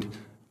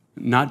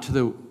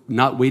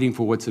not waiting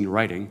for what's in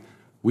writing.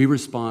 We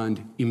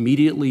respond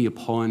immediately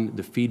upon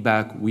the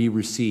feedback we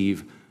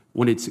receive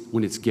when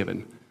it's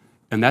given.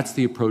 And that's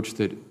the approach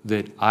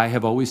that I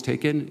have always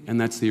taken, and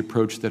that's the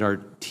approach that our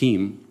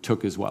team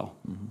took as well.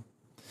 Mm-hmm.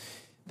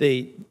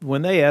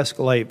 When they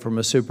escalate from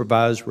a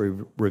supervisory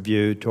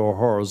review to a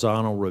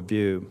horizontal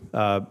review,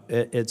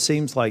 it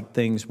seems like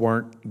things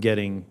weren't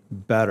getting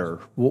better.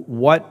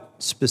 What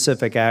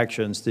specific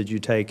actions did you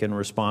take in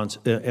response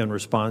to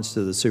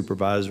the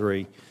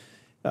supervisory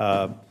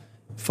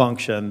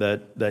function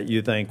that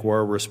you think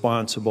were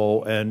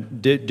responsible?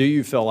 And do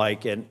you feel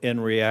like in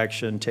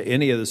reaction to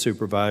any of the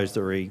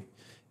supervisory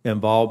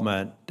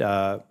involvement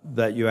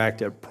that you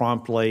acted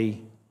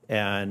promptly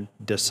and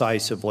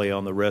decisively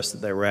on the risk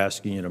that they were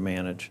asking you to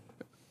manage?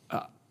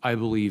 I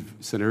believe,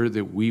 Senator,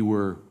 that we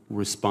were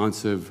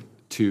responsive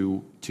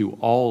to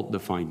all the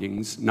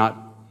findings,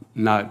 not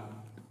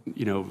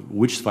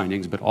which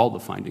findings, but all the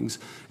findings.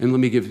 And let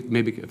me give,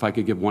 maybe if I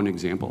could give one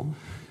example.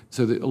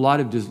 So a lot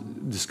of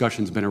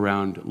discussion's been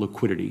around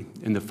liquidity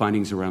and the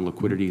findings around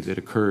liquidity that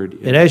occurred.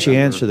 And as you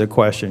answer the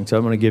question, so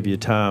I'm going to give you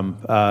time,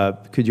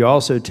 could you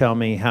also tell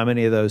me how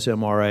many of those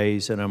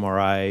MRAs and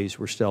MRIAs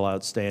were still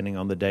outstanding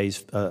on the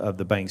days of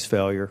the bank's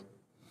failure?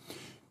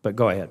 But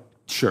go ahead.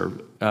 Sure.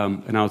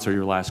 And I'll answer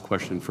your last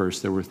question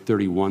first. There were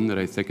 31 that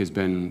I think has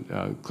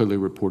been clearly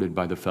reported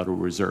by the Federal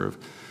Reserve.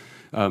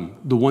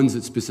 The ones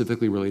that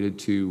specifically related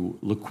to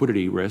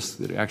liquidity risks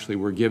that actually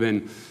were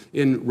given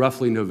in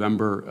roughly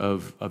November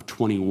of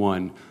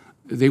 21,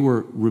 they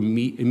were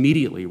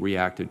immediately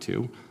reacted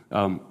to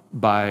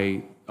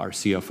by our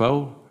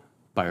CFO,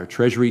 by our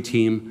Treasury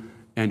team,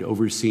 and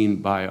overseen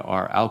by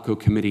our ALCO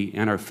committee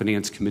and our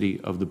Finance Committee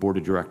of the Board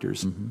of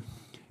Directors. Mm-hmm.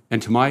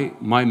 And to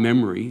my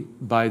memory,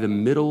 by the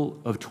middle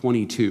of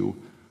 22,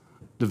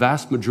 the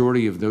vast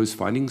majority of those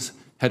findings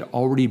had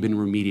already been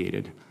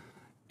remediated.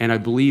 And I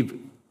believe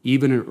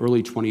even in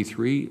early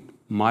 23,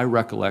 my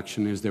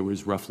recollection is there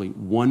was roughly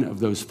one of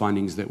those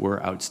findings that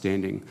were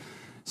outstanding.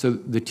 So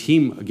the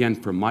team, again,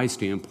 from my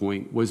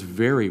standpoint, was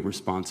very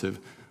responsive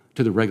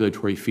to the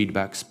regulatory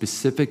feedback,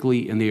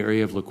 specifically in the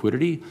area of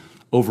liquidity.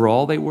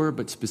 Overall they were,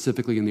 but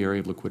specifically in the area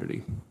of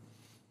liquidity.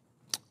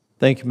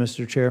 Thank you,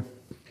 Mr. Chair.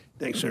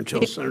 Thanks,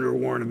 Senator. Senator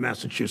Warren of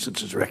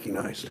Massachusetts is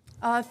recognized.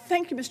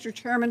 Thank you, Mr.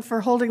 Chairman, for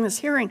holding this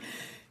hearing.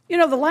 You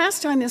know, the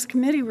last time this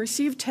committee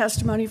received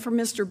testimony from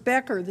Mr.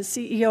 Becker, the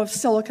CEO of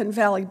Silicon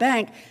Valley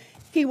Bank,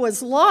 he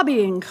was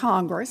lobbying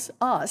Congress,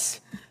 us,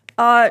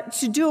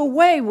 to do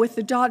away with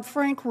the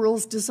Dodd-Frank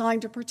rules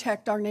designed to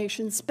protect our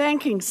nation's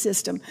banking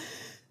system.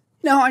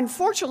 Now,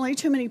 unfortunately,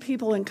 too many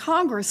people in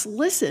Congress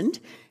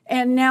listened,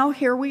 and now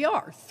here we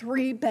are,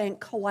 3 bank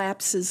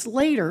collapses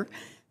later,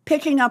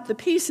 picking up the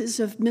pieces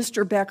of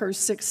Mr. Becker's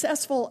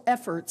successful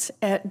efforts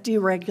at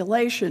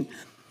deregulation.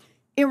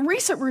 In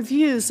recent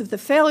reviews of the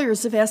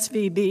failures of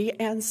SVB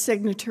and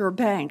Signature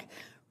Bank,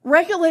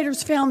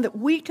 regulators found that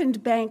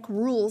weakened bank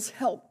rules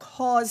helped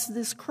cause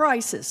this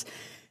crisis.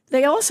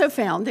 They also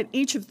found that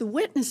each of the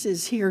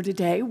witnesses here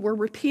today were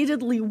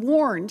repeatedly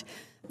warned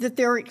that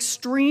their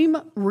extreme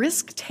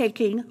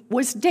risk-taking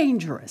was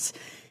dangerous.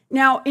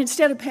 Now,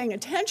 instead of paying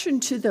attention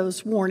to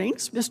those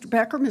warnings, Mr.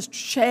 Becker, Mr.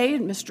 Shay,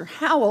 and Mr.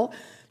 Howell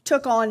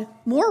took on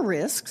more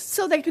risks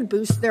so they could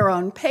boost their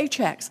own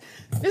paychecks.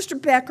 Mr.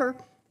 Becker,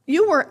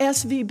 you were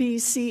SVB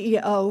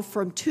CEO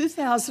from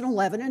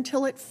 2011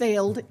 until it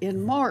failed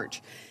in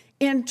March.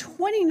 In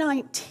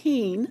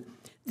 2019,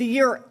 the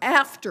year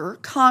after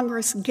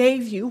Congress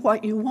gave you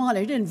what you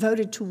wanted and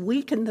voted to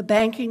weaken the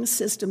banking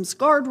system's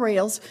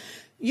guardrails,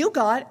 you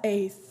got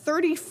a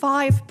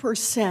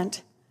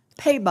 35%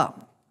 pay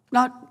bump.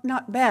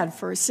 Not bad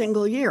for a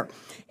single year.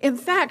 In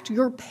fact,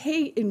 your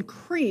pay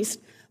increased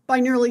by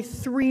nearly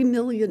 $3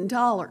 million.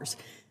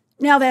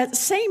 Now, that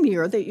same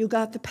year that you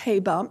got the pay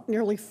bump,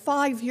 nearly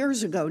 5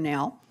 years ago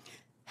now,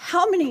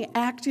 how many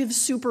active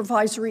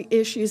supervisory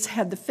issues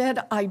had the Fed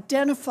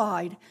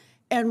identified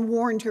and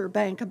warned your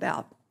bank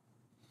about?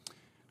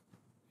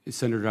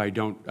 Senator, I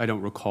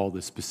don't recall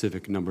the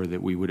specific number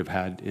that we would have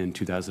had in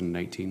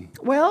 2019.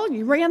 Well,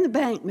 you ran the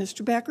bank,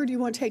 Mr. Becker. Do you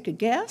want to take a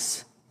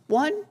guess?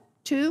 1,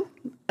 2,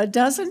 a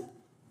dozen?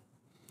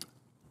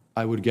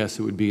 I would guess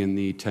it would be in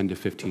the 10 to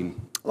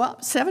 15. Well,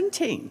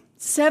 17.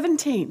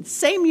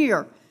 Same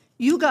year,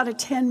 you got a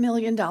 $10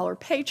 million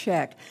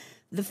paycheck.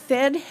 The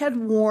Fed had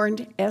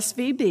warned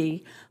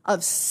SVB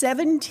of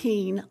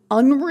 17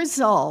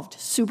 unresolved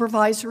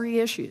supervisory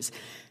issues.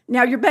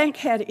 Now, your bank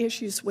had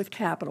issues with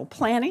capital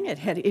planning. It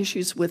had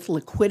issues with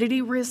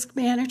liquidity risk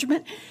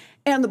management.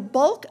 And the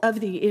bulk of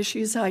the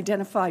issues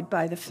identified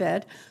by the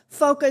Fed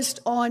focused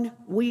on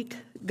weak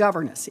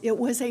governance. It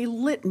was a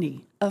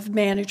litany of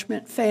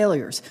management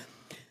failures.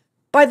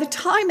 By the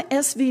time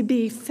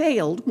SVB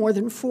failed, more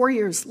than 4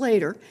 years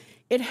later,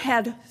 it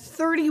had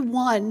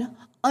 31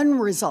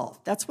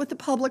 unresolved. That's what the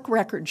public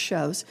record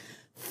shows,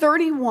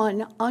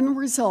 31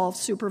 unresolved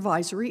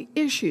supervisory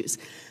issues.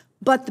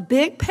 But the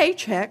big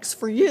paychecks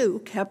for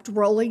you kept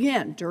rolling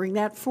in. During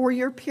that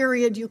 4-year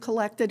period, you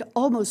collected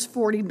almost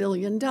 $40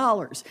 million.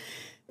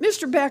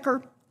 Mr.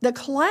 Becker, the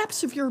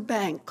collapse of your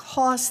bank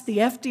cost the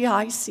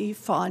FDIC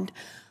fund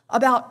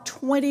about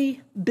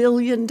 $20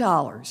 billion,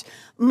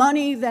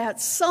 money that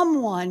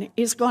someone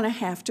is going to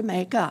have to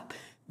make up.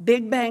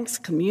 Big banks,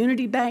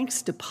 community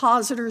banks,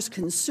 depositors,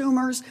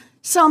 consumers,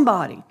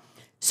 somebody.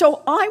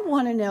 So I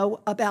want to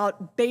know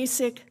about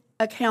basic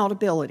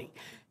accountability.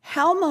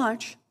 How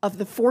much of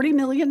the $40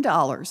 million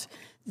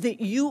that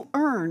you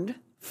earned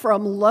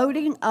from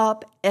loading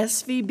up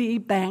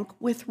SVB Bank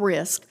with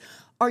risk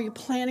are you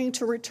planning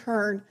to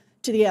return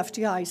to the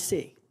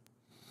FDIC?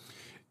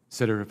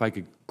 Senator, if I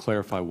could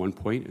clarify one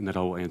point, and then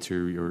I'll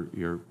answer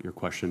your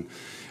question.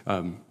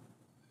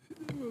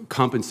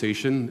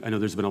 Compensation, I know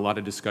there's been a lot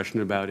of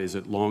discussion about is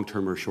it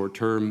long-term or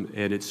short-term,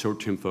 and it's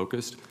short-term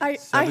focused. I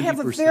have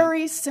a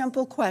very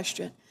simple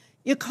question.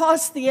 You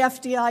cost the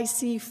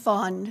FDIC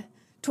fund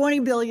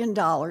 $20 billion.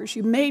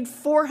 You made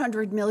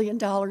 $400 million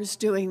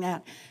doing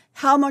that.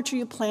 How much are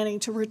you planning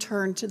to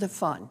return to the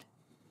fund?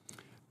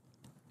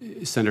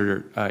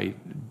 Senator, I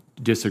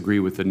disagree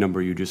with the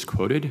number you just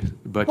quoted,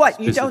 but what,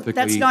 you don't,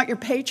 that's not your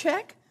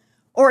paycheck?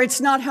 Or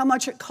it's not how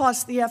much it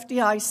costs the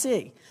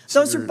FDIC?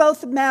 Those are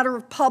both a matter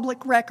of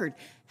public record.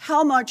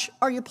 How much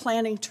are you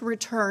planning to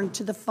return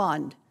to the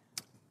fund?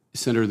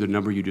 Senator, the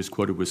number you just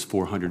quoted was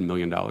 $400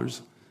 million.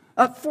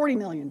 $40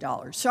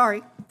 million,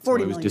 sorry, $40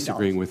 million. I was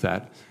disagreeing with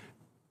that.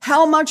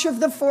 How much of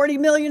the $40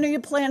 million are you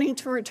planning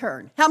to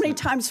return? How many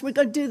times are we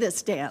going to do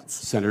this dance?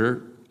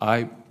 Senator,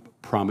 I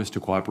promise to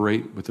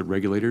cooperate with the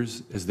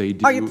regulators as they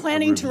do. Are you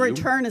planning to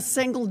return a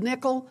single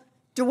nickel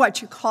to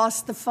what you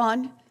cost the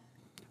fund?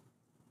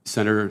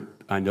 Senator,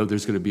 I know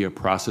there's going to be a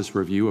process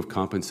review of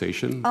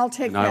compensation. I'll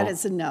take that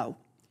as a no.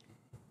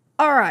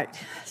 All right,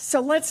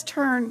 so let's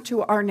turn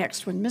to our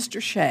next one,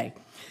 Mr. Shay.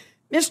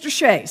 Mr.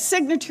 Shay,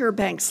 Signature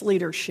Bank's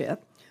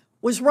leadership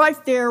was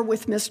right there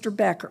with Mr.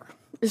 Becker.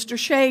 Mr.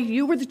 Shay,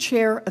 you were the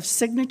chair of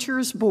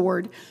Signature's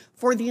board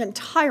for the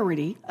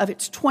entirety of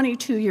its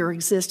 22-year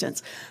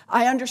existence.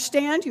 I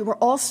understand you were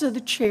also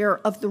the chair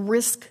of the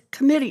Risk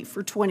Committee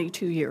for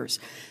 22 years.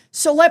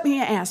 So let me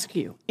ask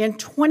you, in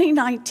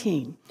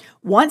 2019,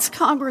 once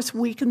Congress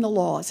weakened the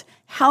laws,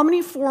 how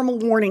many formal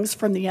warnings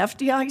from the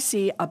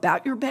FDIC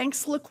about your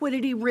bank's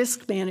liquidity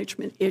risk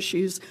management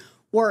issues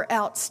were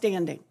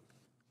outstanding?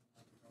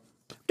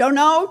 Don't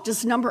know?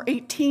 Does number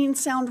 18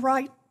 sound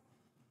right?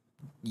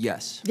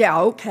 Yes. Yeah,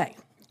 okay.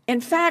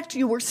 In fact,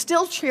 you were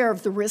still chair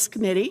of the Risk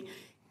Committee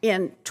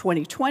in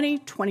 2020,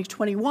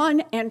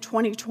 2021, and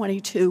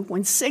 2022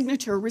 when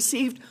Signature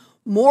received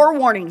more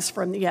warnings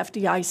from the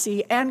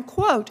FDIC and,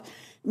 quote,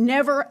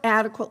 never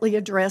adequately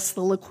addressed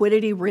the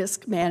liquidity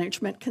risk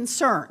management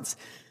concerns.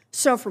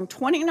 So from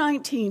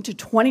 2019 to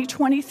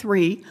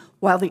 2023,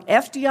 while the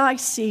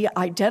FDIC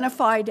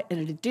identified an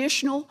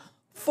additional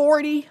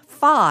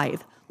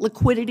 45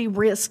 liquidity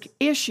risk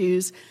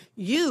issues,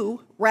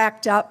 you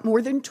racked up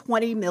more than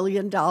 $20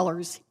 million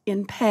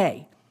in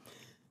pay.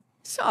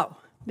 So,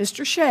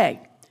 Mr.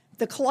 Shay,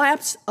 the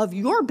collapse of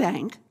your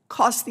bank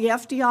cost the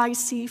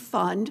FDIC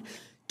fund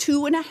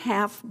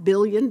 $2.5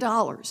 billion.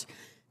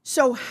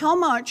 So how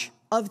much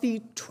of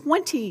the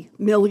 $20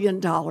 million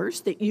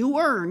that you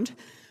earned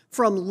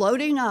from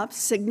loading up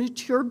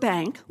Signature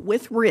Bank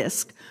with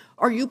risk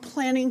are you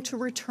planning to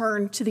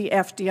return to the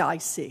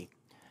FDIC?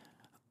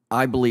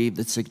 I believe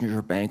that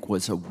Signature Bank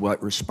was a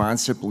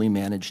responsibly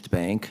managed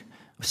bank,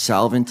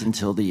 solvent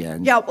until the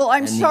end. Yeah, well,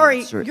 I'm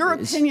sorry. Your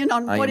opinion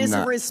on what is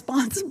a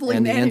responsibly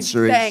managed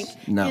bank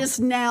is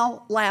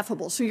now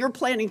laughable. So you're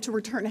planning to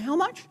return how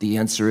much? The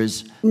answer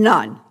is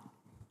none.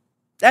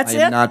 That's it?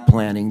 I am not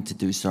planning to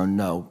do so,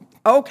 no.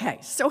 Okay,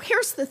 so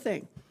here's the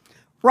thing.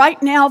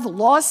 Right now, the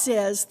law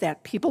says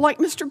that people like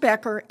Mr.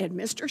 Becker and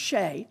Mr.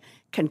 Shay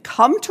can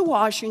come to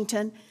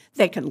Washington,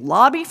 they can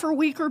lobby for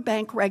weaker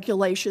bank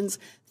regulations,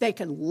 they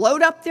can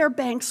load up their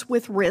banks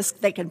with risk,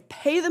 they can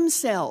pay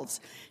themselves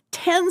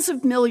tens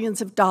of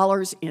millions of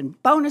dollars in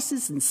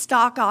bonuses and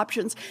stock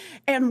options,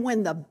 and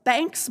when the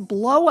banks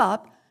blow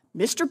up,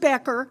 Mr.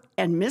 Becker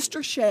and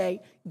Mr. Shay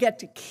get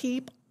to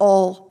keep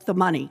all the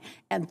money.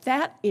 And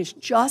that is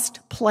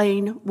just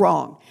plain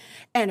wrong.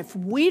 And if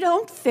we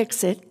don't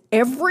fix it,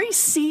 every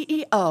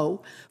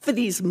CEO for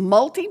these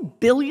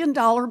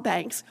multi-billion-dollar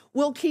banks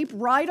will keep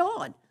right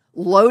on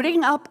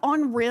loading up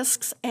on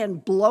risks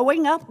and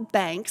blowing up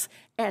banks,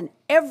 and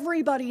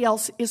everybody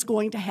else is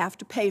going to have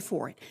to pay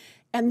for it.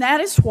 And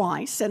that is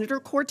why Senator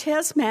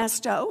Cortez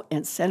Masto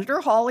and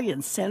Senator Hawley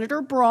and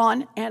Senator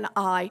Braun and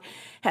I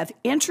have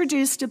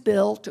introduced a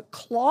bill to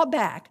claw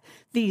back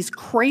these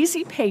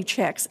crazy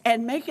paychecks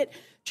and make it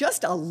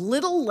just a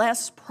little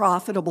less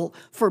profitable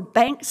for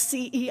bank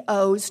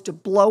CEOs to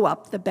blow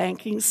up the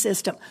banking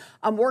system.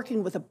 I'm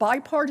working with a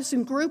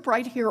bipartisan group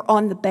right here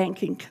on the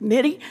Banking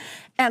Committee,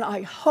 and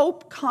I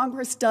hope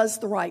Congress does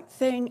the right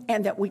thing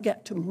and that we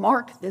get to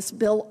mark this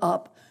bill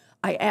up,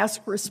 I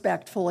ask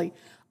respectfully,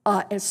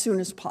 as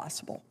soon as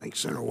possible. Thanks,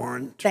 Senator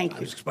Warren. Thank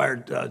you.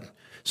 Expired.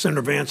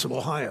 Senator Vance of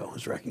Ohio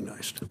is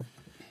recognized.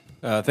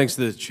 Thanks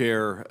to the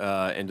chair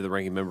and to the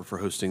ranking member for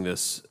hosting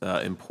this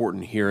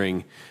important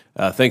hearing.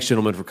 Thanks,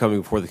 gentlemen, for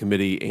coming before the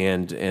committee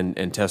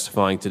and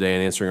testifying today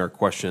and answering our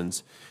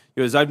questions.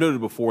 You know, as I've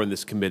noted before in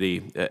this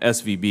committee,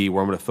 SVB,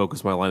 where I'm going to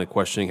focus my line of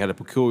questioning, had a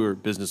peculiar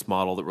business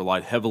model that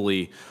relied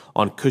heavily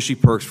on cushy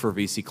perks for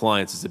VC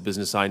clients. It's a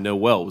business I know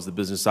well. It was the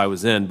business I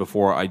was in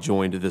before I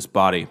joined this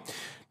body.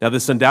 Now,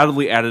 this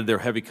undoubtedly added their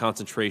heavy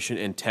concentration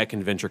in tech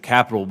and venture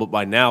capital, but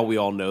by now we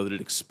all know that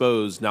it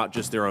exposed not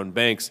just their own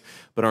banks,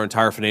 but our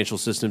entire financial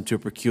system to a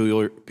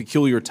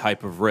peculiar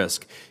type of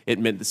risk. It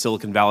meant that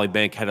Silicon Valley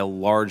Bank had a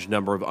large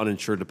number of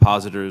uninsured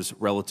depositors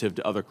relative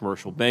to other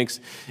commercial banks.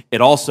 It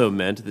also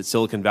meant that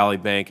Silicon Valley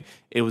Bank,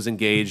 it was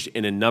engaged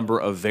in a number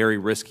of very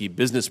risky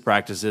business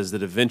practices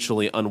that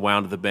eventually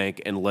unwound the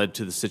bank and led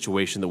to the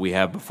situation that we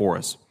have before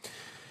us.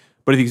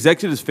 But if the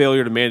executive's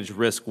failure to manage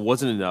risk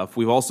wasn't enough,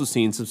 we've also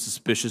seen some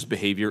suspicious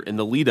behavior in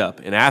the lead-up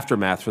and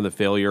aftermath from the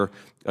failure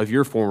of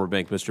your former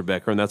bank, Mr.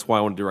 Becker, and that's why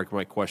I want to direct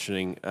my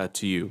questioning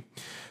to you.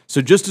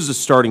 So just as a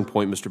starting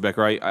point, Mr.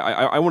 Becker,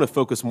 I want to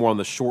focus more on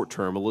the short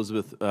term.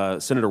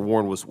 Senator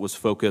Warren was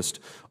focused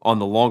on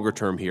the longer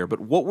term here, but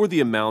what were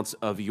the amounts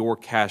of your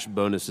cash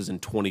bonuses in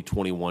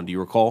 2021? Do you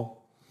recall?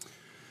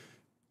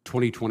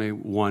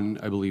 2021,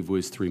 I believe,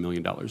 was $3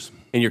 million.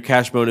 And your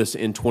cash bonus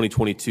in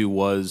 2022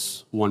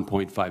 was?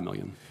 $1.5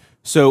 million.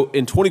 So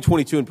in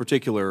 2022 in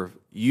particular,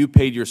 you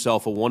paid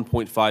yourself a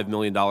 $1.5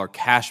 million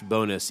cash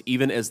bonus,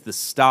 even as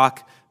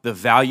the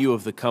value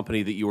of the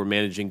company that you were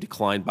managing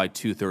declined by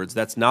 2/3.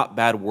 That's not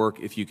bad work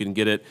if you can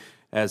get it.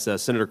 As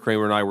Senator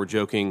Kramer and I were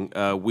joking,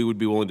 we would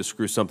be willing to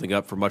screw something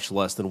up for much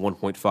less than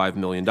 $1.5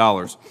 million.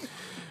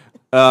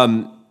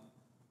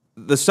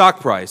 The stock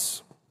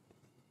price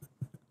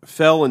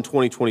fell in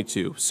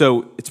 2022.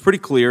 So it's pretty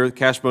clear the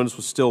cash bonus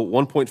was still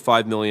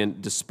 $1.5 million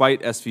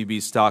despite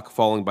SVB stock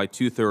falling by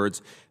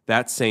 2/3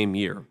 that same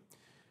year.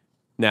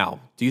 Now,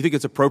 do you think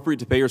it's appropriate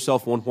to pay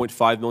yourself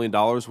 $1.5 million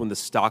when the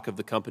stock of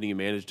the company you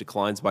manage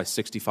declines by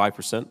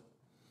 65%?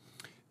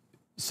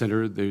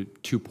 Senator, there are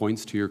 2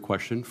 points to your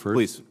question. First,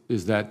 please,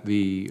 is that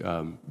the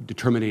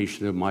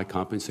determination of my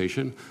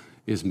compensation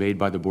is made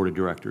by the board of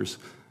directors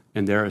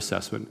and their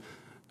assessment.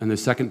 And the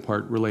second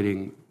part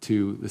relating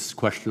to this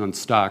question on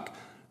stock,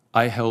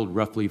 I held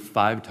roughly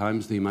 5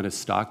 times the amount of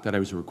stock that I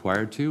was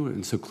required to,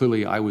 and so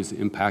clearly I was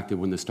impacted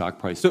when the stock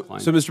price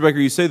declined. So, Mr. Becker,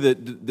 you say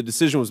that the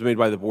decision was made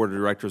by the board of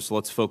directors, so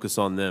let's focus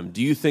on them.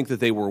 Do you think that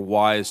they were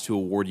wise to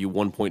award you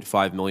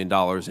 $1.5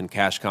 million in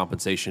cash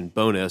compensation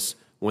bonus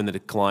when the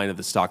decline of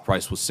the stock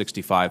price was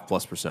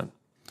 65+%?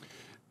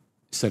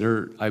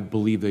 Senator, I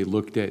believe they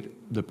looked at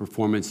the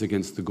performance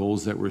against the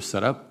goals that were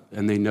set up,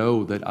 and they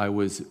know that I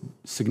was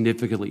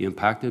significantly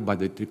impacted by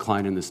the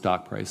decline in the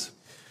stock price.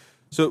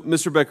 So,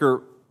 Mr.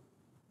 Becker,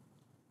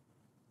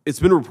 it's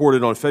been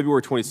reported on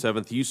February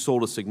 27th, you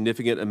sold a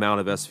significant amount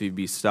of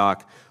SVB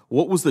stock.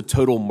 What was the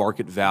total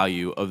market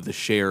value of the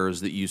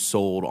shares that you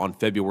sold on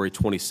February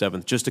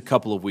 27th, just a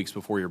couple of weeks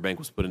before your bank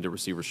was put into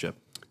receivership?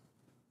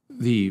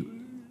 The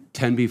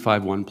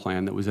 10b5-1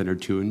 plan that was entered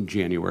into in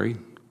January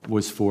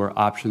was for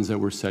options that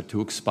were set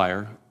to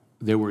expire.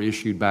 They were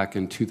issued back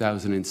in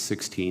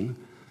 2016,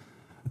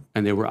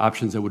 and they were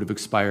options that would have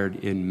expired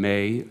in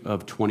May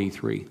of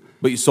 23.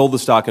 But you sold the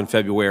stock in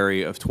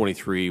February of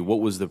 23. What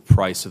was the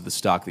price of the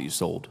stock that you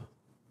sold?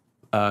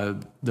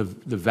 The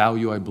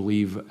value, I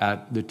believe,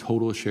 at the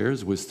total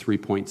shares was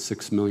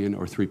 $3.6 million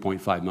or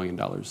 $3.5 million.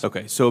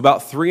 Okay, so about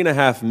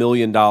 $3.5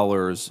 million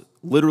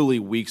literally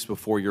weeks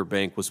before your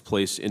bank was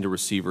placed into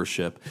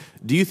receivership.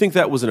 Do you think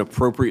that was an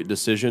appropriate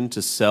decision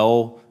to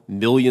sell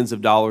millions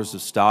of dollars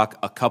of stock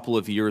a couple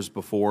of years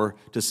before?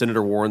 To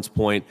Senator Warren's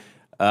point,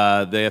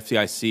 the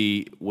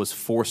FDIC was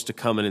forced to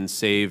come in and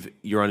save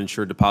your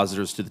uninsured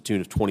depositors to the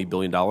tune of $20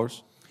 billion?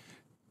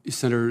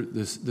 Senator,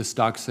 the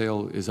stock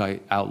sale, as I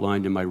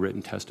outlined in my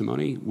written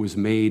testimony, was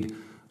made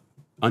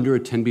under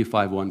a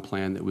 10b5-1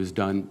 plan that was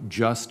done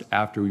just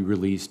after we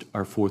released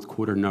our fourth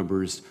quarter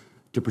numbers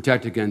to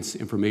protect against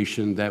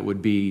information that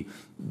would be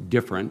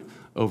different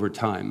over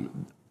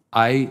time.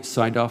 I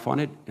signed off on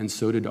it, and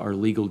so did our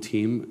legal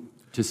team,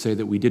 to say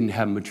that we didn't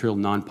have material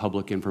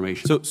non-public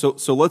information.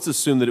 So let's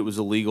assume that it was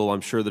illegal.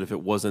 I'm sure that if it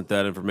wasn't,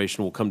 that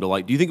information will come to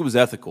light. Do you think it was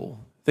ethical?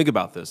 Think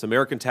about this.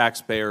 American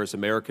taxpayers,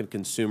 American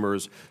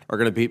consumers are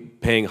going to be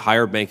paying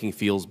higher banking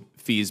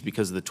fees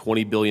because of the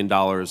 $20 billion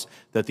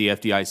that the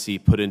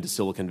FDIC put into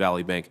Silicon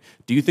Valley Bank.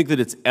 Do you think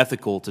that it's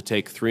ethical to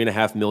take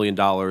 $3.5 million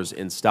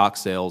in stock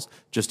sales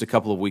just a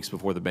couple of weeks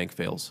before the bank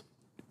fails?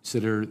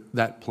 Senator,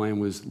 that plan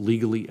was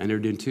legally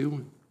entered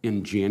into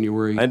in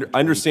January. I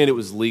understand it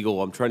was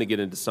legal. I'm trying to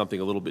get into something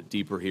a little bit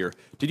deeper here.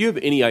 Did you have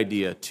any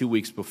idea 2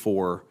 weeks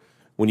before,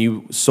 when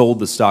you sold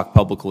the stock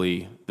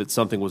publicly, that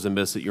something was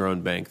amiss at your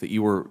own bank, that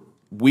you were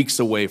weeks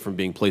away from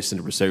being placed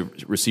into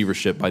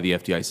receivership by the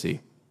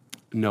FDIC?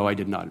 No, I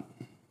did not.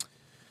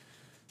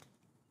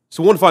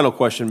 So one final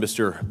question,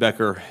 Mr.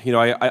 Becker. You know,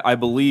 I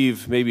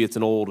believe maybe it's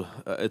an old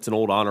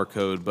honor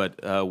code,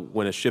 but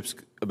when a ship's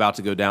about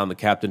to go down, the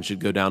captain should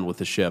go down with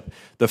the ship.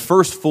 The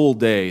first full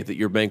day that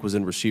your bank was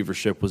in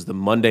receivership was the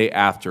Monday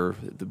after.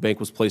 The bank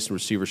was placed in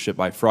receivership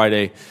by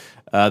Friday.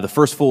 The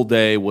first full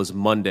day was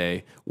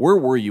Monday. Where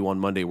were you on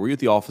Monday? Were you at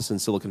the office in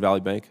Silicon Valley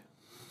Bank?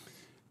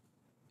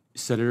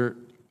 Senator,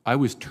 I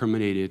was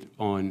terminated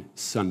on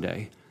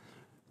Sunday,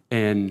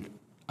 and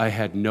I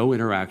had no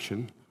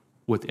interaction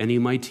with any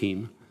of my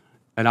team.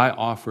 And I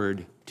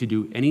offered to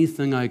do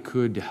anything I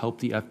could to help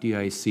the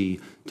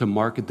FDIC to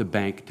market the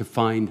bank to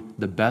find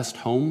the best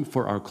home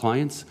for our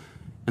clients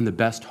and the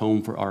best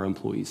home for our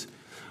employees.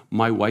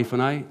 My wife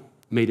and I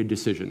made a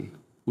decision.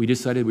 We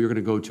decided we were going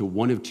to go to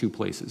one of two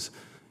places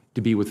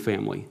to be with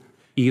family.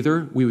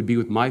 Either we would be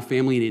with my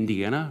family in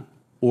Indiana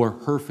or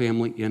her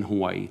family in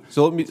Hawaii.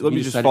 So let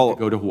me just follow.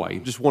 Go to Hawaii.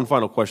 Just one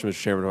final question,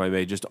 Mr. Chairman, if I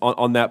may. Just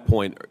on that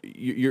point,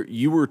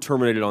 you were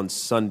terminated on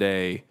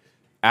Sunday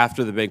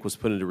after the bank was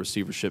put into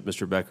receivership,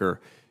 Mr. Becker.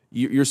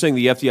 You're saying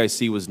the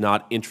FDIC was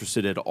not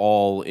interested at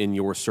all in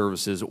your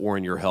services or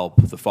in your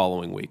help the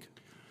following week?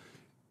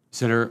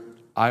 Senator,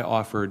 I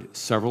offered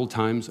several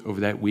times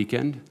over that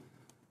weekend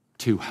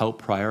to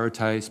help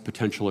prioritize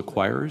potential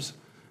acquirers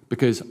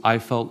because I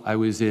felt I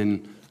was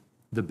in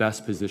the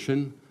best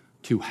position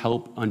to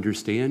help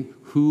understand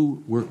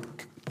who were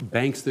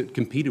banks that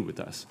competed with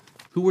us.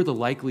 Who were the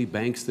likely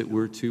banks that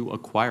were to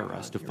acquire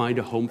us, to find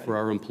a home for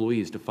our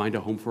employees, to find a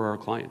home for our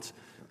clients?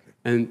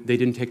 And they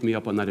didn't take me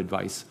up on that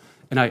advice.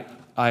 And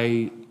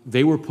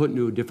they were put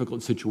into a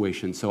difficult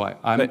situation, so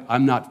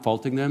I'm not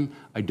faulting them.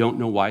 I don't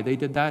know why they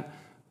did that.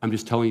 I'm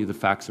just telling you the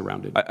facts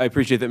around it. I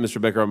appreciate that, Mr.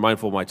 Becker. I'm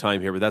mindful of my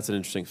time here, but that's an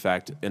interesting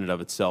fact in and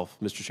of itself.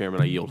 Mr. Chairman,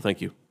 I yield.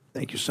 Thank you.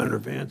 Thank you, Senator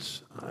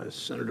Vance.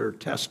 Senator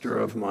Tester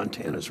of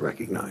Montana is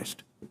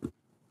recognized.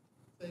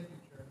 Thank you,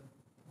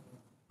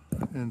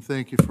 Chairman. And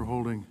thank you for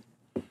holding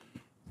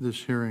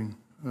this hearing.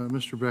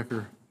 Mr.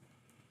 Becker,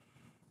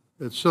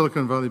 at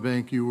Silicon Valley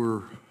Bank, you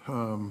were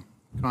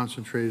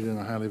concentrated in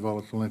a highly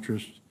volatile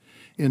interest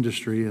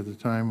industry at the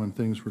time when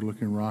things were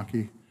looking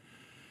rocky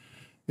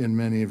in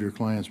many of your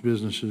clients'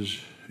 businesses.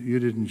 You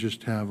didn't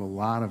just have a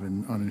lot of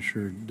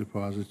uninsured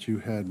deposits, you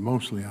had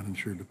mostly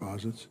uninsured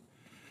deposits.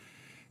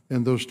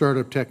 And those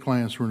startup tech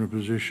clients were in a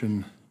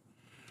position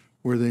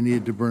where they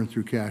needed to burn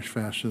through cash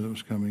faster than it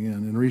was coming in.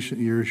 In recent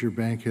years, your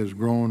bank has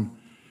grown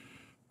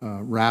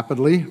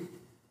rapidly,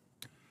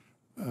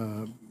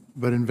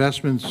 but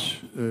investments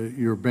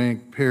your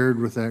bank paired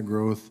with that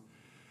growth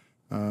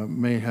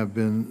may have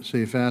been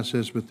safe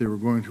assets, but they were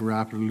going to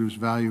rapidly lose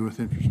value with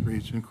interest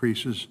rates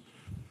increases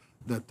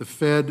that the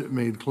Fed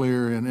made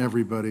clear and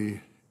everybody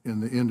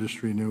in the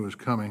industry knew was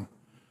coming.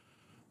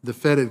 The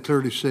Fed had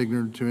clearly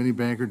signaled to any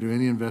banker, to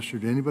any investor,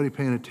 to anybody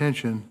paying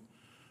attention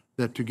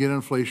that to get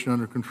inflation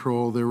under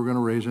control, they were going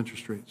to raise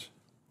interest rates.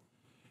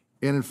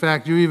 And in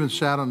fact, you even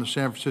sat on the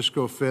San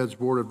Francisco Fed's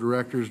board of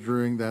directors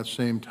during that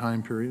same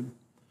time period.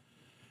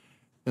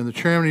 And the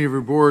chairman of your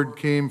board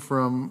came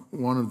from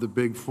one of the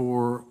big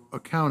four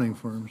accounting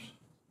firms.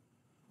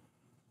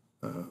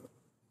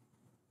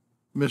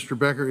 Mr.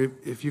 Becker,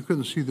 if you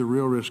couldn't see the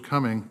real risk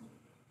coming,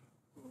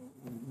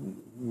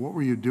 what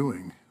were you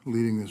doing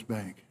leading this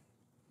bank?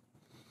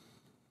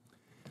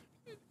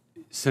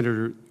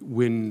 Senator,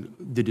 when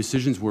the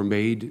decisions were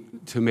made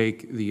to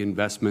make the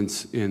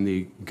investments in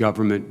the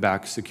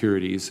government-backed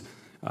securities,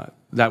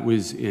 that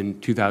was in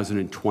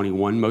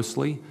 2021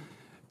 mostly,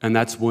 and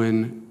that's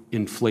when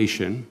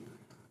inflation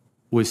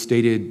was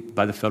stated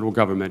by the federal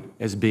government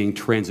as being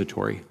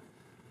transitory.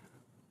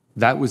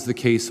 That was the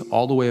case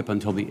all the way up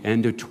until the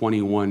end of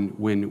 21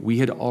 when we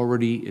had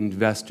already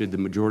invested the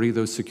majority of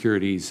those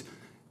securities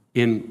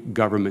in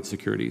government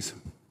securities.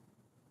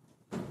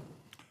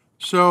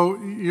 So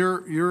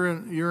you're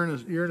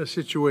in a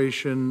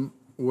situation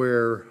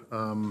where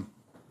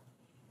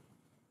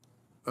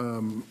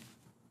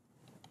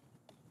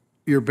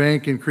your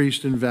bank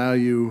increased in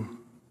value,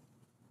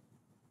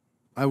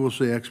 I will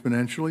say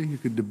exponentially. You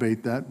could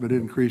debate that, but it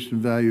increased in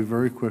value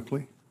very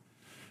quickly.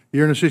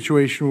 You're in a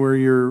situation where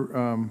you're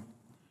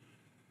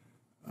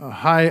a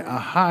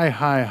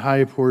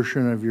high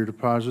portion of your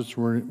deposits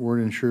weren't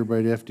insured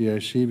by the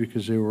FDIC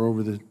because they were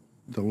over the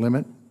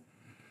limit.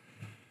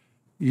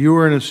 You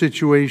were in a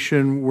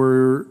situation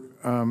where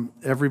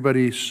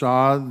everybody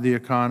saw the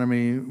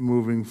economy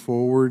moving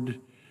forward,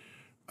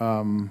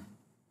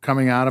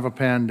 coming out of a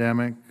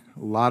pandemic,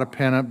 a lot of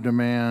pent-up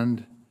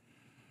demand,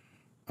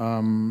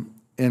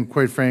 and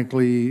quite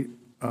frankly,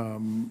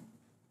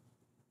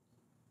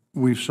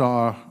 we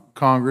saw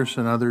Congress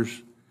and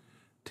others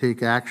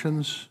take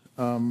actions.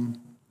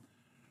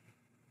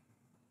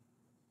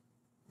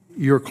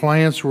 Your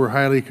clients were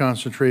highly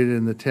concentrated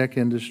in the tech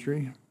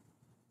industry.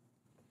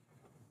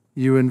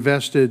 You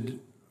invested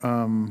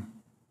a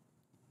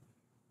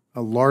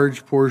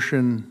large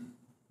portion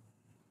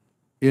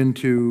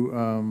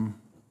into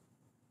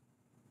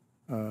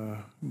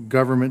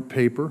government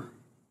paper.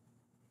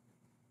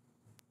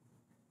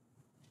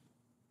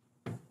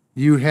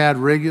 You had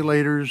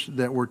regulators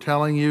that were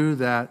telling you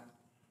that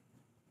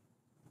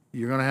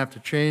you're going to have to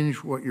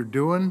change what you're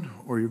doing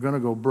or you're going to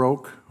go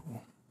broke.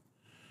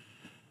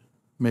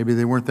 Maybe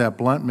they weren't that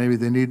blunt. Maybe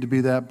they need to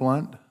be that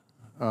blunt.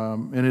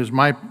 And it is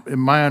my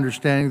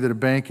understanding that a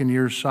bank in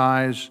your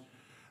size,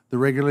 the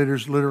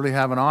regulators literally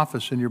have an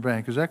office in your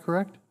bank. Is that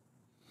correct?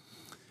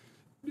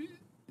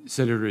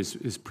 Senator,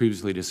 as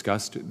previously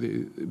discussed,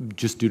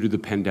 just due to the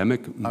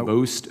pandemic,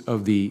 most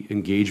of the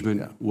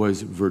engagement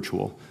was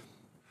virtual.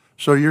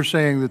 So you're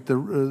saying that the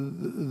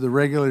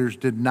regulators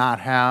did not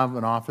have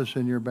an office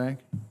in your bank?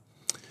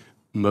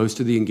 Most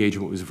of the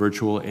engagement was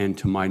virtual, and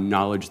to my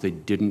knowledge, they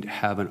didn't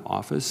have an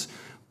office.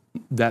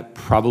 That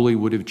probably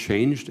would have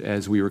changed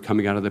as we were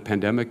coming out of the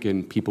pandemic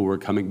and people were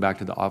coming back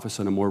to the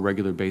office on a more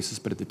regular basis.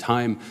 But at the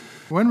time...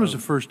 When was the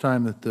first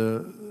time that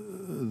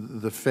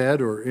the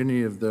Fed or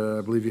any of the,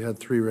 I believe you had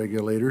 3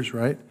 regulators,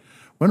 right?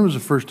 When was the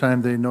first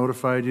time they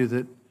notified you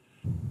that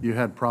you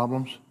had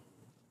problems?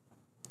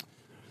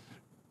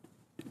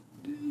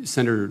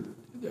 Senator,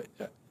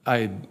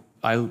 I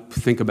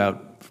think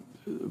about,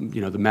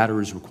 the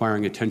matters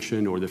requiring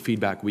attention or the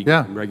feedback we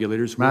get from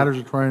regulators. Matters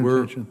requiring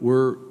attention.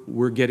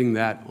 We're getting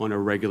that on a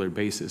regular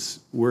basis.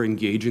 We're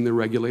engaging the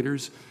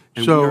regulators,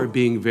 and So- we are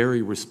being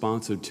very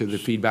responsive to the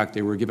feedback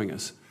they were giving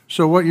us.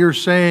 So what you're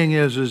saying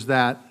is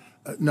that,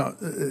 no,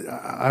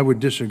 I would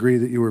disagree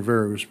that you were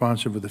very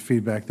responsive with the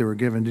feedback they were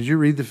given. Did you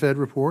read the Fed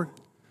report?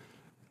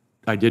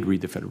 I did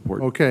read the Fed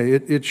report. Okay,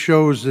 it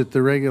shows that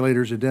the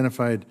regulators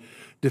identified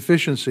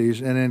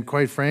deficiencies, and then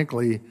quite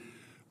frankly,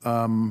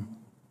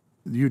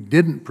 you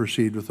didn't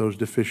proceed with those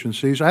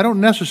deficiencies. I don't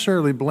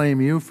necessarily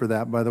blame you for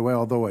that, by the way,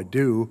 although I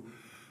do.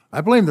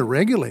 I blame the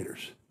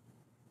regulators.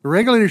 The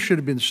regulators should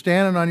have been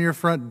standing on your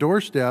front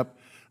doorstep,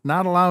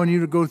 not allowing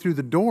you to go through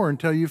the door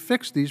until you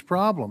fix these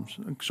problems.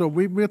 So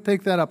we'll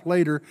take that up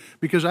later,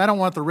 because I don't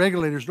want the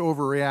regulators to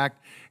overreact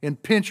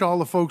and pinch all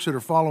the folks that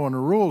are following the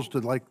rules to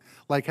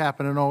like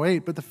happened in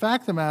 08. But the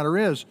fact of the matter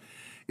is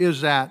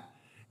that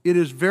it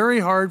is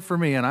very hard for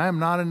me, and I am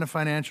not in the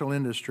financial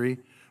industry.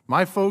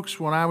 My folks,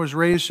 when I was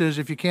raised, says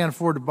if you can't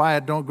afford to buy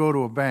it, don't go to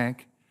a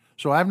bank.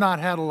 So I've not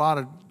had a lot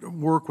of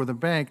work with a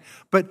bank.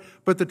 But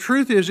the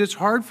truth is, it's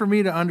hard for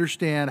me to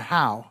understand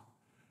how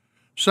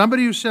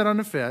somebody who sat on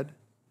the Fed,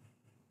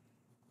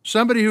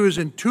 somebody who is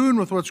in tune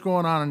with what's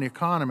going on in the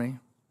economy,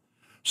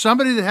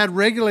 somebody that had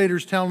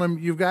regulators telling them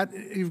you've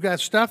got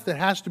stuff that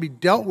has to be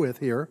dealt with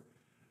here,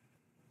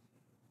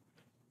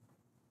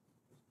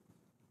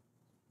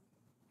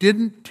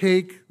 didn't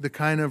take the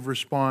kind of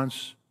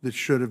response that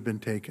should have been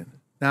taken.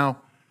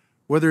 Now,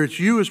 whether it's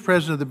you as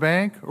president of the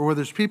bank or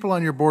whether it's people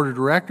on your board of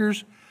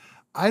directors,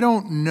 I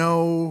don't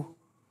know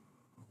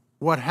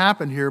what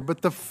happened here,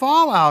 but the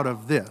fallout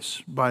of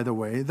this, by the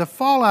way, the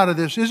fallout of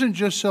this isn't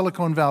just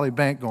Silicon Valley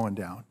Bank going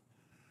down.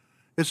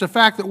 It's the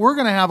fact that we're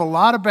going to have a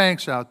lot of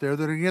banks out there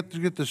that are going to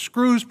get the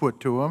screws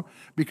put to them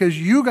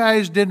because you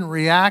guys didn't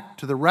react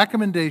to the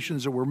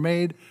recommendations that were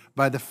made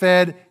by the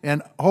Fed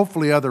and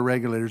hopefully other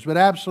regulators, but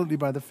absolutely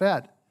by the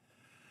Fed.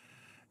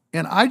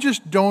 And I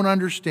just don't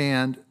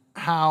understand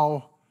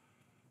how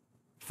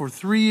for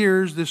 3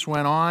 years this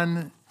went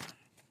on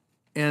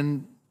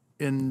and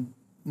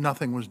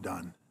nothing was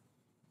done.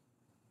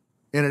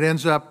 And it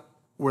ends up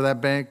where that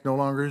bank no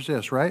longer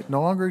exists, right?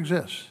 No longer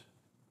exists.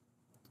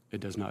 It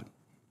does not.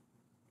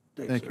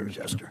 Thank you, Mr.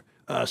 Chester.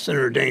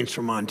 Senator Daines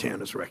from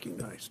Montana is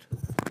recognized.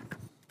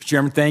 Mr.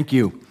 Chairman, thank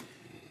you.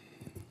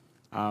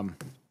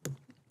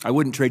 I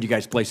wouldn't trade you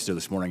guys places there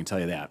this morning, I can tell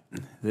you that.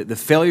 The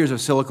failures of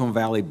Silicon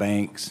Valley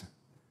banks,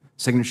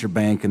 Signature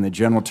Bank, and the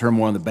general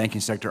turmoil in the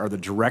banking sector are the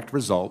direct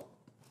result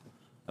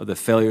of the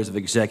failures of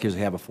executives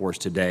we have before us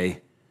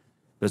today,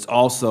 but it's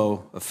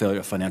also a failure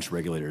of financial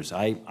regulators.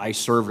 I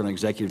served on an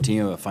executive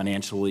team of a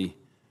financially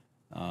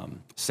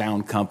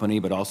sound company,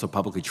 but also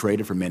publicly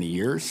traded for many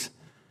years.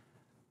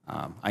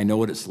 I know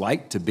what it's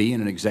like to be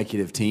in an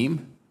executive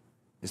team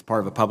as part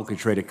of a publicly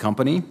traded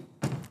company.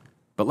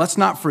 But let's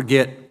not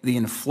forget the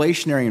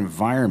inflationary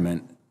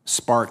environment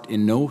sparked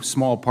in no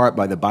small part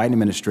by the Biden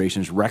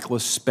administration's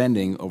reckless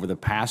spending over the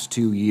past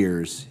 2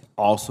 years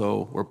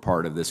also were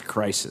part of this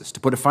crisis. To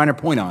put a finer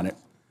point on it,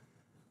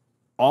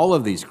 all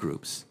of these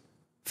groups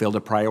failed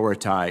to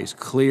prioritize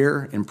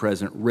clear and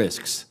present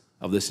risks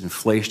of this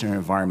inflationary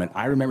environment.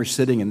 I remember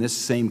sitting in this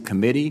same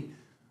committee,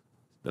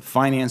 the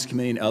Finance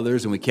Committee and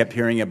others, and we kept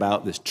hearing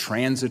about this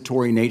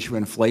transitory nature of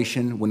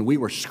inflation when we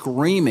were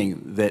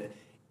screaming that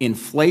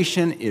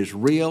inflation is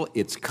real,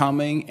 it's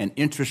coming, and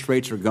interest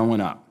rates are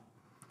going up.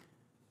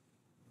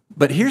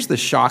 But here's the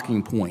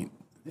shocking point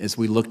as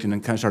we looked and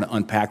kind of started to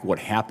unpack what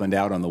happened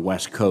out on the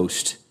West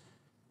Coast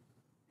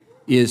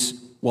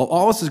is while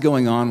all this is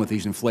going on with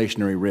these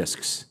inflationary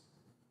risks,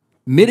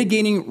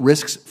 mitigating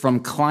risks from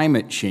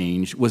climate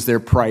change was their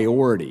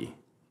priority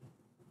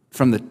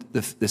from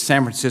the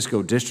San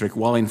Francisco district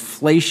while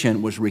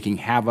inflation was wreaking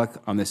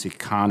havoc on this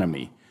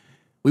economy.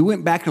 We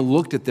went back and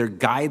looked at their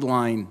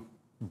guideline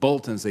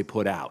bulletins they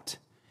put out.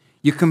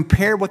 You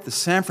compare what the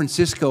San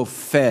Francisco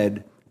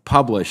Fed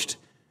published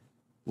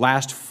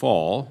last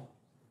fall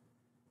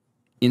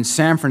in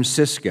San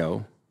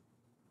Francisco,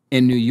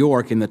 in New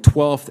York, in the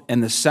 12th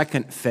and the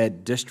 2nd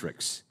Fed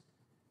districts.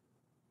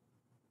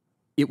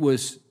 It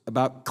was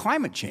about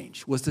climate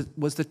change, was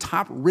the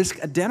top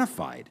risk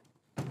identified.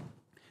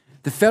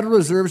 The Federal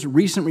Reserve's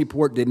recent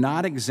report did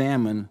not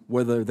examine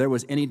whether there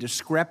was any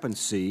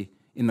discrepancy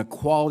in the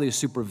quality of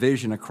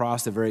supervision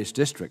across the various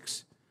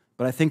districts,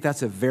 but I think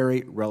that's a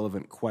very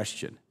relevant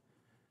question.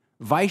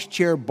 Vice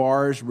Chair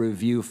Barr's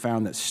review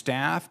found that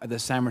staff at the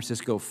San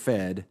Francisco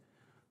Fed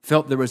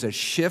felt there was a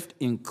shift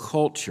in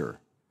culture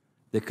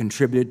that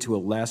contributed to a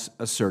less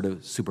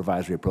assertive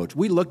supervisory approach.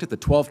 We looked at the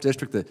 12th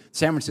district, the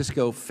San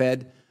Francisco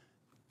Fed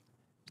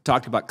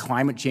talked about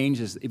climate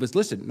change. It was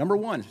listed, number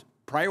one,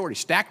 priority,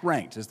 stacked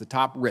ranked as the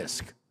top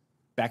risk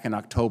back in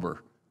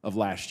October of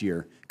last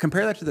year.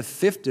 Compare that to the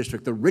 5th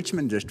district, the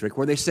Richmond district,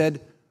 where they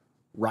said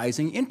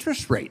rising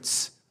interest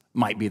rates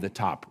might be the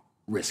top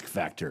risk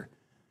factor.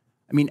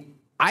 I mean,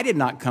 I did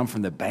not come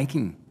from the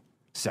banking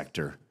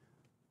sector,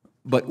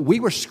 but we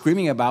were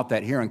screaming about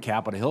that here on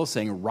Capitol Hill,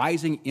 saying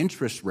rising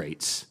interest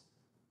rates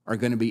are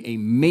going to be a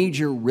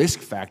major risk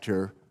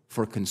factor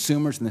for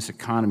consumers in this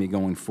economy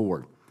going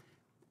forward.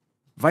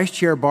 Vice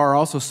Chair Barr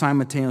also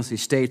simultaneously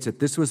states that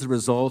this was the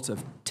result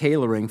of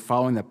tailoring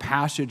following the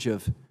passage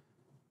of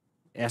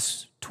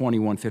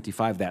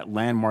S-2155, that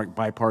landmark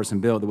bipartisan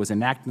bill that was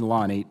enacted into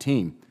law in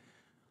 2018.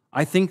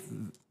 I think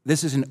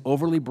this is an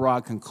overly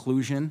broad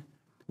conclusion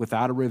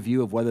without a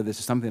review of whether this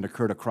is something that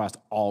occurred across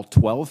all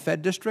 12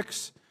 Fed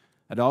districts.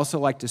 I'd also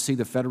like to see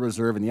the Federal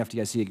Reserve and the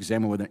FDIC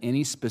examine whether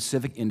any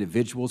specific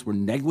individuals were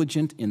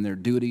negligent in their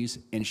duties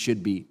and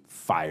should be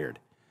fired.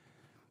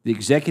 The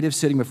executives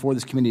sitting before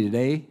this committee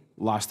today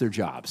lost their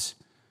jobs,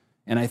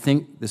 and I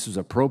think this is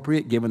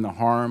appropriate given the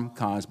harm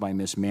caused by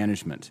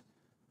mismanagement.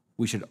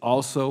 We should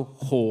also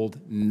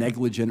hold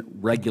negligent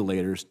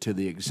regulators to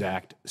the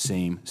exact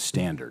same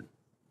standard.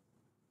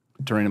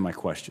 Turning to my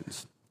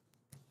questions.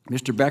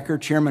 Mr. Becker,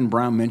 Chairman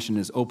Brown mentioned in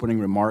his opening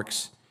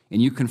remarks,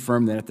 and you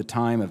confirmed that at the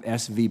time of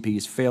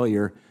SVB's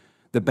failure,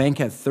 the bank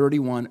had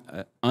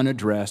 31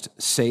 unaddressed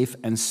safe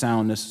and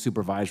soundness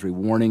supervisory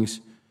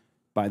warnings,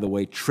 by the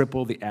way,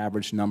 triple the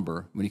average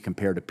number when you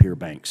compare to peer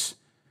banks.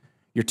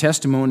 Your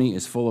testimony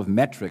is full of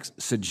metrics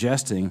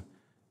suggesting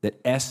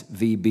that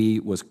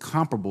SVB was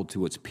comparable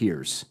to its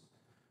peers.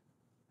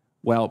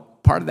 Well,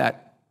 part of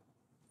that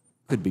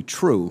could be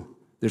true.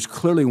 There's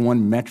clearly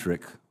one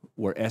metric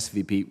where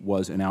SVB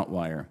was an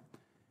outlier.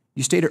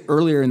 You stated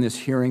earlier in this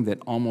hearing that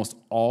almost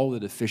all the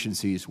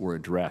deficiencies were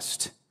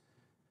addressed.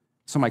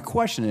 So my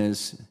question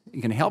is,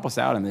 you can help us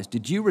out on this,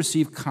 did you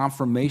receive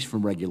confirmation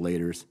from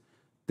regulators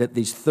that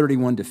these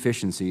 31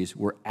 deficiencies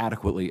were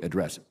adequately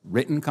addressed?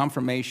 Written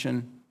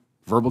confirmation,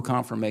 verbal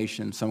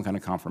confirmation, some kind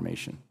of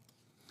confirmation?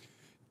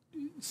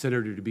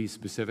 Senator, to be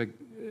specific,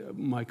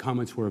 my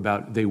comments were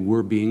about they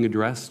were being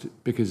addressed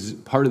because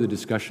part of the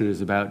discussion is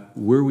about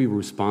were we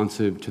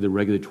responsive to the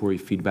regulatory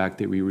feedback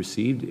that we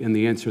received, and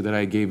the answer that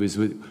I gave is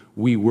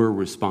we were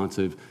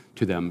responsive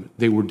to them.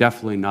 They were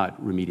definitely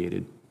not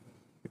remediated.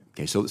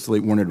 Okay, so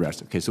they weren't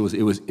addressed. Okay, so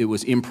it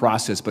was in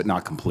process but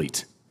not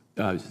complete.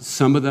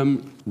 Some of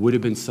them would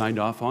have been signed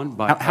off on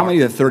by. How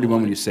many of the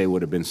 31 would you say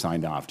would have been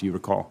signed off? Do you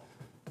recall?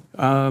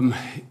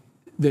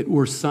 That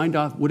were signed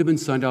off, would have been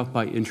signed off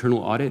by internal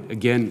audit.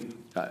 Again,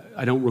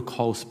 I don't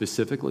recall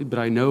specifically, but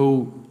I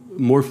know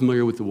more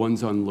familiar with the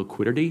ones on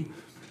liquidity.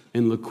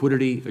 And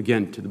liquidity,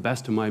 again, to the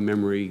best of my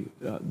memory,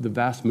 the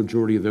vast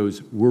majority of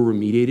those were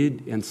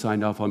remediated and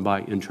signed off on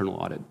by internal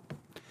audit.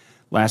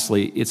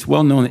 Lastly, it's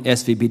well known that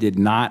SVB did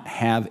not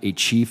have a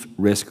chief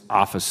risk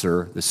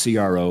officer, the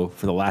CRO,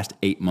 for the last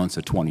 8 months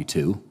of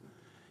 22.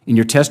 In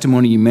your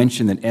testimony, you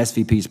mentioned that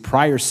SVB's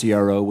prior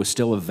CRO was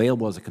still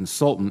available as a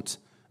consultant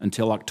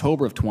until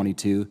October of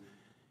 22,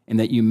 and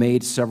that you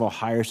made several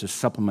hires to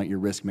supplement your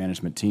risk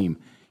management team.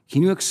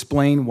 Can you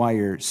explain why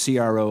your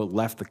CRO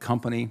left the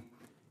company,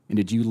 and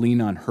did you lean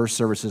on her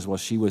services while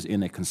she was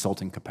in a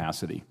consulting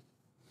capacity?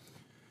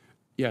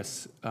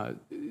 Yes,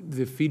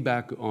 the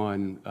feedback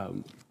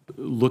on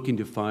looking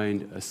to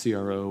find a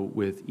CRO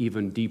with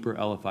even deeper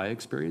LFI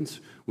experience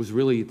was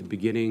really at the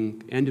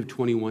beginning, end of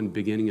 21,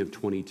 beginning of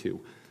 22.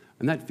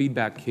 And that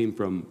feedback came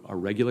from our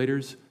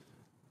regulators,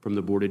 from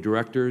the board of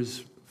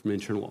directors, from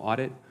internal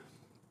audit.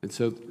 And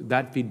so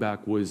that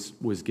feedback was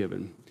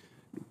given.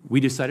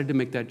 We decided to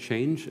make that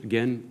change,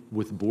 again,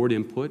 with board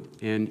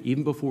input, and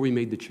even before we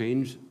made the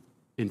change,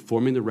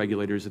 informing the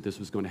regulators that this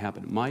was going to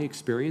happen. My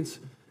experience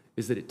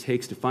is that it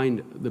takes to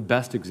find the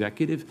best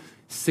executive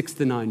 6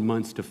 to 9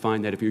 months to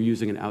find that if you're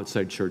using an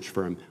outside search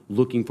firm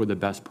looking for the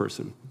best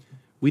person.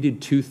 We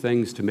did 2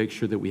 things to make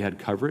sure that we had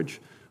coverage.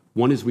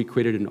 One is we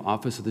created an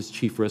office of this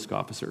chief risk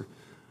officer.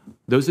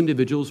 Those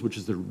individuals, which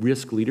is the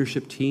risk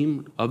leadership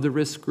team of the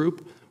risk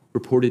group,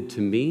 reported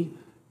to me,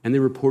 and they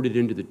reported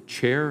into the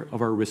chair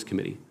of our risk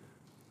committee.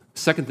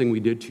 Second thing we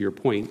did, to your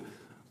point,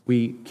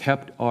 we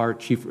kept our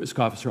chief risk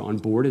officer on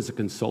board as a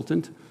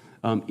consultant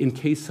in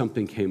case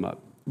something came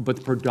up. But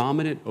the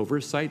predominant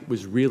oversight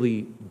was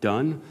really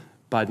done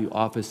by the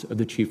office of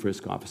the chief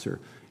risk officer.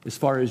 As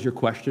far as your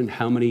question,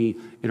 how many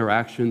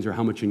interactions or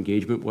how much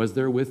engagement was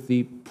there with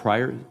the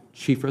prior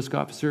chief risk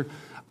officer,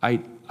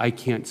 I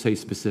can't say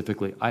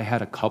specifically. I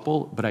had a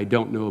couple, but I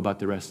don't know about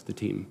the rest of the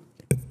team.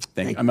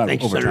 Thank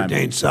you, Senator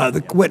Daines.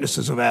 The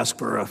witnesses have asked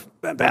for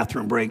a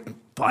bathroom break,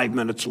 5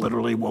 minutes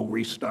literally. We'll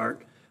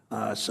restart.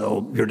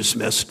 So you're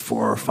dismissed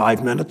for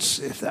 5 minutes,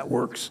 if that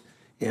works.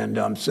 And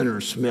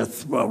Senator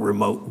Smith,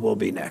 remote, will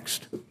be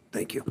next.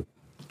 Thank you.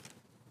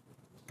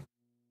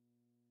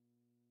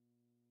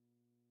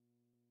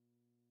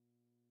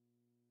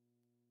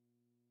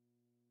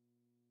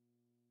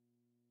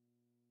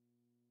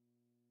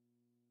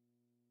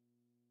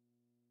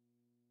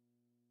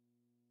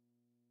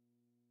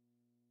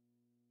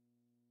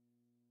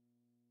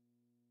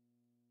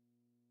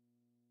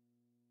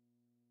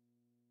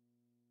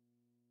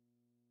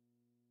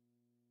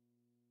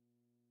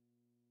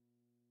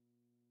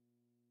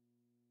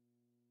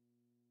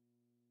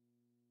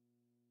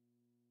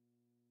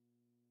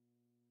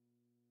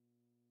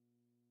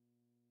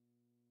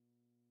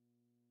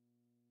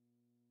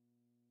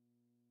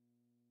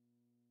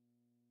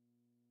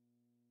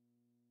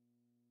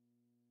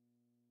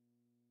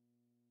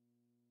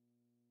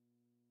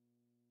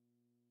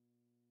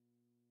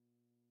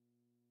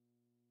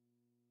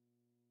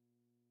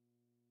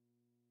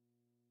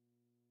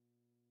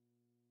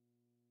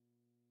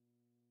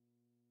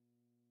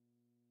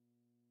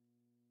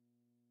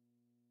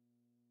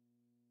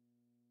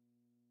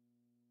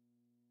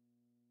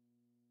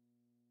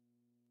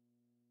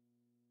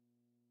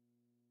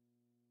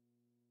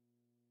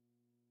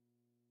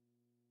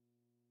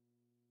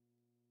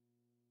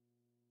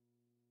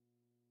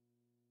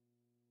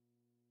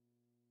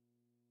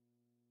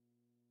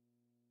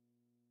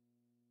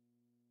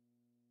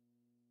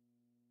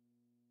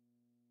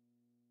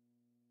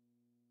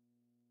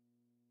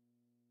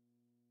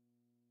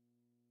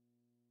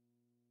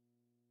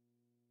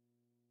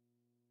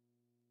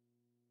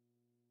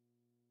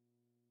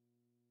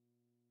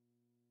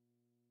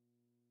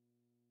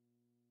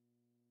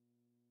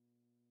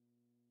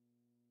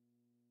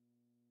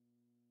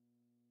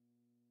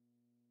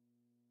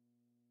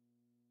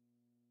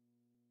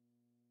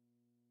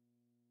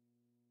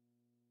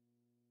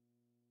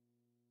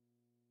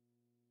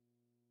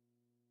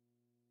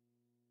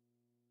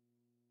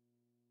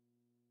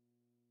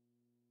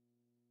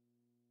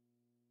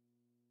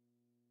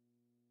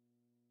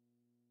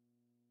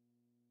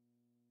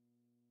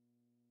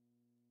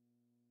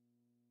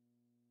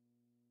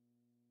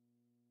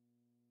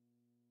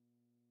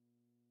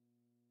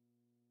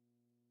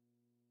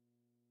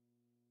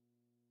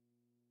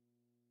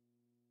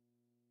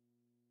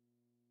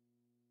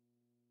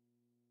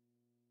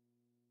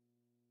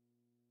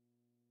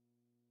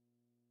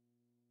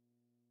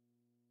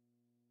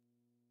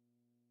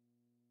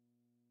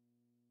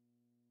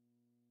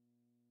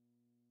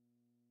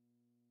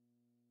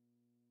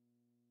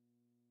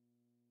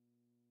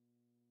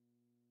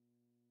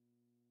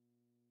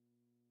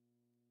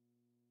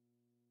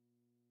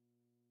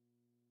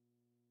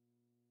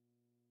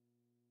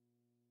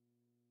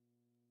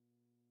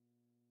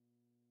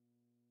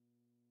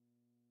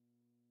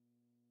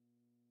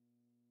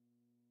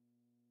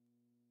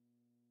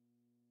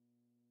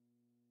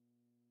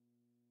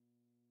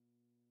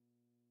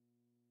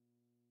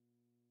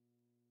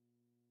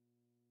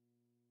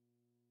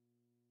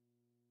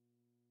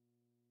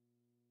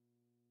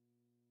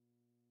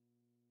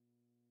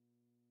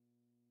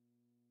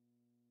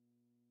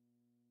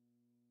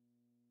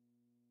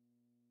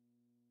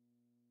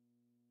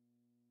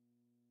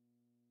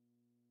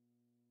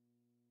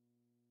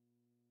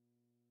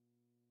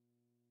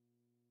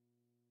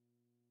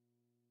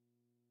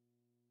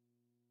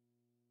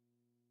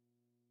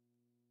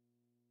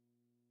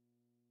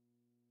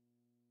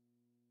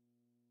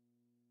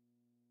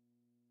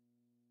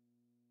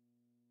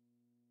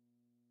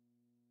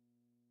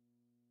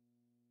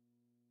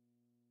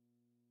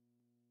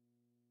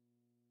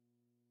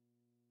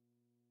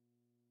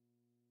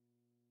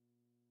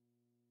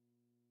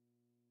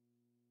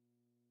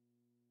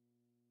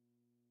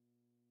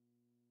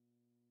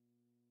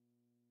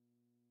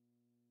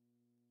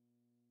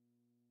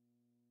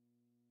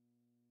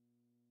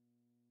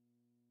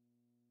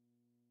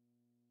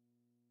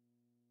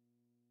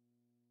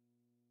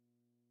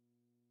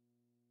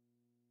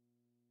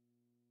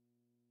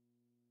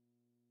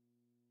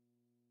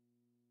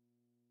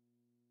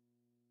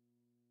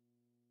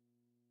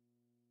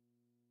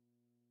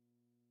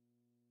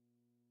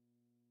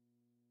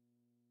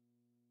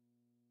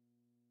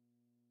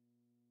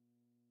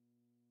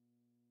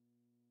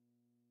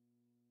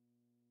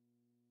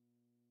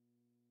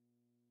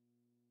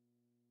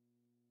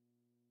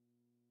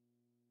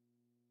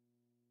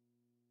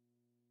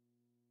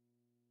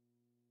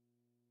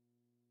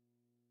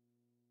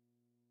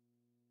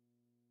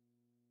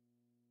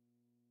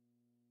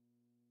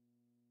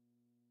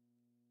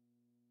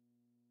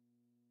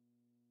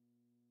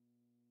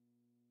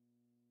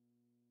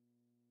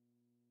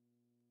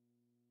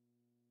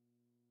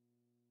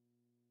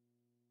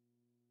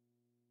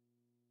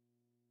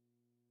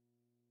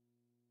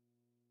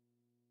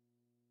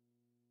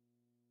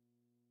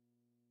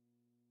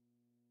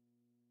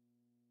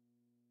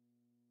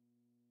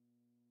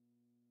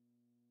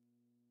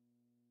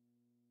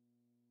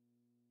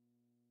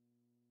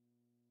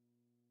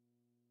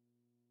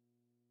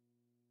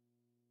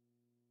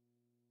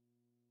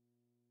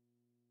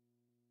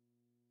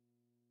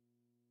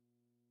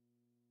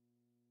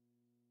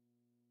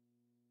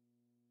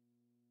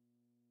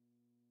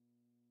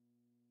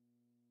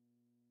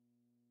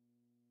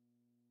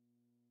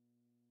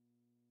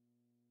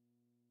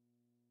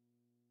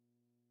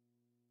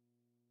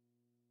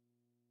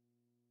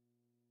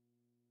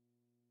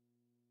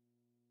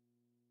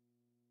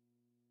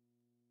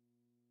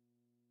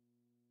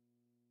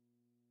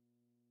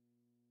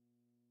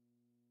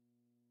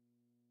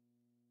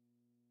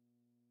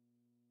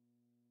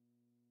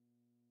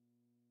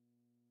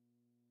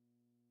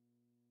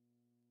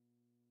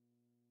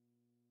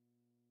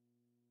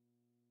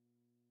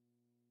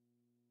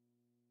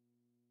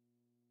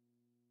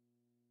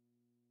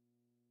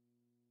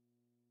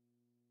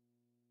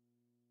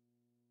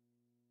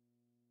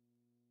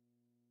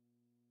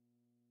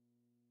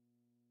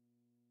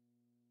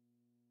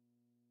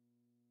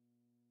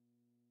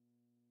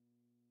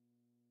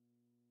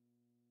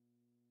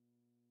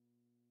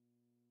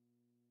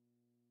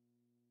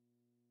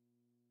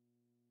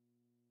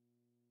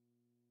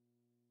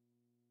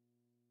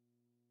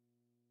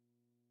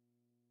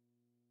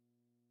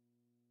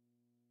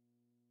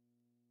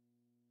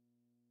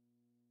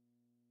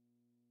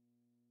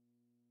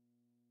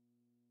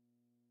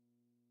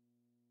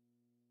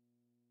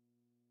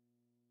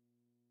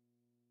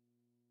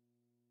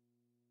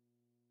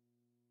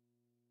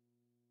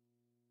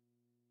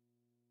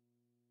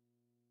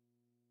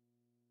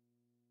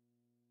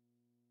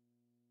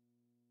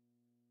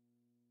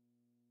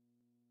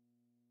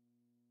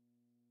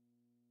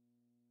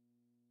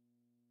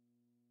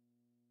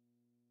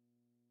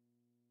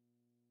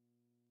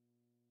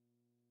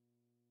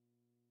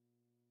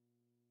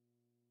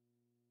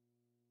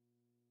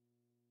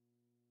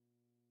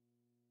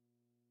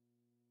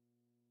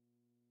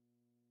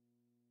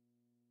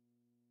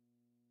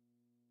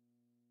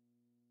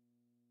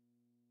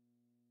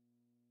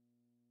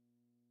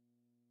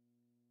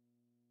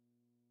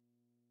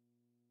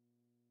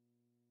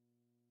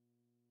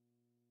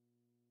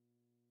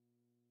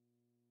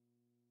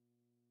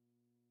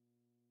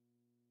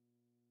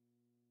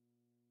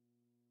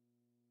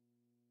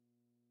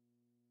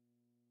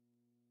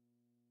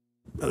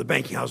 The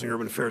Banking, Housing,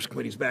 Urban Affairs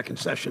Committee is back in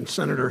session.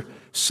 Senator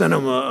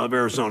Sinema of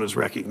Arizona is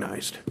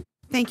recognized.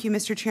 Thank you,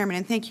 Mr. Chairman,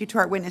 and thank you to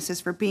our witnesses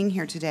for being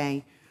here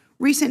today.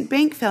 Recent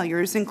bank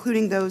failures,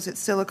 including those at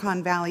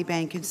Silicon Valley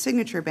Bank and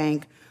Signature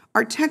Bank,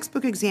 are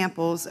textbook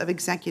examples of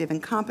executive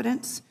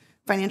incompetence,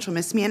 financial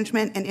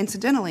mismanagement, and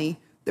incidentally,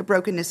 the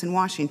brokenness in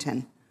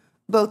Washington.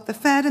 Both the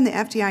Fed and the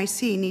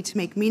FDIC need to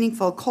make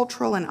meaningful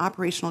cultural and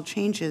operational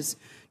changes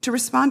to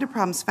respond to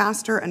problems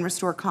faster and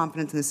restore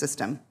confidence in the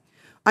system.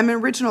 I'm an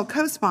original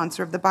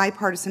co-sponsor of the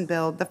bipartisan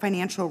bill, the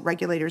Financial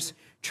Regulators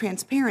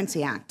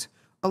Transparency Act,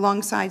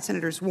 alongside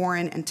Senators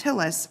Warren and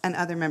Tillis and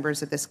other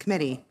members of this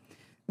committee.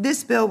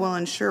 This bill will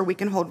ensure we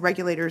can hold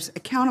regulators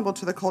accountable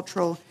to the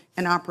cultural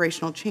and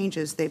operational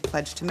changes they've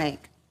pledged to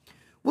make.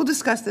 We'll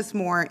discuss this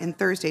more in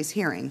Thursday's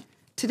hearing.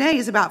 Today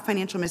is about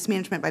financial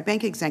mismanagement by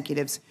bank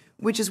executives,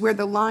 which is where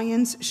the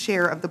lion's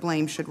share of the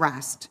blame should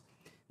rest.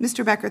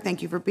 Mr. Becker,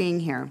 thank you for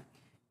being here.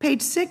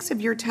 Page 6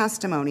 of your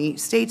testimony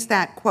states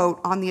that,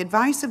 quote, on the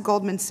advice of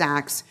Goldman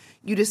Sachs,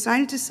 you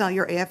decided to sell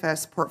your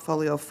AFS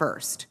portfolio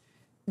first.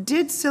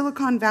 Did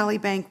Silicon Valley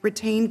Bank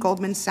retain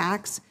Goldman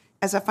Sachs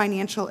as a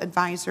financial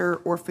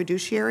advisor or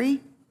fiduciary?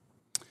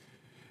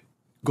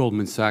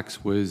 Goldman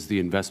Sachs was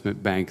the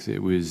investment bank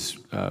that was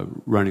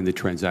running the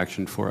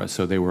transaction for us,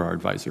 so they were our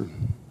advisor.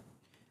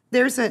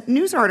 There's a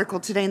news article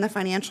today in the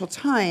Financial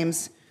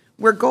Times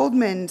where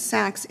Goldman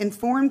Sachs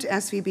informed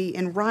SVB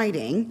in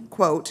writing,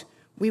 quote,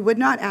 we would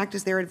not act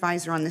as their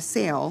advisor on the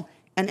sale,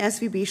 and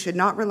SVB should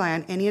not rely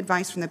on any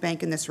advice from the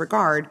bank in this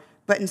regard,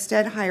 but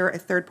instead hire a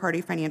third-party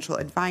financial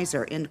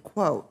advisor, end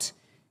quote.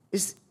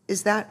 Is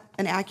that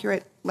an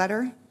accurate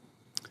letter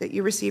that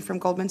you received from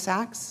Goldman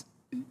Sachs?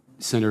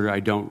 Senator, I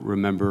don't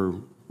remember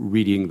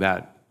reading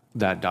that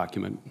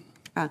document.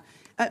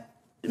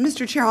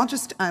 Mr. Chair, I'll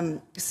just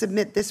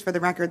submit this for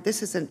the record.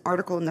 This is an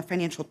article in the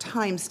Financial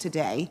Times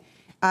today,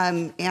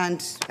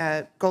 and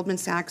Goldman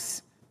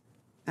Sachs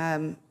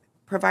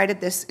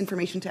provided this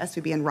information to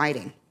SVB in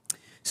writing.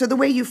 So the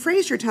way you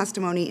phrase your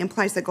testimony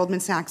implies that Goldman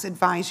Sachs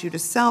advised you to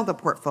sell the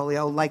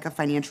portfolio like a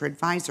financial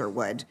advisor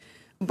would.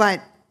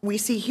 But we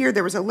see here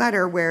there was a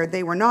letter where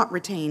they were not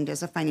retained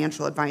as a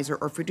financial advisor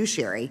or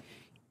fiduciary.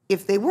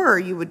 If they were,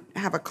 you would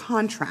have a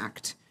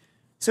contract.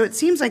 So it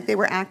seems like they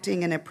were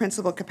acting in a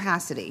principal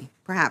capacity,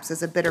 perhaps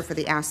as a bidder for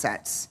the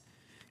assets.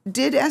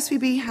 Did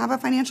SVB have a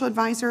financial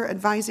advisor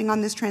advising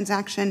on this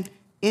transaction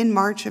in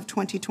March of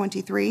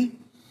 2023?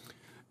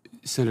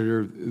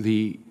 Senator,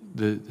 the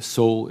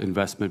sole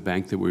investment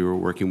bank that we were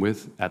working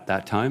with at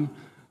that time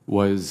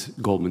was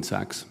Goldman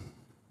Sachs.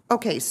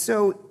 Okay,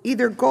 so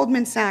either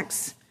Goldman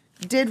Sachs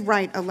did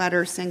write a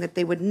letter saying that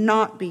they would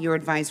not be your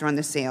advisor on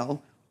the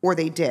sale, or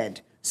they did.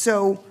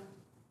 So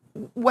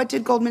what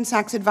did Goldman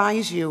Sachs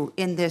advise you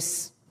in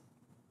this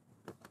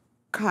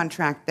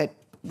contract that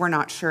we're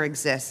not sure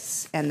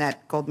exists and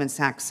that Goldman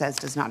Sachs says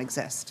does not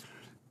exist?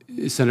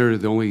 Senator,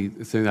 the only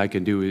thing I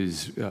can do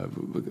is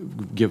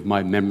give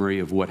my memory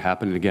of what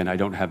happened. And again, I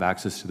don't have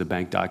access to the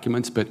bank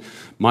documents, but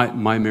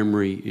my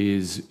memory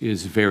is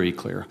very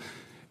clear.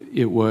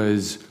 It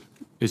was,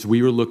 as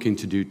we were looking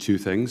to do two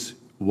things.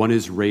 One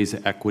is raise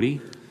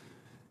equity,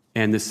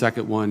 and the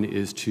second one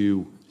is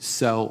to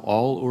sell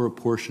all or a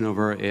portion of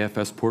our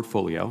AFS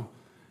portfolio.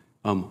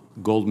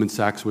 Goldman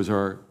Sachs was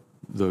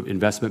the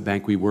investment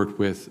bank we worked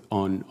with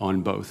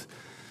on both.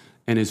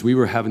 And as we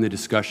were having the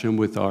discussion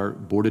with our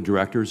board of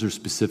directors, or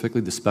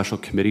specifically the special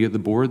committee of the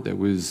board that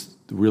was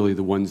really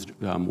the ones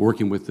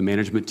working with the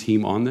management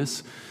team on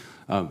this,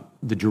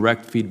 the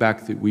direct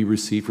feedback that we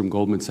received from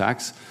Goldman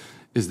Sachs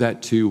is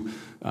that to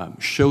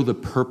show the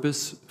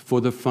purpose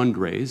for the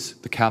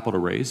fundraise, the capital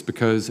raise,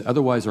 because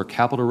otherwise our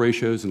capital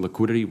ratios and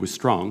liquidity was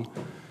strong,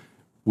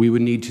 we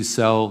would need to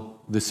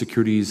sell the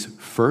securities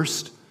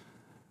first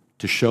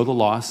to show the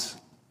loss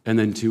and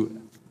then to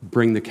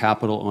bring the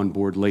capital on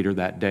board later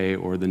that day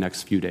or the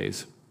next few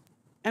days.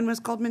 And was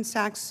Goldman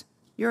Sachs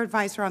your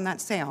advisor on that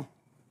sale?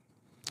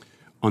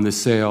 On the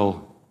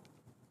sale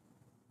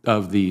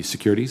of the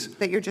securities?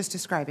 That you're just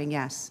describing,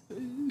 yes.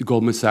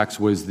 Goldman Sachs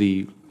was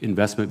the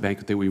investment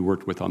bank that we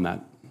worked with on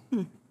that.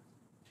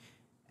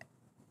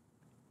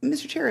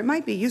 Mr. Chair, it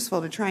might be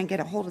useful to try and get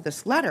a hold of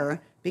this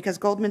letter because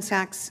Goldman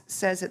Sachs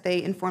says that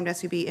they informed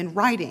SVB in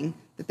writing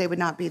that they would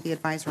not be the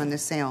advisor on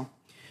this sale.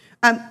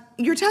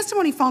 Your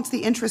testimony faults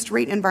the interest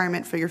rate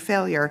environment for your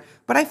failure,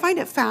 but I find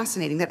it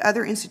fascinating that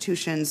other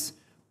institutions,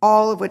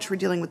 all of which were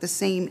dealing with the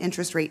same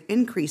interest rate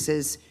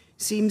increases,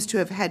 seems to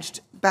have hedged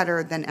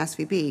better than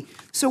SVB.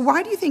 So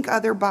why do you think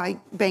other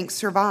banks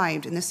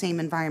survived in the same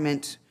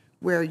environment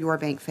where your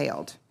bank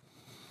failed?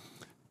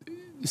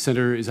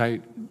 Senator, as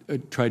I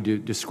tried to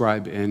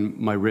describe in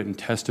my written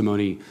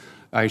testimony,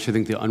 I actually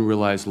think the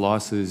unrealized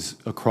losses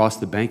across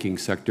the banking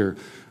sector,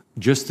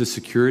 just the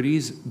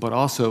securities, but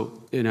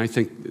also, and I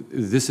think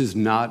this is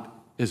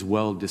not as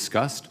well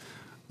discussed,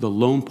 the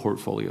loan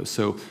portfolio.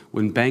 So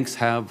when banks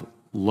have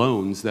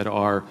loans that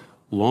are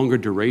longer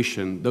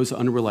duration, those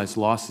unrealized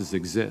losses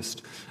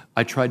exist.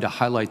 I tried to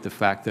highlight the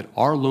fact that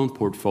our loan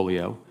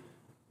portfolio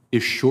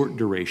is short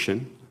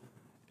duration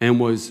and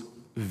was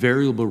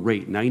variable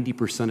rate,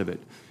 90% of it.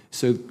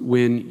 So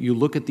when you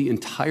look at the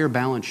entire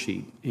balance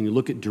sheet and you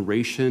look at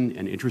duration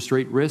and interest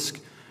rate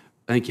risk,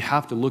 I think you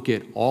have to look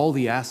at all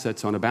the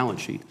assets on a balance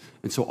sheet.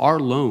 And so our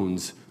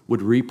loans would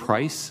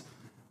reprice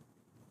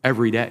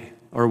every day,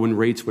 or when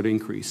rates would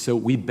increase. So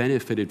we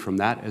benefited from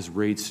that as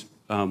rates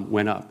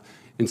went up.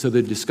 And so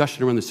the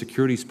discussion around the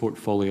securities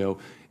portfolio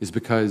is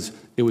because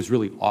it was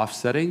really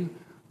offsetting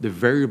the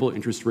variable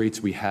interest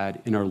rates we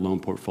had in our loan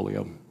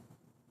portfolio.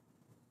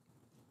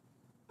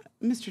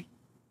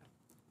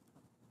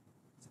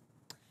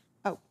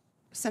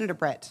 Senator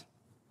Brett.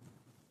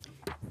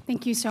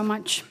 Thank you so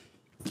much.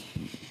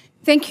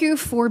 Thank you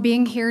for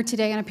being here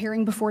today and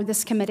appearing before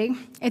this committee.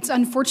 It's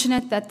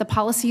unfortunate that the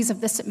policies of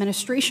this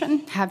administration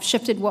have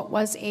shifted what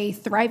was a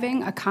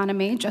thriving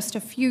economy just a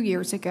few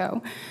years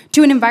ago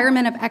to an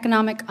environment of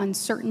economic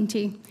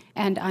uncertainty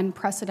and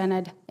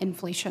unprecedented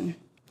inflation.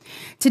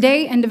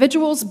 Today,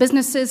 individuals,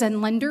 businesses,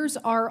 and lenders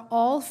are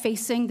all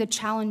facing the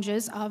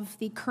challenges of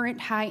the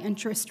current high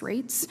interest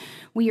rates.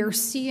 We are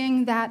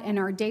seeing that in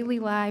our daily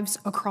lives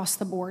across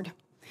the board.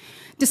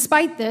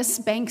 Despite this,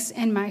 banks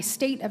in my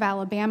state of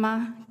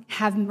Alabama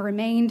have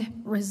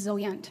remained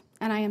resilient,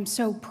 and I am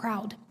so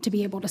proud to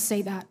be able to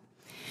say that.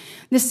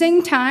 At the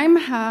same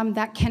time,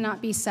 that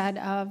cannot be said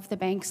of the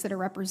banks that are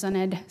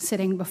represented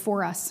sitting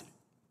before us.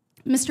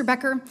 Mr.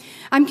 Becker,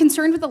 I'm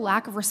concerned with the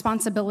lack of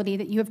responsibility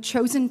that you have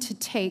chosen to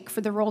take for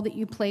the role that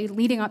you played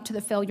leading up to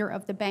the failure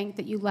of the bank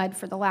that you led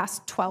for the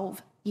last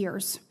 12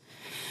 years.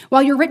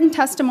 While your written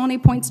testimony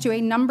points to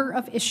a number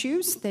of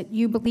issues that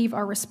you believe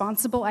are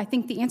responsible, I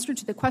think the answer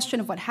to the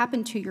question of what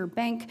happened to your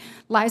bank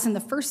lies in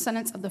the first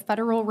sentence of the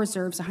Federal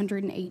Reserve's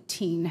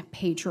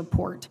 118-page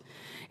report.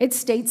 It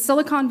states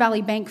Silicon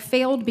Valley Bank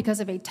failed because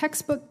of a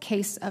textbook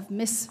case of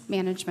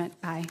mismanagement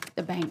by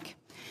the bank.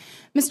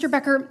 Mr.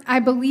 Becker, I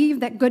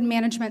believe that good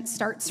management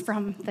starts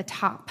from the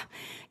top.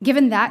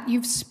 Given that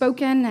you've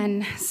spoken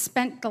and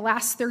spent the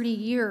last 30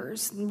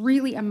 years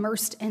really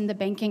immersed in the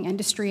banking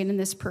industry and in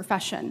this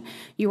profession,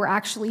 you were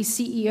actually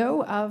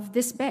CEO of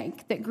this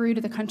bank that grew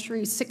to the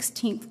country's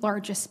 16th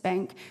largest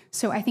bank.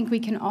 So I think we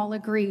can all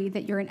agree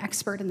that you're an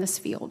expert in this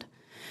field.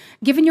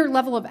 Given your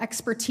level of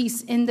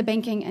expertise in the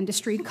banking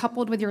industry,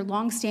 coupled with your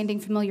longstanding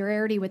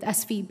familiarity with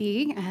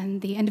SVB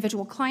and the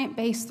individual client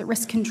base, the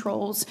risk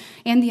controls,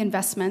 and the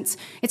investments,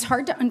 it's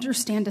hard to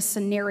understand a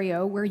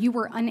scenario where you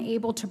were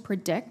unable to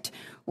predict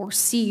or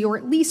see, or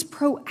at least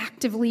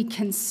proactively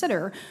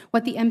consider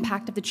what the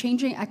impact of the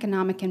changing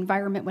economic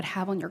environment would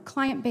have on your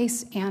client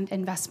base and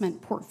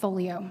investment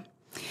portfolio.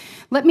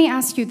 Let me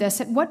ask you this.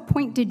 At what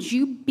point did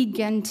you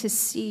begin to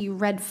see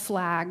red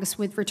flags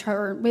with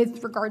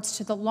regards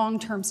to the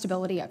long-term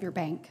stability of your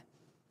bank?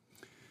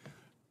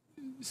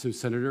 So,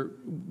 Senator,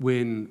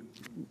 when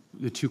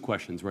the two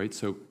questions, right?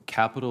 So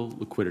capital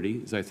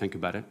liquidity, as I think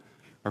about it,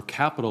 our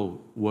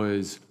capital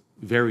was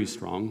very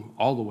strong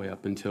all the way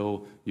up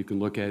until you can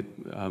look at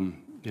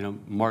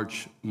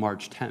March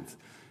 10th.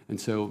 And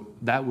so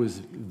that was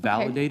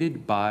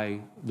validated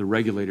by the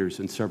regulators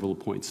in several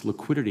points.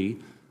 Liquidity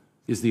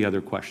is the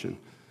other question.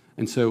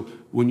 And so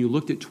when you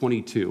looked at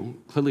 22,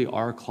 clearly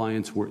our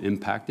clients were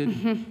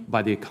impacted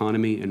by the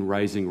economy and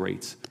rising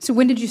rates. So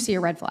when did you see a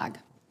red flag?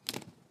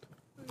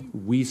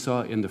 We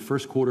saw in the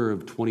first quarter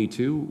of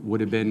 22 would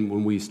have been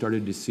when we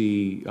started to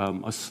see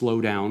a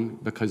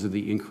slowdown because of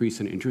the increase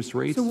in interest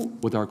rates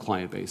with our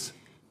client base.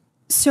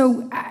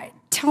 So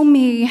tell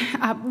me,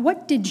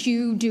 what did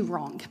you do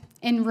wrong?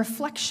 In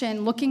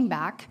reflection, looking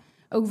back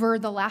over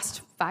the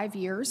last 5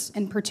 years,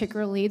 and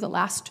particularly the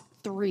last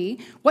 3,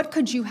 what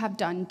could you have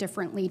done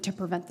differently to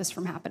prevent this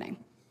from happening?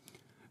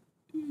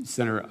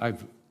 Senator,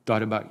 I've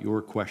thought about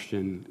your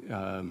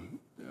question,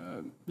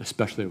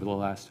 especially over the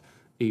last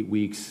 8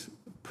 weeks,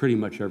 pretty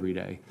much every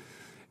day.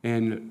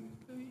 And,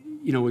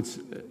 it's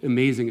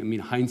amazing. I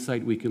mean,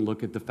 hindsight, we can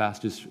look at the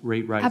fastest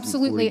rate rise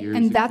Absolutely, in 40 years.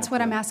 And that's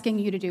what I'm asking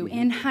you to do.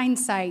 In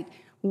hindsight,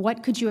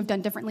 what could you have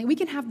done differently? We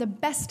can have the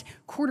best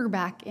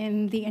quarterback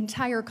in the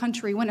entire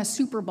country win a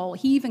Super Bowl.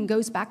 He even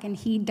goes back and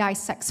he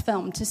dissects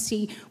film to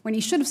see when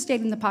he should have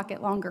stayed in the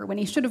pocket longer, when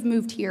he should have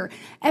moved here.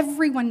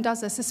 Everyone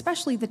does this,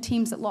 especially the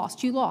teams that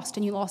lost. You lost,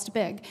 and you lost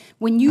big.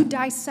 When you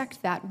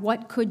dissect that,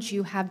 what could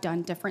you have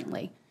done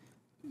differently?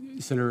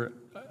 Senator,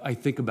 I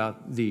think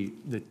about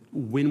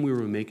when we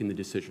were making the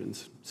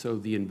decisions, so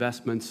the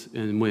investments,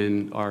 and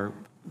when our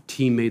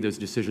team made those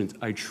decisions,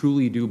 I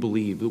truly do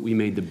believe that we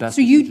made the best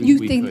decisions we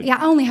could. So you think,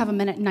 I only have a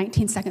minute and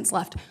 19 seconds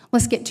left.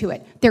 Let's get to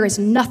it. There is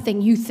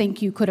nothing you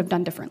think you could have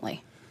done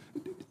differently.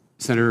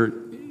 Senator,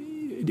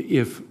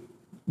 if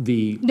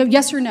the... No,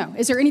 yes or no.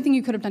 Is there anything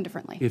you could have done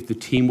differently? If the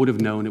team would have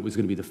known it was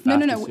going to be the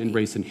fastest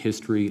race in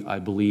history, I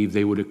believe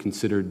they would have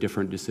considered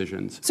different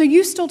decisions. So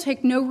you still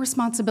take no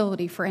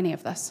responsibility for any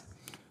of this?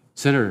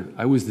 Senator,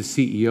 I was the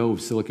CEO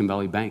of Silicon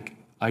Valley Bank.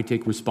 I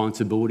take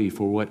responsibility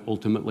for what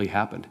ultimately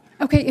happened.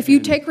 Okay, if you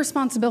take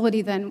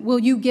responsibility, then will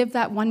you give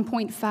that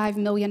 $1.5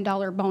 million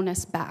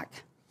bonus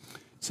back?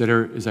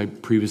 Senator, as I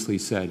previously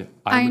said,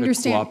 I'm going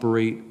to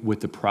cooperate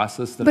with the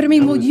process that But I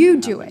mean, will you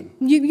do it?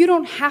 You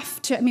don't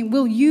have to. I mean,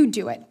 will you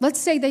do it? Let's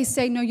say they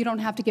say, no, you don't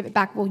have to give it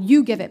back. Will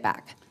you give it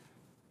back?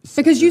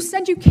 Because you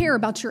said you care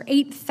about your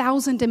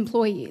 8,000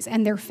 employees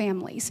and their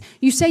families.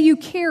 You say you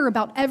care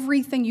about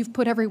everything you've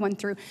put everyone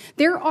through.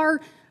 There are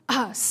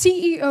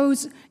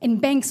CEOs in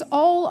banks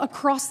all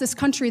across this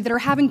country that are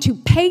having to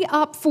pay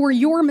up for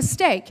your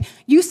mistake.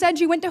 You said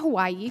you went to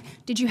Hawaii.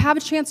 Did you have a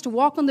chance to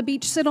walk on the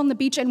beach, sit on the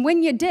beach? And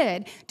when you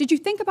did you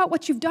think about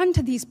what you've done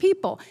to these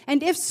people?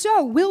 And if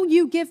so, will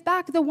you give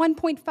back the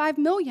 $1.5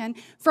 million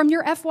from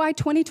your FY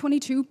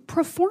 2022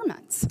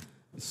 performance?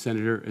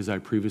 Senator, as I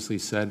previously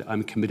said,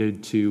 I'm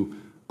committed to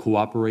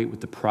cooperate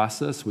with the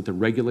process, with the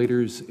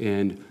regulators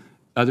and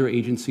other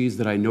agencies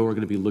that I know are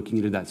going to be looking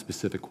into that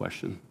specific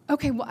question.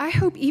 Okay, well, I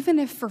hope even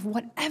if for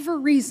whatever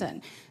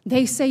reason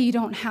they say you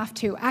don't have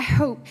to, I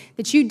hope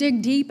that you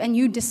dig deep and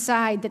you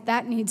decide that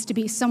that needs to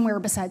be somewhere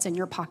besides in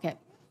your pocket.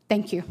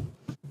 Thank you.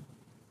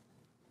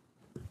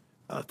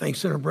 Thanks,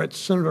 Senator Brett.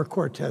 Senator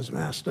Cortez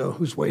Masto,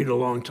 who's waited a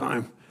long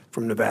time,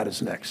 from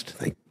Nevada's next.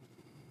 Thank you.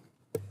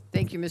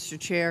 Thank you, Mr.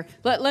 Chair.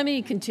 Let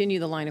me continue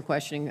the line of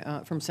questioning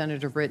from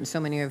Senator Britt and so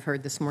many I've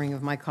heard this morning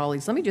of my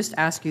colleagues. Let me just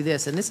ask you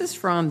this, and this is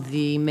from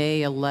the May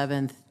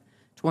 11th,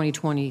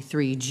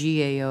 2023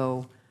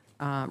 GAO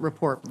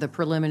report, the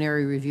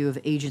preliminary review of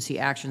agency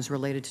actions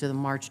related to the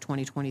March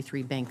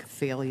 2023 bank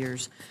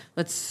failures.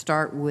 Let's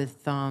start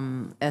with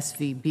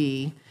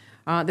SVB.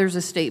 There's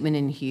a statement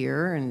in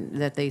here and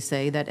that they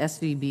say that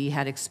SVB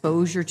had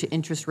exposure to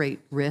interest rate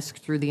risk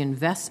through the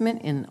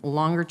investment in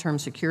longer-term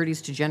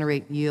securities to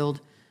generate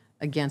yield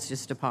against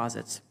its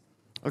deposits.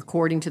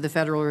 According to the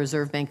Federal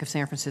Reserve Bank of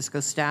San Francisco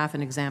staff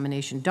and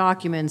examination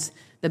documents,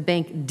 the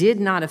bank did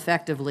not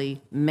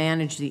effectively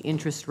manage the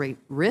interest rate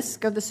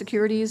risk of the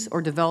securities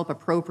or develop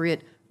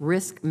appropriate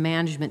risk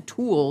management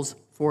tools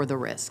for the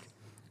risk.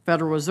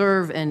 Federal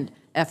Reserve and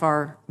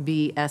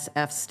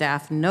FRBSF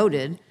staff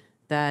noted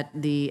that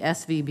the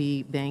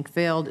SVB bank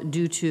failed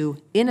due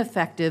to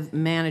ineffective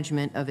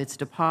management of its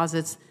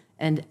deposits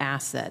and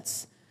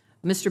assets.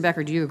 Mr.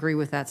 Becker, do you agree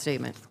with that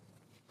statement?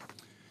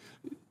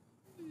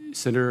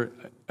 Senator,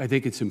 I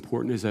think it's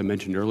important, as I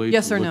mentioned earlier,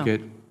 yes to or look no?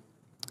 at,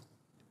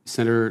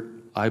 Senator,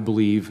 I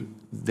believe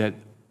that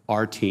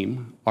our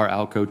team, our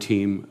ALCO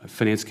team,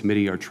 Finance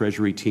Committee, our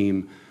Treasury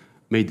team,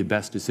 made the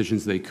best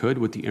decisions they could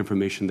with the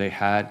information they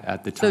had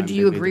at the time. So do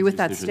you agree with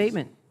that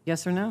statement?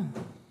 Yes or no?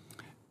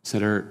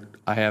 Senator,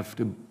 I have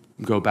to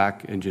go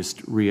back and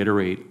just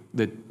reiterate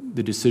that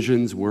the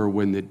decisions were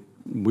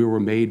we were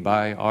made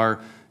by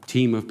our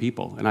team of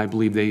people, and I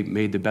believe they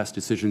made the best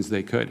decisions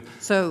they could.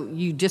 So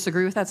you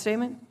disagree with that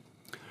statement?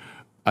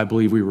 I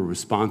believe we were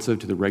responsive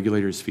to the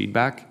regulators'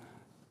 feedback,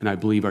 and I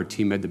believe our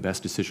team made the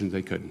best decisions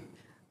they could.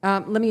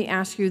 Let me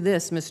ask you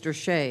this, Mr.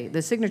 Shay.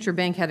 The Signature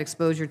Bank had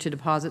exposure to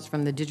deposits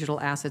from the digital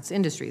assets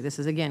industry. This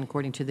is, again,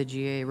 according to the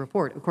GA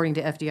report. According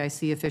to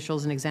FDIC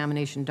officials and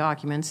examination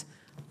documents,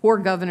 poor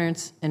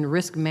governance and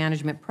risk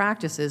management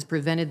practices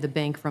prevented the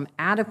bank from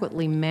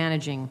adequately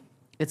managing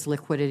its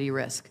liquidity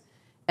risk.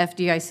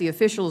 FDIC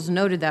officials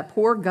noted that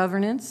poor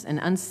governance and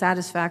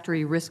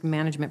unsatisfactory risk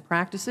management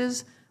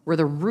practices were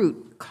the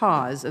root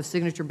cause of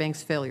Signature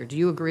Bank's failure. Do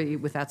you agree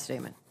with that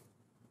statement?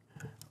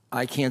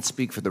 I can't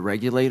speak for the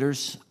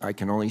regulators. I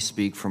can only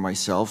speak for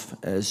myself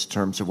as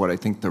terms of what I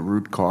think the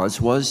root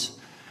cause was.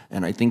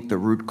 And I think the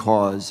root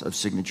cause of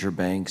Signature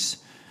Bank's,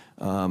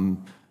 the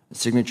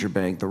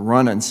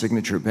run on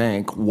Signature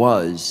Bank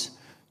was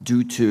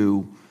due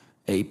to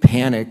a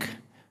panic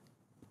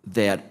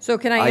that so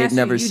can I had ask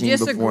never you, seen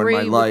before in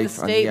my life.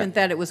 With the statement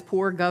that it was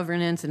poor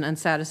governance and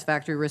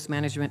unsatisfactory risk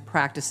management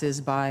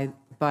practices by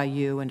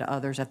you and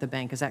others at the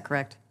bank. Is that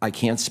correct? I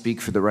can't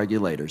speak for the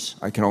regulators.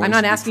 I can only I'm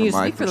not speak asking you to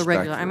from my speak for the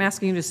regulator. I'm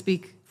asking you to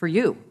speak for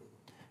you.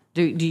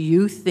 Do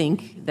you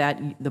think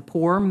that the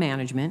poor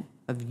management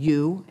of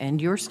you and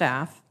your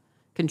staff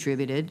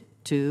contributed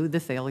to the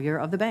failure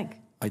of the bank?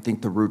 I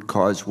think the root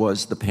cause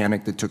was the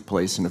panic that took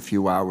place in a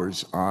few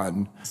hours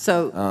on.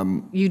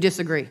 So you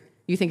disagree?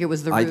 You think it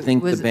was the root, I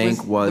think the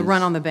bank was the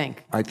run on the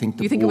bank? I think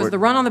the you think it was the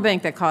run on the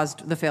bank that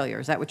caused the failure?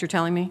 Is that what you're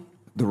telling me?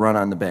 The run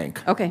on the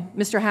bank. Okay,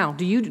 Mr. Howell,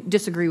 do you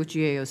disagree with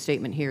GAO's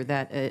statement here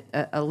that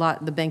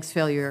the bank's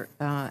failure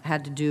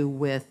had to do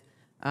with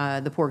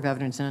the poor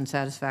governance and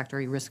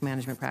unsatisfactory risk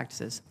management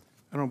practices?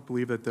 I don't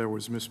believe that there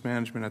was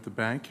mismanagement at the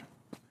bank.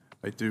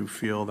 I do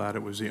feel that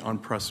it was the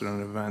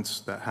unprecedented events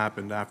that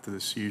happened after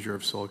the seizure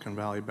of Silicon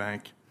Valley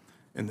Bank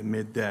in the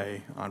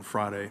midday on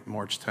Friday,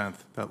 March 10th,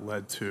 that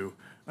led to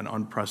an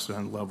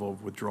unprecedented level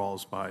of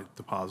withdrawals by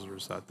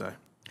depositors that day.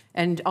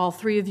 And all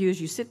three of you,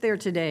 as you sit there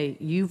today,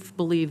 you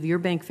believe your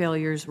bank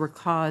failures were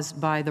caused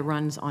by the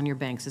runs on your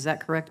banks. Is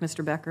that correct,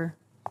 Mr. Becker?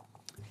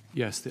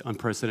 Yes, the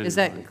unprecedented. Is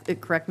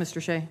that correct,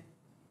 Mr. Shay?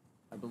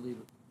 I believe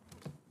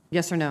it.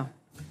 Yes or no?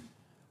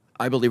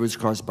 I believe it was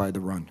caused by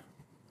the run.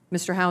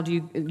 Mr. Howell, do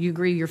you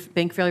agree your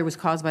bank failure was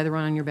caused by the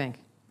run on your bank?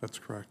 That's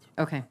correct.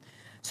 Okay.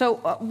 So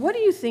what do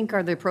you think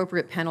are the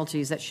appropriate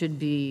penalties that should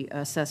be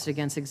assessed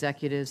against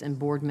executives and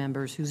board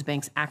members whose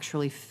banks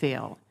actually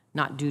fail,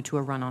 not due to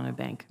a run on a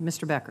bank?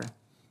 Mr. Becker.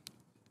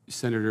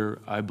 Senator,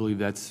 I believe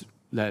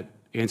that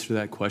answer to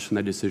that question,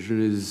 that decision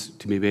is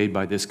to be made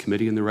by this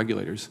committee and the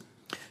regulators.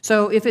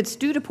 So if it's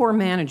due to poor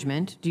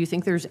management, do you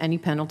think there's any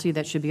penalty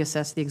that should be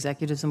assessed the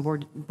executives and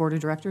board of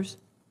directors?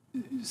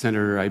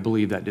 Senator, I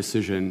believe that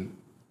decision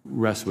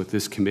rests with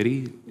this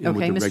committee and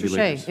with the Mr.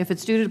 regulators. Shay, if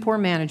it's due to poor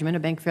management, a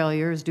bank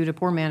failure is due to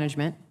poor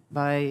management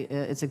by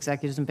its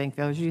executives and bank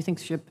failures, do you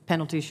think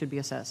penalties should be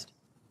assessed?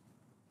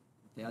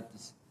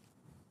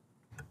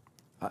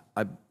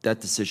 That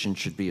decision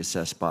should be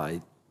assessed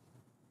by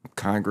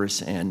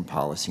Congress and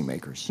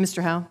policymakers.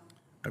 Mr. Howell?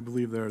 I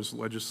believe there's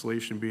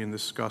legislation being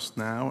discussed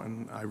now,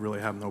 and I really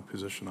have no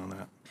position on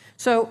that.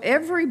 So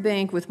every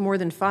bank with more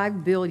than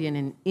 $5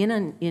 billion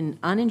in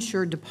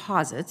uninsured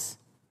deposits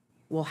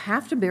will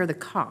have to bear the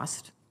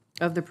cost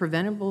of the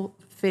preventable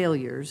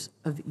failures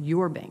of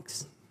your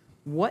banks.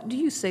 What do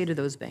you say to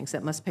those banks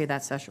that must pay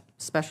that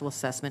special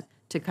assessment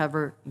to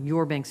cover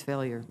your bank's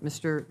failure?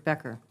 Mr.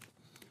 Becker.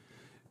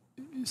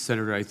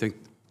 Senator, I think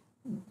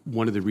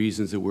one of the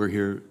reasons that we're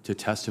here to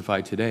testify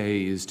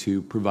today is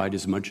to provide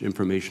as much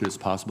information as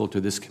possible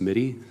to this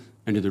committee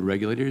and to the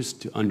regulators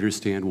to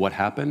understand what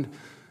happened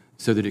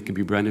so that it can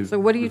be prevented. So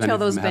what do you tell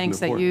those banks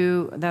that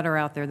are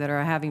out there that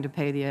are having to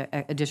pay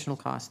the additional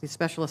cost, the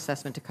special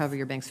assessment to cover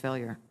your bank's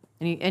failure?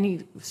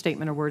 Any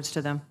statement or words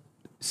to them?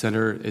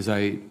 Senator, as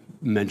I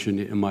mentioned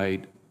in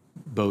my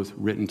both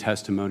written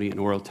testimony and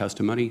oral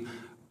testimony,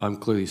 I'm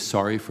clearly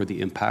sorry for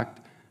the impact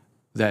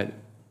that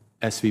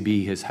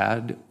SVB has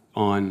had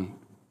on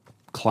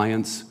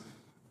clients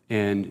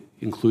and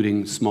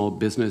including small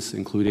business,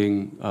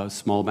 including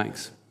small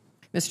banks.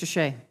 Mr.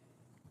 Shay.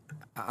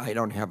 I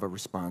don't have a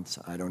response.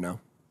 I don't know.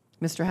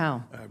 Mr.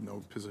 Howell. I have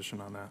no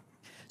position on that.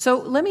 So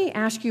let me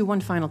ask you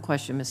one final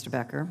question, Mr.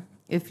 Becker.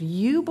 If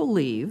you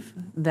believe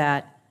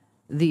that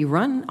the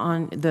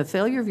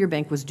failure of your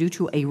bank was due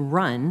to a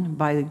run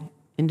by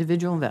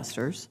individual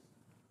investors,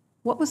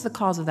 what was the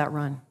cause of that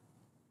run?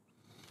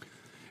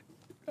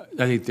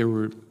 I think there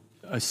were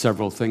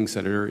several things,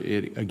 Senator.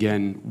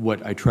 Again,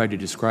 what I tried to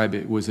describe,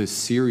 it was a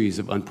series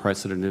of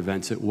unprecedented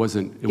events. It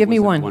wasn't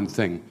one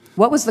thing.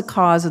 What was the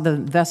cause of the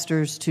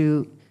investors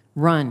to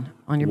run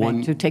on your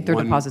bank, to take their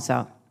deposits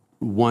out?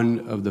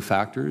 One of the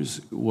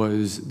factors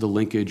was the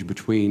linkage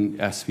between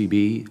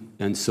SVB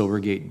and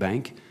Silvergate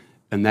Bank,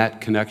 and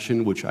that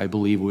connection, which I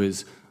believe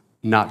was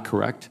not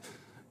correct,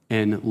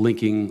 and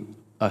linking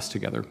us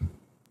together.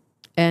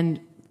 And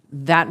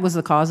that was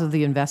the cause of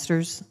the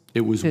investors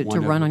to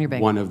run on your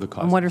bank? One of the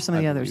causes. And what are some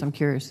of the others? I'm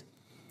curious.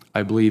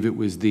 I believe it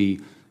was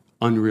the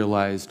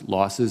unrealized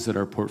losses at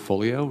our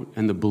portfolio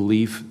and the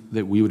belief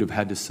that we would have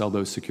had to sell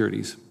those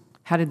securities.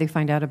 How did they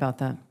find out about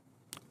that?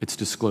 It's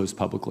disclosed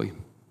publicly.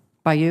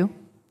 By you?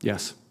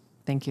 Yes.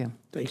 Thank you.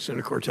 Thanks,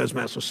 Senator Cortez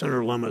Masto.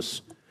 Senator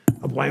Lummis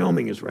of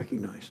Wyoming is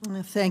recognized.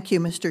 Thank you,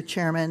 Mr.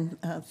 Chairman.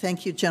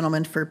 Thank you,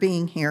 gentlemen, for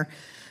being here.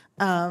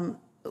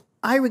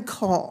 I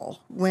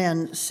recall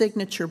when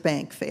Signature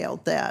Bank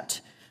failed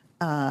that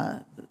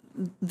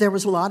there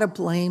was a lot of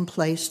blame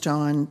placed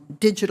on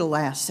digital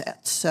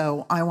assets,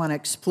 so I want to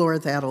explore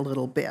that a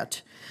little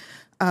bit.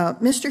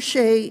 Mr.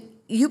 Shay,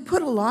 you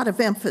put a lot of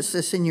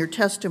emphasis in your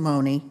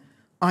testimony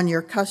on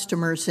your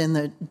customers in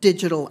the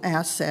digital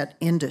asset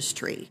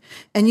industry,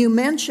 and you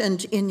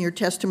mentioned in your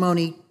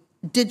testimony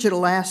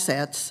digital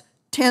assets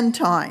 10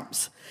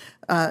 times,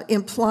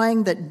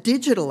 implying that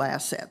digital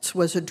assets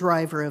was a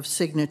driver of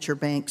Signature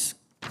Bank's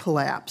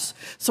collapse.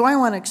 So I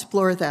want to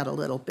explore that a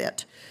little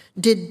bit.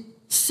 Did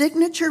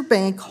Signature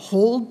Bank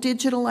hold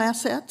digital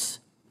assets?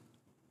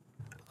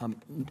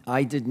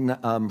 I did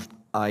not.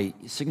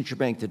 Signature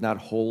Bank did not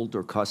hold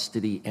or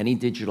custody any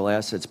digital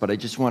assets, but I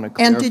just want to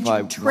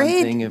clarify one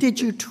thing.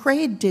 Did you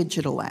trade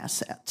digital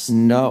assets?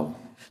 No.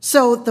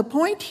 So the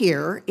point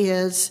here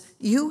is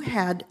you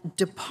had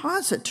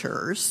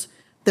depositors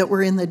that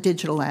were in the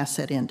digital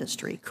asset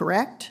industry,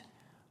 correct?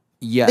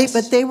 Yes.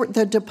 But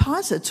the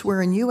deposits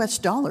were in U.S.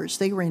 dollars.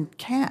 They were in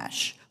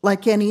cash,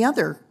 like any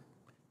other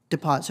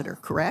depositor,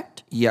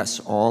 correct? Yes,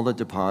 all the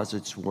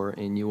deposits were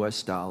in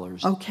U.S.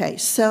 dollars. Okay,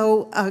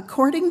 so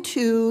according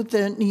to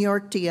the New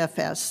York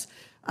DFS,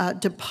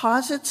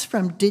 deposits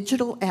from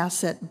digital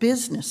asset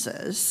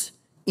businesses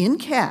in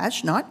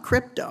cash, not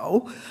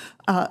crypto,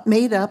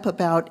 made up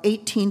about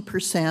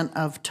 18%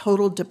 of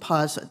total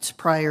deposits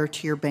prior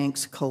to your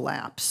bank's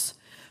collapse.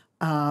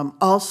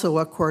 Also,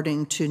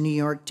 according to New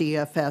York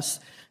DFS,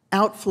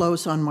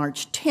 outflows on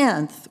March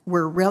 10th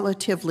were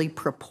relatively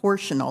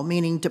proportional,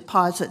 meaning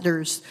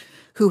depositors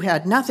who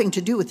had nothing to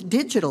do with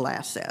digital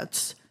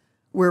assets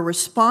were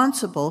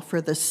responsible for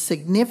the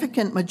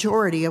significant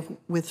majority of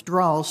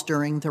withdrawals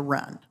during the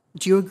run.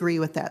 Do you agree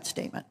with that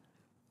statement?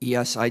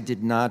 Yes, I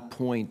did not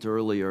point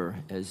earlier,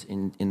 as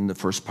in the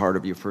first part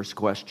of your first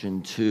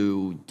question,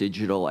 to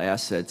digital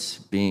assets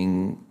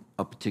being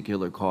a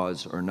particular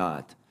cause or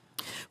not.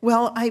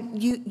 Well,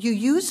 you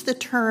used the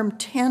term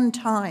 10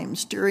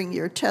 times during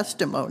your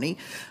testimony,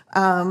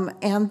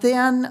 and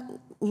then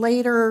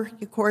later,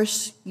 of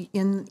course,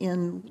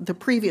 in the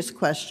previous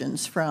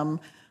questions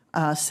from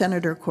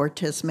Senator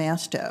Cortez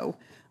Masto,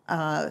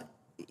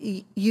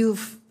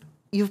 you've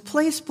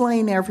placed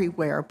blame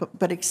everywhere,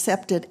 but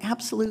accepted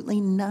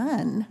absolutely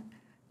none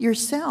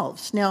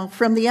yourselves. Now,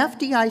 from the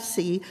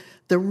FDIC,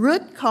 the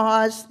root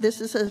cause, this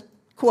is a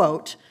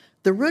quote,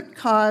 the root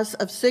cause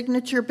of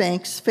Signature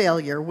Bank's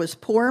failure was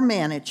poor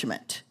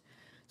management.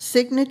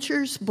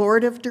 Signature's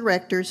board of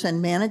directors and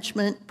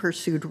management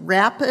pursued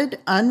rapid,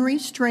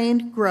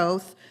 unrestrained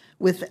growth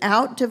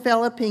without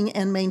developing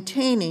and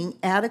maintaining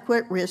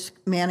adequate risk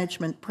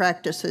management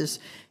practices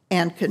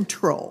and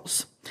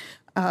controls.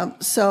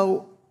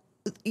 So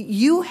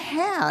you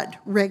had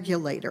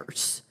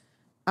regulators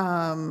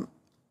telling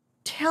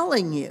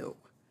you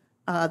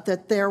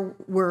that there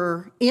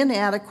were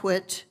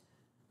inadequate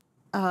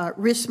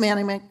risk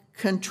management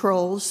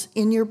controls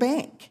in your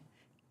bank,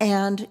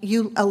 and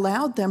you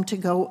allowed them to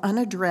go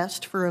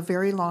unaddressed for a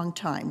very long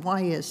time.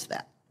 Why is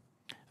that?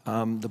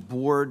 The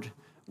board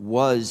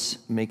was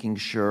making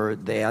sure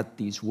that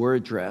these were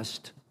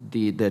addressed.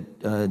 The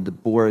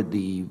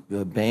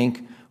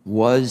bank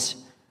was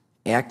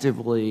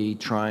actively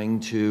trying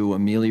to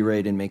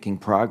ameliorate and making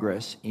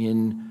progress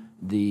in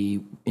the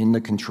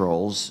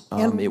controls.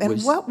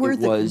 And what were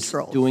the controls? It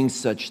was doing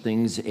such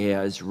things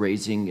as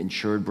raising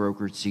insured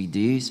brokered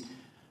CDs,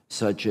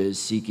 such as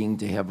seeking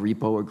to have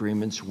repo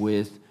agreements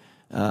with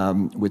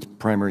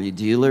primary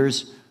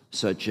dealers,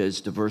 such as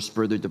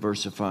further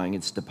diversifying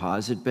its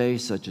deposit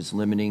base, such as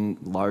limiting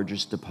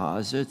largest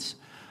deposits,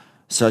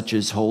 such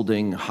as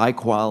holding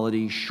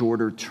high-quality,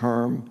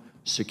 shorter-term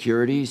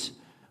securities,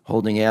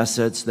 holding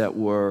assets that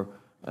were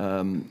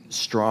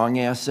strong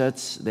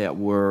assets,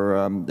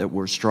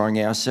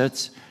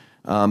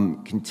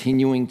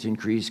 continuing to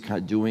increase,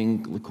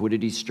 doing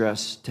liquidity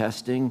stress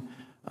testing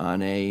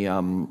on a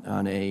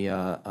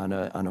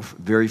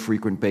very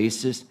frequent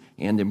basis,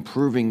 and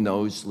improving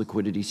those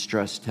liquidity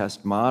stress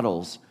test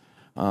models,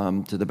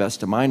 to the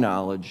best of my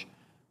knowledge,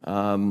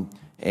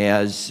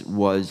 as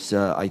was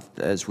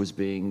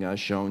being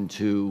shown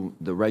to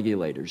the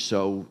regulators.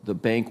 So the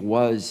bank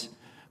was,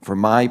 from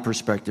my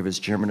perspective as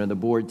chairman of the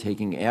board,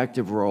 taking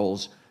active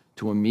roles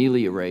to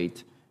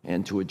ameliorate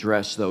and to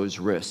address those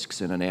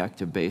risks in an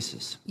active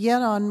basis.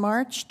 Yet on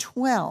March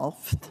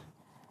 12th,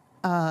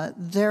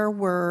 there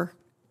were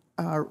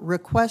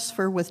requests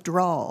for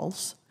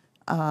withdrawals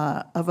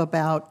of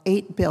about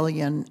 $8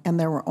 billion, and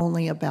there were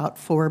only about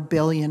 $4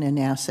 billion in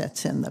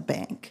assets in the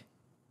bank.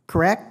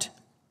 Correct?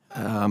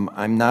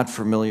 I'm not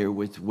familiar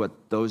with what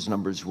those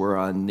numbers were.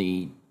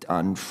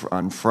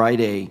 On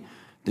Friday,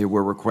 there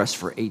were requests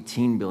for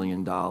 $18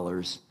 billion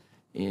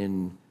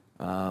in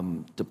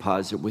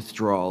deposit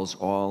withdrawals,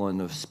 all in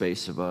the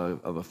space of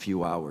a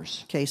few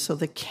hours. Okay, so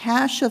the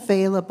cash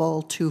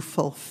available to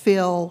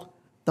fulfill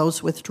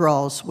those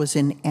withdrawals was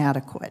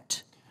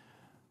inadequate.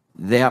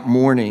 That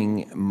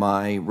morning,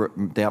 my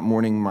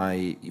recollection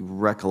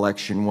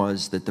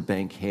was that the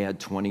bank had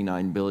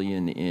 $29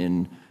 billion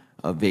in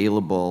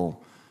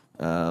available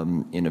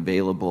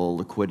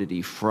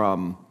liquidity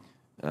from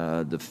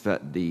the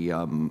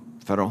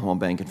Federal Home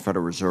Bank and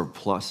Federal Reserve,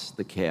 plus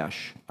the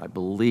cash. I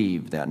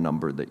believe that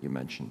number that you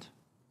mentioned.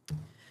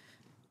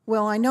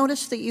 Well, I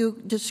noticed that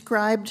you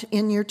described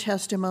in your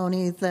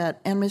testimony that,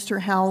 and Mr.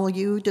 Howell,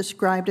 you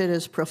described it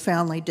as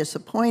profoundly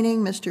disappointing.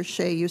 Mr.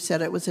 Shay, you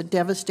said it was a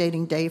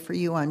devastating day for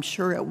you. I'm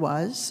sure it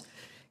was.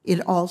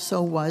 It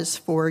also was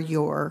for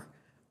your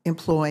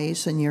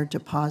employees and your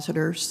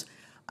depositors.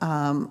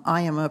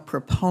 I am a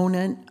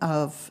proponent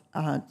of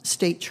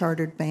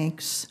state-chartered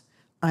banks.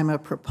 I'm a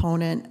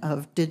proponent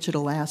of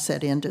digital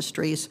asset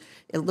industries.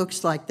 It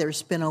looks like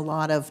there's been a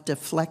lot of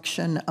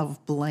deflection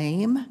of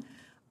blame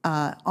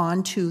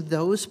onto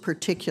those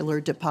particular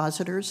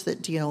depositors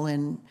that deal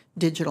in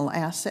digital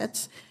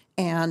assets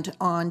and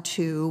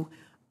onto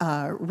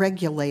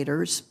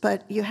regulators,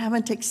 but you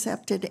haven't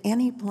accepted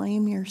any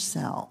blame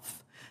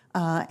yourself.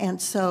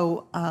 And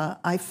so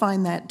I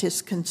find that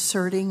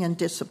disconcerting and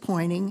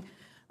disappointing.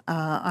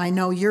 I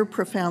know you're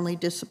profoundly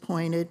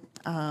disappointed.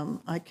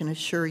 I can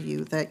assure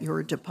you that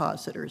your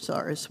depositors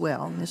are as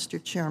well.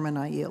 Mr. Chairman,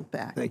 I yield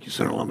back. Thank you,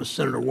 Senator Lummis.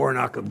 Senator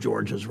Warnock of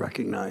Georgia is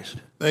recognized.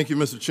 Thank you,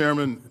 Mr.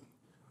 Chairman.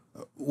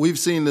 We've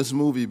seen this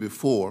movie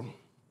before,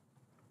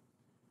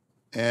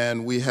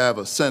 and we have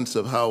a sense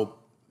of how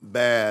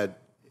bad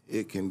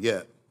it can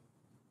get.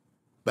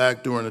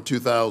 Back during the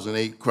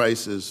 2008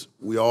 crisis,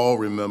 we all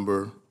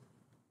remember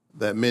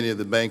that many of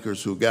the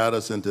bankers who got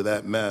us into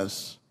that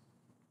mess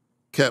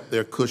kept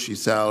their cushy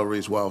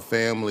salaries while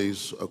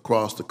families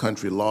across the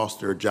country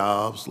lost their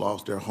jobs,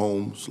 lost their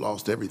homes,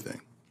 lost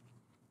everything.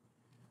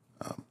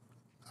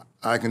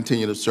 I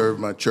continue to serve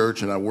my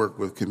church, and I work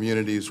with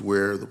communities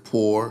where the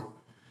poor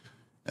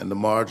and the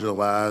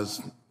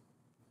marginalized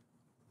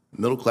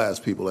middle-class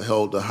people are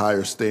held to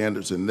higher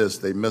standards than this.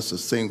 They miss a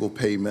single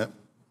payment,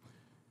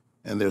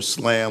 and they're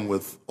slammed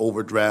with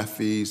overdraft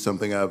fees,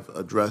 something I've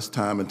addressed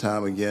time and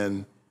time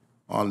again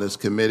on this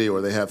committee, or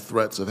they have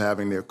threats of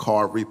having their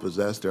car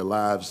repossessed, their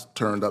lives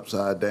turned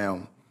upside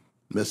down,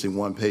 missing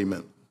one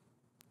payment.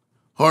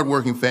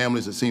 Hardworking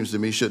families, it seems to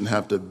me, shouldn't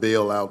have to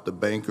bail out the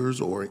bankers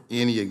or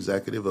any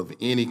executive of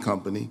any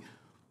company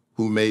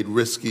who made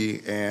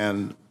risky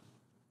and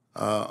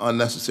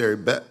unnecessary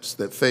bets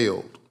that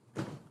failed.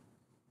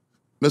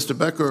 Mr.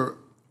 Becker,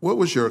 What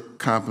was your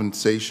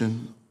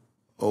compensation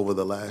over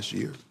the last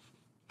year?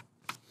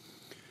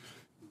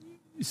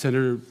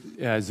 Senator,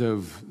 as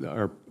of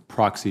our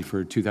proxy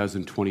for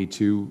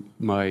 2022,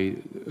 my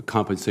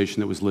compensation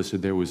that was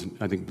listed there was,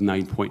 I think,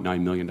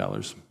 $9.9 million.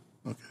 Okay,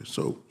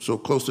 so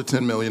close to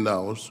 $10 million,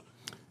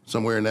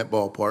 somewhere in that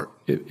ballpark.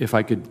 If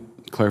I could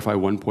clarify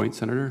one point,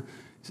 Senator,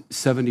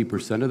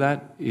 70% of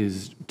that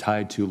is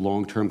tied to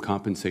long-term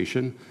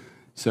compensation.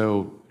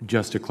 So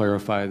just to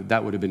clarify,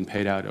 that would have been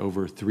paid out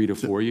over 3 to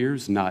 4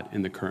 years, not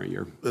in the current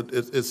year.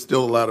 It's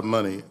still a lot of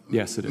money.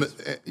 Yes, it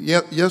is.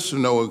 Yes or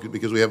no,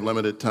 because we have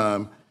limited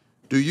time.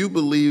 Do you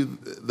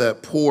believe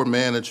that poor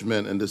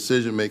management and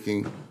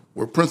decision-making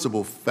were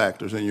principal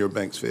factors in your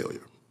bank's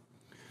failure?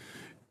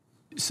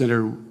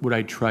 Senator, what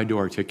I tried to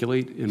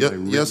articulate in my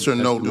written yes or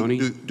no,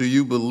 testimony, do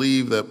you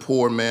believe that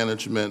poor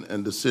management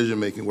and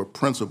decision-making were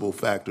principal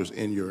factors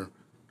in your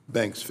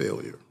bank's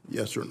failure?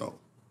 Yes or no?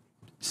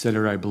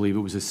 Senator, I believe it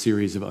was a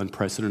series of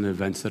unprecedented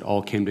events that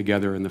all came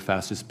together in the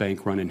fastest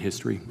bank run in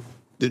history.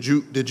 Did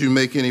you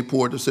make any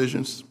poor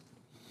decisions?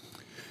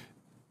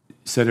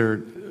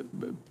 Senator,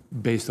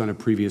 based on a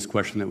previous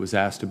question that was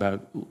asked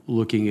about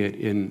looking at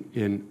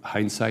in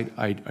hindsight,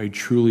 I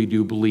truly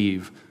do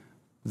believe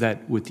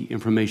that with the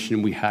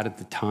information we had at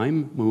the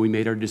time when we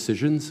made our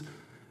decisions,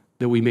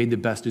 that we made the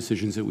best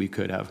decisions that we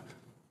could have.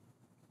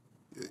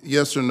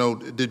 Yes or no,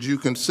 did you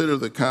consider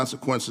the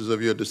consequences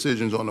of your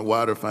decisions on the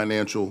wider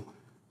financial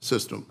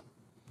system?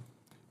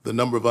 The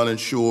number of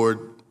uninsured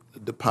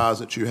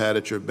deposits you had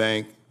at your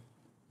bank,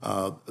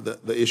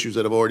 the issues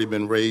that have already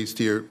been raised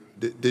here.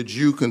 Did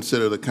you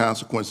consider the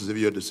consequences of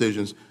your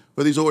decisions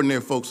for these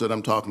ordinary folks that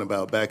I'm talking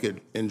about back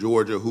in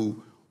Georgia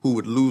who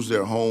would lose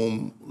their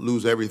home,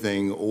 lose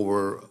everything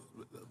over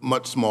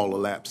much smaller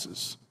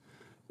lapses,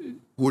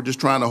 who are just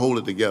trying to hold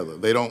it together?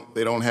 They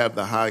don't have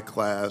the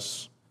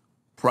high-class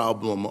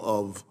problem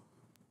of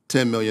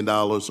 $10 million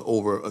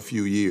over a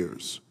few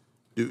years.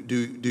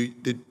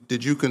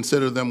 Did you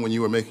consider them when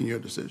you were making your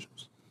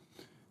decisions?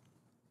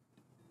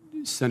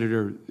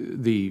 Senator,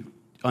 the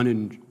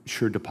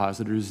uninsured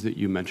depositors that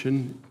you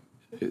mentioned,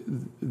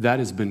 that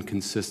has been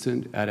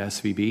consistent at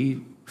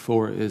SVB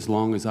for as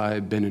long as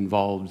I've been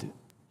involved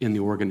in the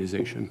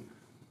organization.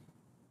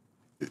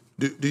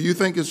 Do you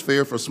think it's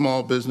fair for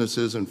small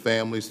businesses and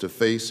families to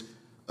face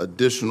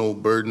additional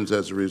burdens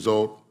as a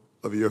result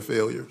of your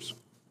failures?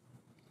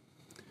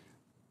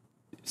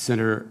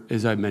 Senator,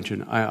 as I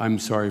mentioned, I'm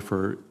sorry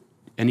for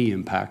any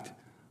impact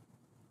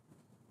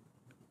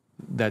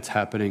that's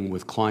happening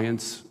with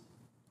clients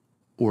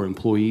or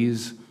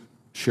employees,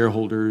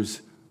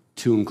 shareholders,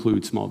 to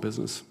include small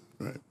business.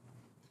 Right.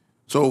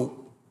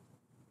 So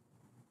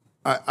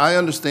I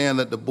understand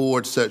that the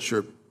board sets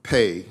your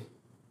pay,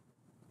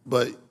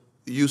 but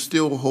you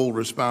still hold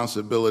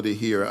responsibility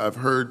here. I've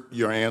heard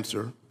your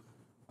answer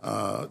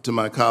to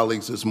my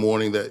colleagues this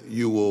morning that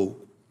you will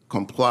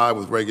comply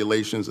with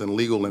regulations and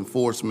legal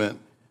enforcement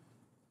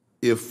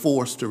if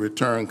forced to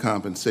return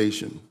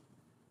compensation.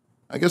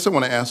 I guess I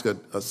want to ask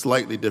a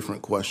slightly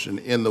different question.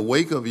 In the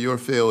wake of your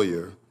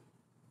failure,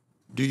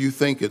 do you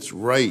think it's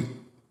right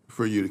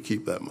for you to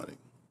keep that money?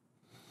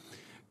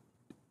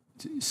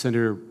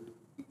 Senator,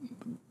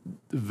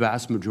 the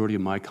vast majority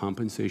of my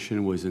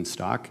compensation was in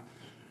stock,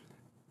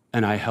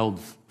 and I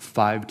held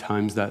 5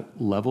 times that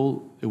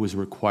level. It was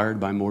required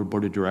by my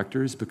board of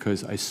directors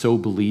because I so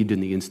believed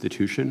in the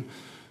institution.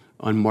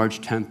 On March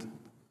 10th,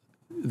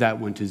 that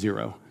went to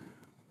 0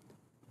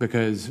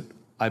 because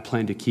I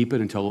planned to keep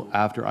it until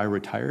after I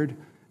retired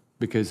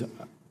because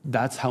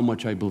that's how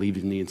much I believed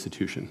in the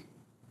institution.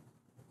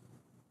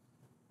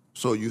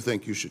 So you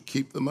think you should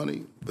keep the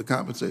money, the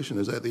compensation?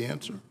 Is that the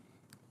answer?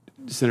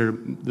 Senator,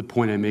 the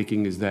point I'm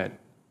making is that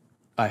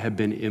I have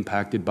been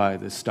impacted by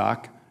the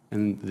stock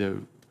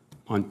and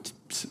on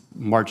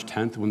March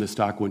 10th when the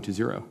stock went to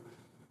 0.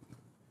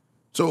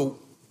 So,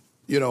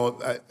 you know,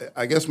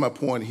 I guess my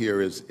point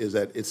here is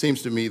that it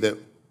seems to me that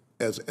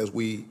as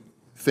we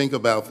think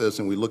about this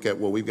and we look at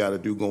what we've got to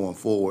do going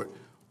forward,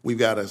 we've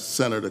got to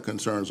center the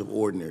concerns of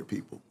ordinary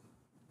people.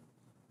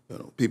 You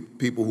know,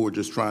 people who are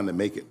just trying to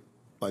make it,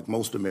 like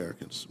most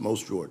Americans,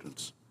 most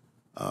Georgians,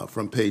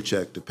 from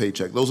paycheck to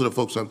paycheck. Those are the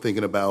folks I'm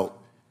thinking about,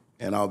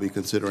 and I'll be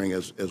considering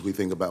as we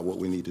think about what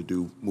we need to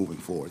do moving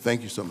forward.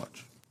 Thank you so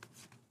much.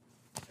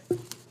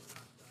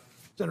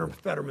 Senator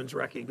Fetterman's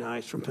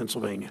recognized from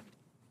Pennsylvania.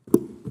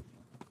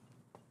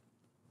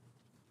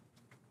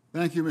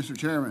 Thank you, Mr.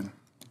 Chairman.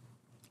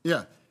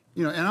 Yeah,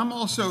 you know, and I'm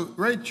also,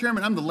 right,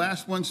 Chairman, I'm the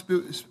last one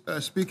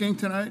speaking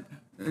tonight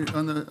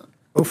on the...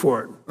 Go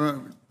for it.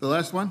 The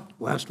last one?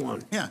 Last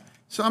one. Yeah,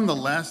 so I'm the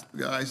last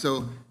guy,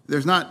 so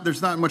there's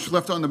not much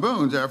left on the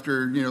bones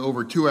after, you know,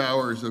 over 2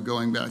 hours of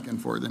going back and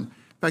forth. And in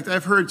fact,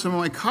 I've heard some of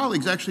my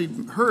colleagues actually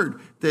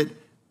heard that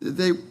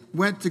they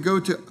went to go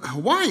to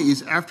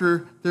Hawaii's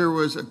after there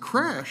was a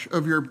crash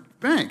of your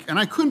bank, and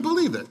I couldn't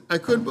believe it. I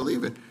couldn't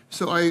believe it.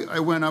 So I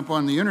went up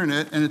on the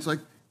internet, and it's like,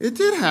 it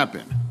did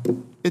happen.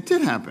 It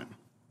did happen.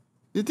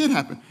 It did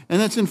happen. And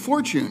that's in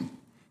Fortune.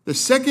 The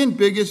second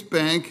biggest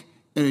bank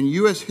in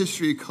U.S.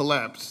 history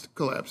collapsed.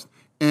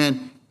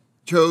 And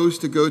chose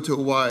to go to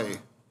Hawaii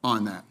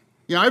on that.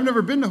 You know, I've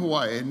never been to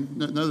Hawaii, and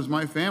neither is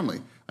my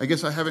family. I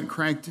guess I haven't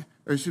crashed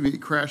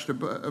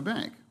a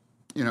bank,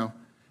 you know.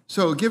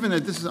 So given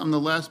that I'm the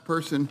last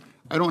person,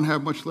 I don't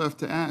have much left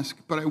to ask,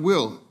 but I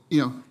will,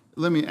 you know,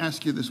 let me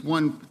ask you this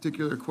one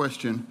particular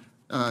question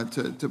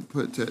to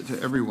put to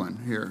everyone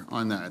here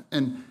on that.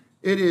 And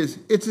is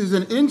it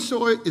an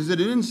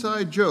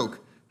inside joke?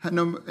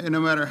 No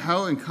matter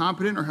how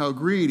incompetent or how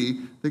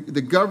greedy,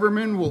 the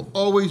government will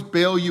always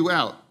bail you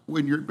out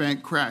when your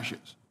bank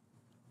crashes.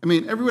 I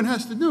mean, everyone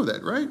has to know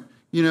that, right?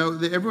 You know,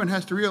 everyone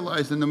has to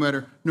realize that no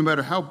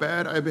matter how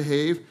bad I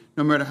behave,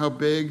 no matter how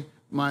big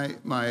my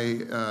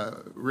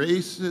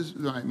raises,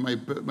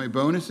 my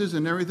bonuses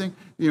and everything,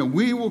 you know,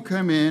 we will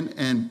come in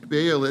and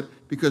bail it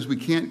because we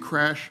can't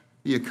crash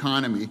the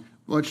economy,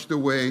 much the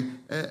way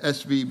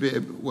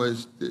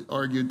SVB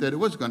argued that it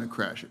was going to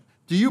crash it.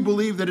 Do you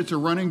believe that it's a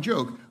running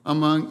joke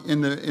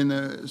in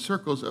the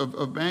circles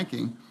of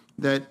banking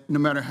that no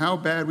matter how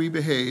bad we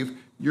behave,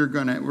 we're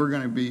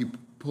gonna be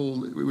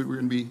pulled, we're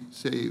gonna be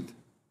saved?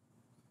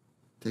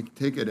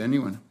 Take it,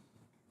 anyone.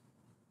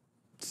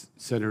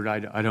 Senator,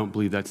 I don't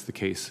believe that's the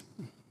case.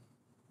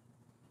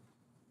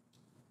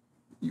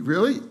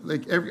 Really?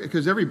 Like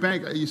because every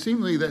bank, you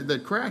seemingly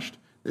that crashed,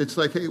 it's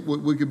like, hey,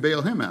 we could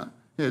bail him out.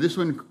 Yeah, this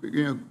one,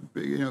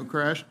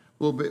 crashed.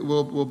 We'll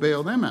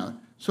bail them out.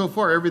 So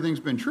far, everything's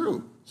been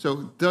true.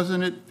 So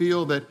doesn't it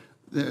feel that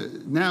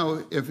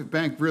now, if a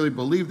bank really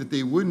believed that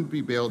they wouldn't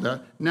be bailed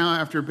out, now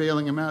after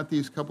bailing them out,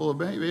 these couple of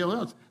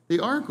bailouts, they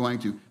are going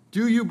to?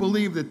 Do you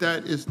believe that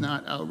that is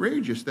not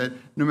outrageous? That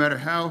no matter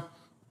how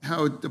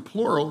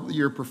deplorable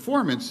your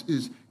performance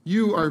is,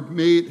 you are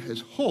made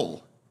as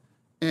whole,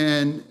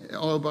 and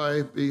all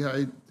by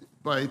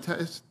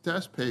test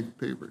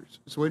papers.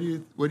 So what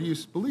do you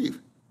believe?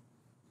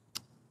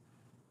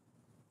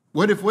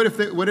 What if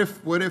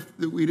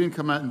we didn't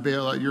come out and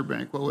bail out your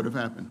bank? What would have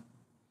happened?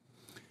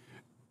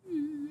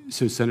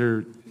 So,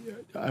 Senator,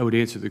 I would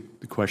answer the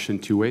question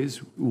two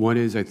ways. One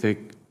is, I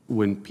think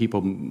when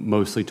people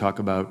mostly talk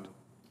about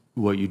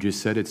what you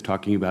just said, it's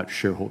talking about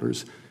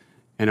shareholders,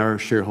 and our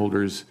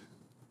shareholders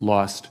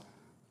lost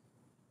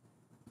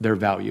their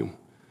value.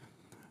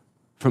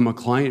 From a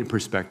client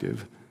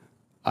perspective,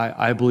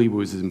 I believe it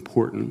was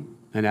important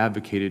and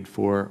advocated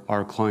for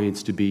our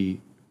clients to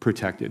be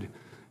protected.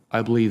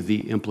 I believe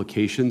the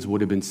implications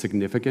would have been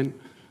significant.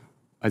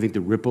 I think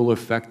the ripple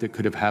effect that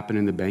could have happened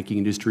in the banking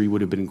industry would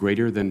have been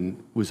greater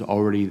than was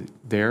already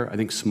there. I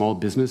think small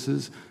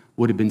businesses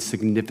would have been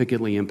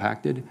significantly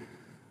impacted.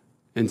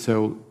 And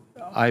so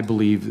I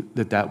believe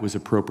that that was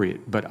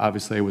appropriate, but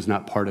obviously I was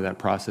not part of that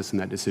process and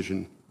that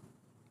decision.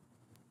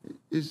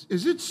 Is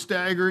it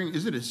staggering?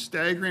 Is it a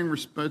staggering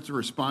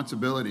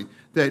responsibility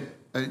that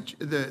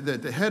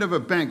the head of a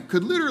bank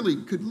could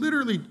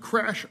literally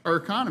crash our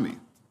economy?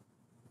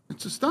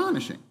 It's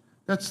astonishing.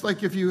 That's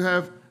like if you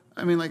have,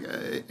 I mean, like,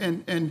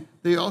 and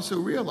they also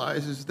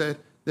realize is that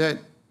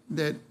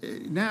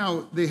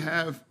now they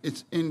have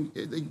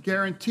a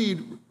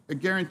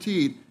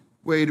guaranteed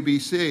way to be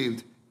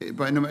saved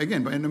by no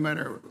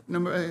matter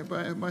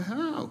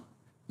how,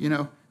 you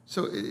know.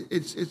 So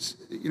it's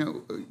you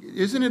know,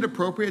 isn't it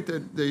appropriate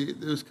that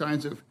this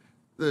kind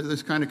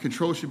of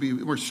control should be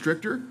more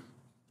stricter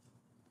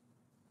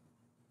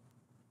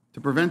to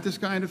prevent this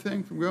kind of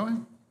thing from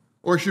going?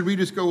 Or should we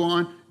just go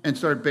on and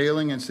start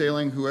bailing and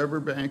sailing whoever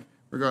bank,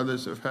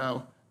 regardless of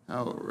how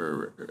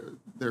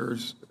their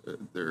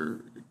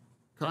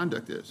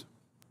conduct is?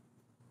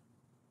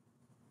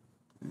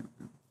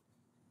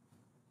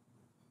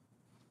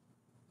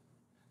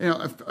 You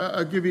know,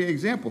 I'll give you an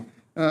example.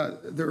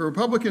 The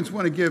Republicans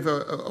want to give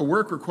a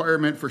work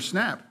requirement for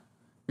SNAP.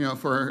 You know,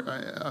 for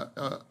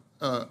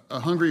a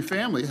hungry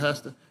family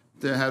has to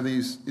have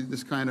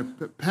this kind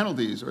of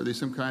penalties or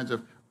some kinds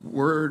of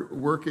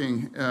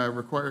working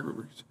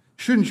requirements.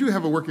 Shouldn't you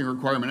have a working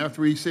requirement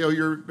after we sail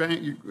your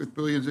bank with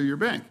billions of your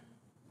bank?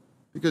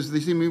 Because they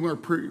seem to be more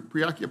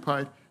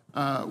preoccupied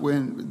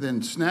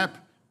than SNAP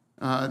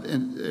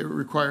and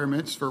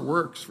requirements for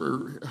works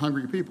for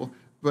hungry people,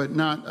 but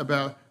not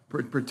about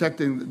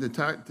protecting the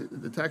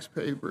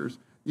taxpayers,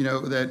 you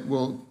know, that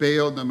will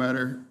bail no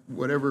matter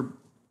whatever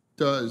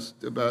does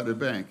about a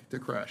bank to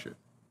crash it.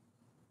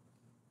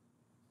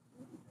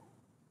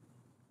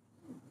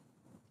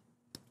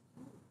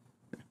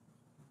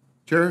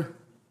 Chair?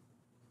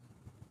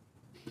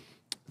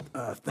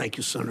 Thank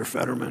you, Senator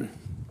Fetterman.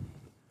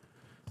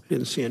 I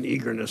didn't see an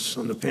eagerness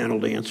on the panel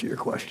to answer your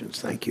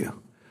questions. Thank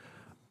you.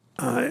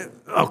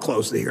 I'll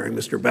close the hearing.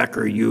 Mr.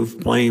 Becker, you've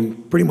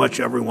blamed pretty much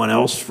everyone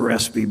else for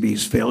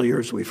SVB's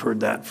failures. We've heard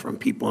that from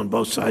people on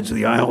both sides of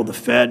the aisle, the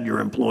Fed, your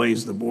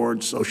employees, the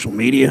board, social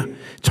media.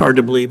 It's hard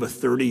to believe a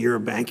 30-year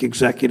bank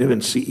executive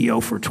and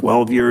CEO for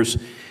 12 years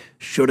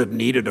should have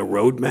needed a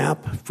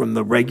roadmap from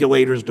the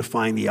regulators to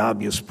find the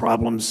obvious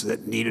problems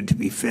that needed to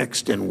be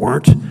fixed and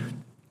weren't.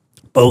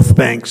 Both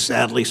banks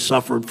sadly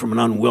suffered from an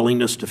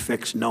unwillingness to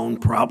fix known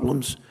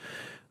problems.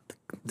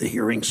 The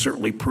hearing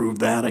certainly proved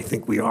that. I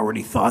think we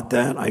already thought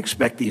that. I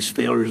expect these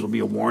failures will be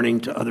a warning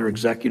to other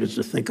executives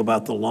to think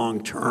about the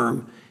long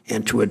term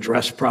and to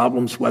address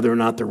problems, whether or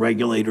not the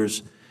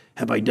regulators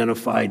have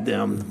identified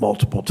them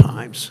multiple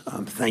times.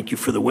 Thank you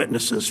for the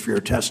witnesses, for your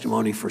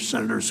testimony, for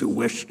senators who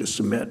wish to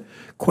submit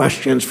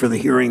questions for the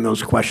hearing.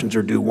 Those questions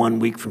are due 1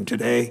 week from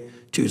today,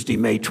 Tuesday,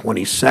 May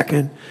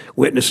 22nd.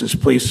 Witnesses,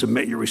 please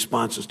submit your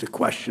responses to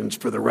questions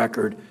for the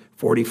record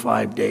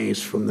 45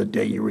 days from the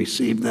day you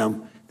receive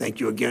them. Thank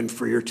you again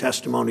for your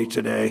testimony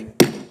today.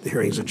 The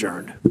hearing is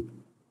adjourned.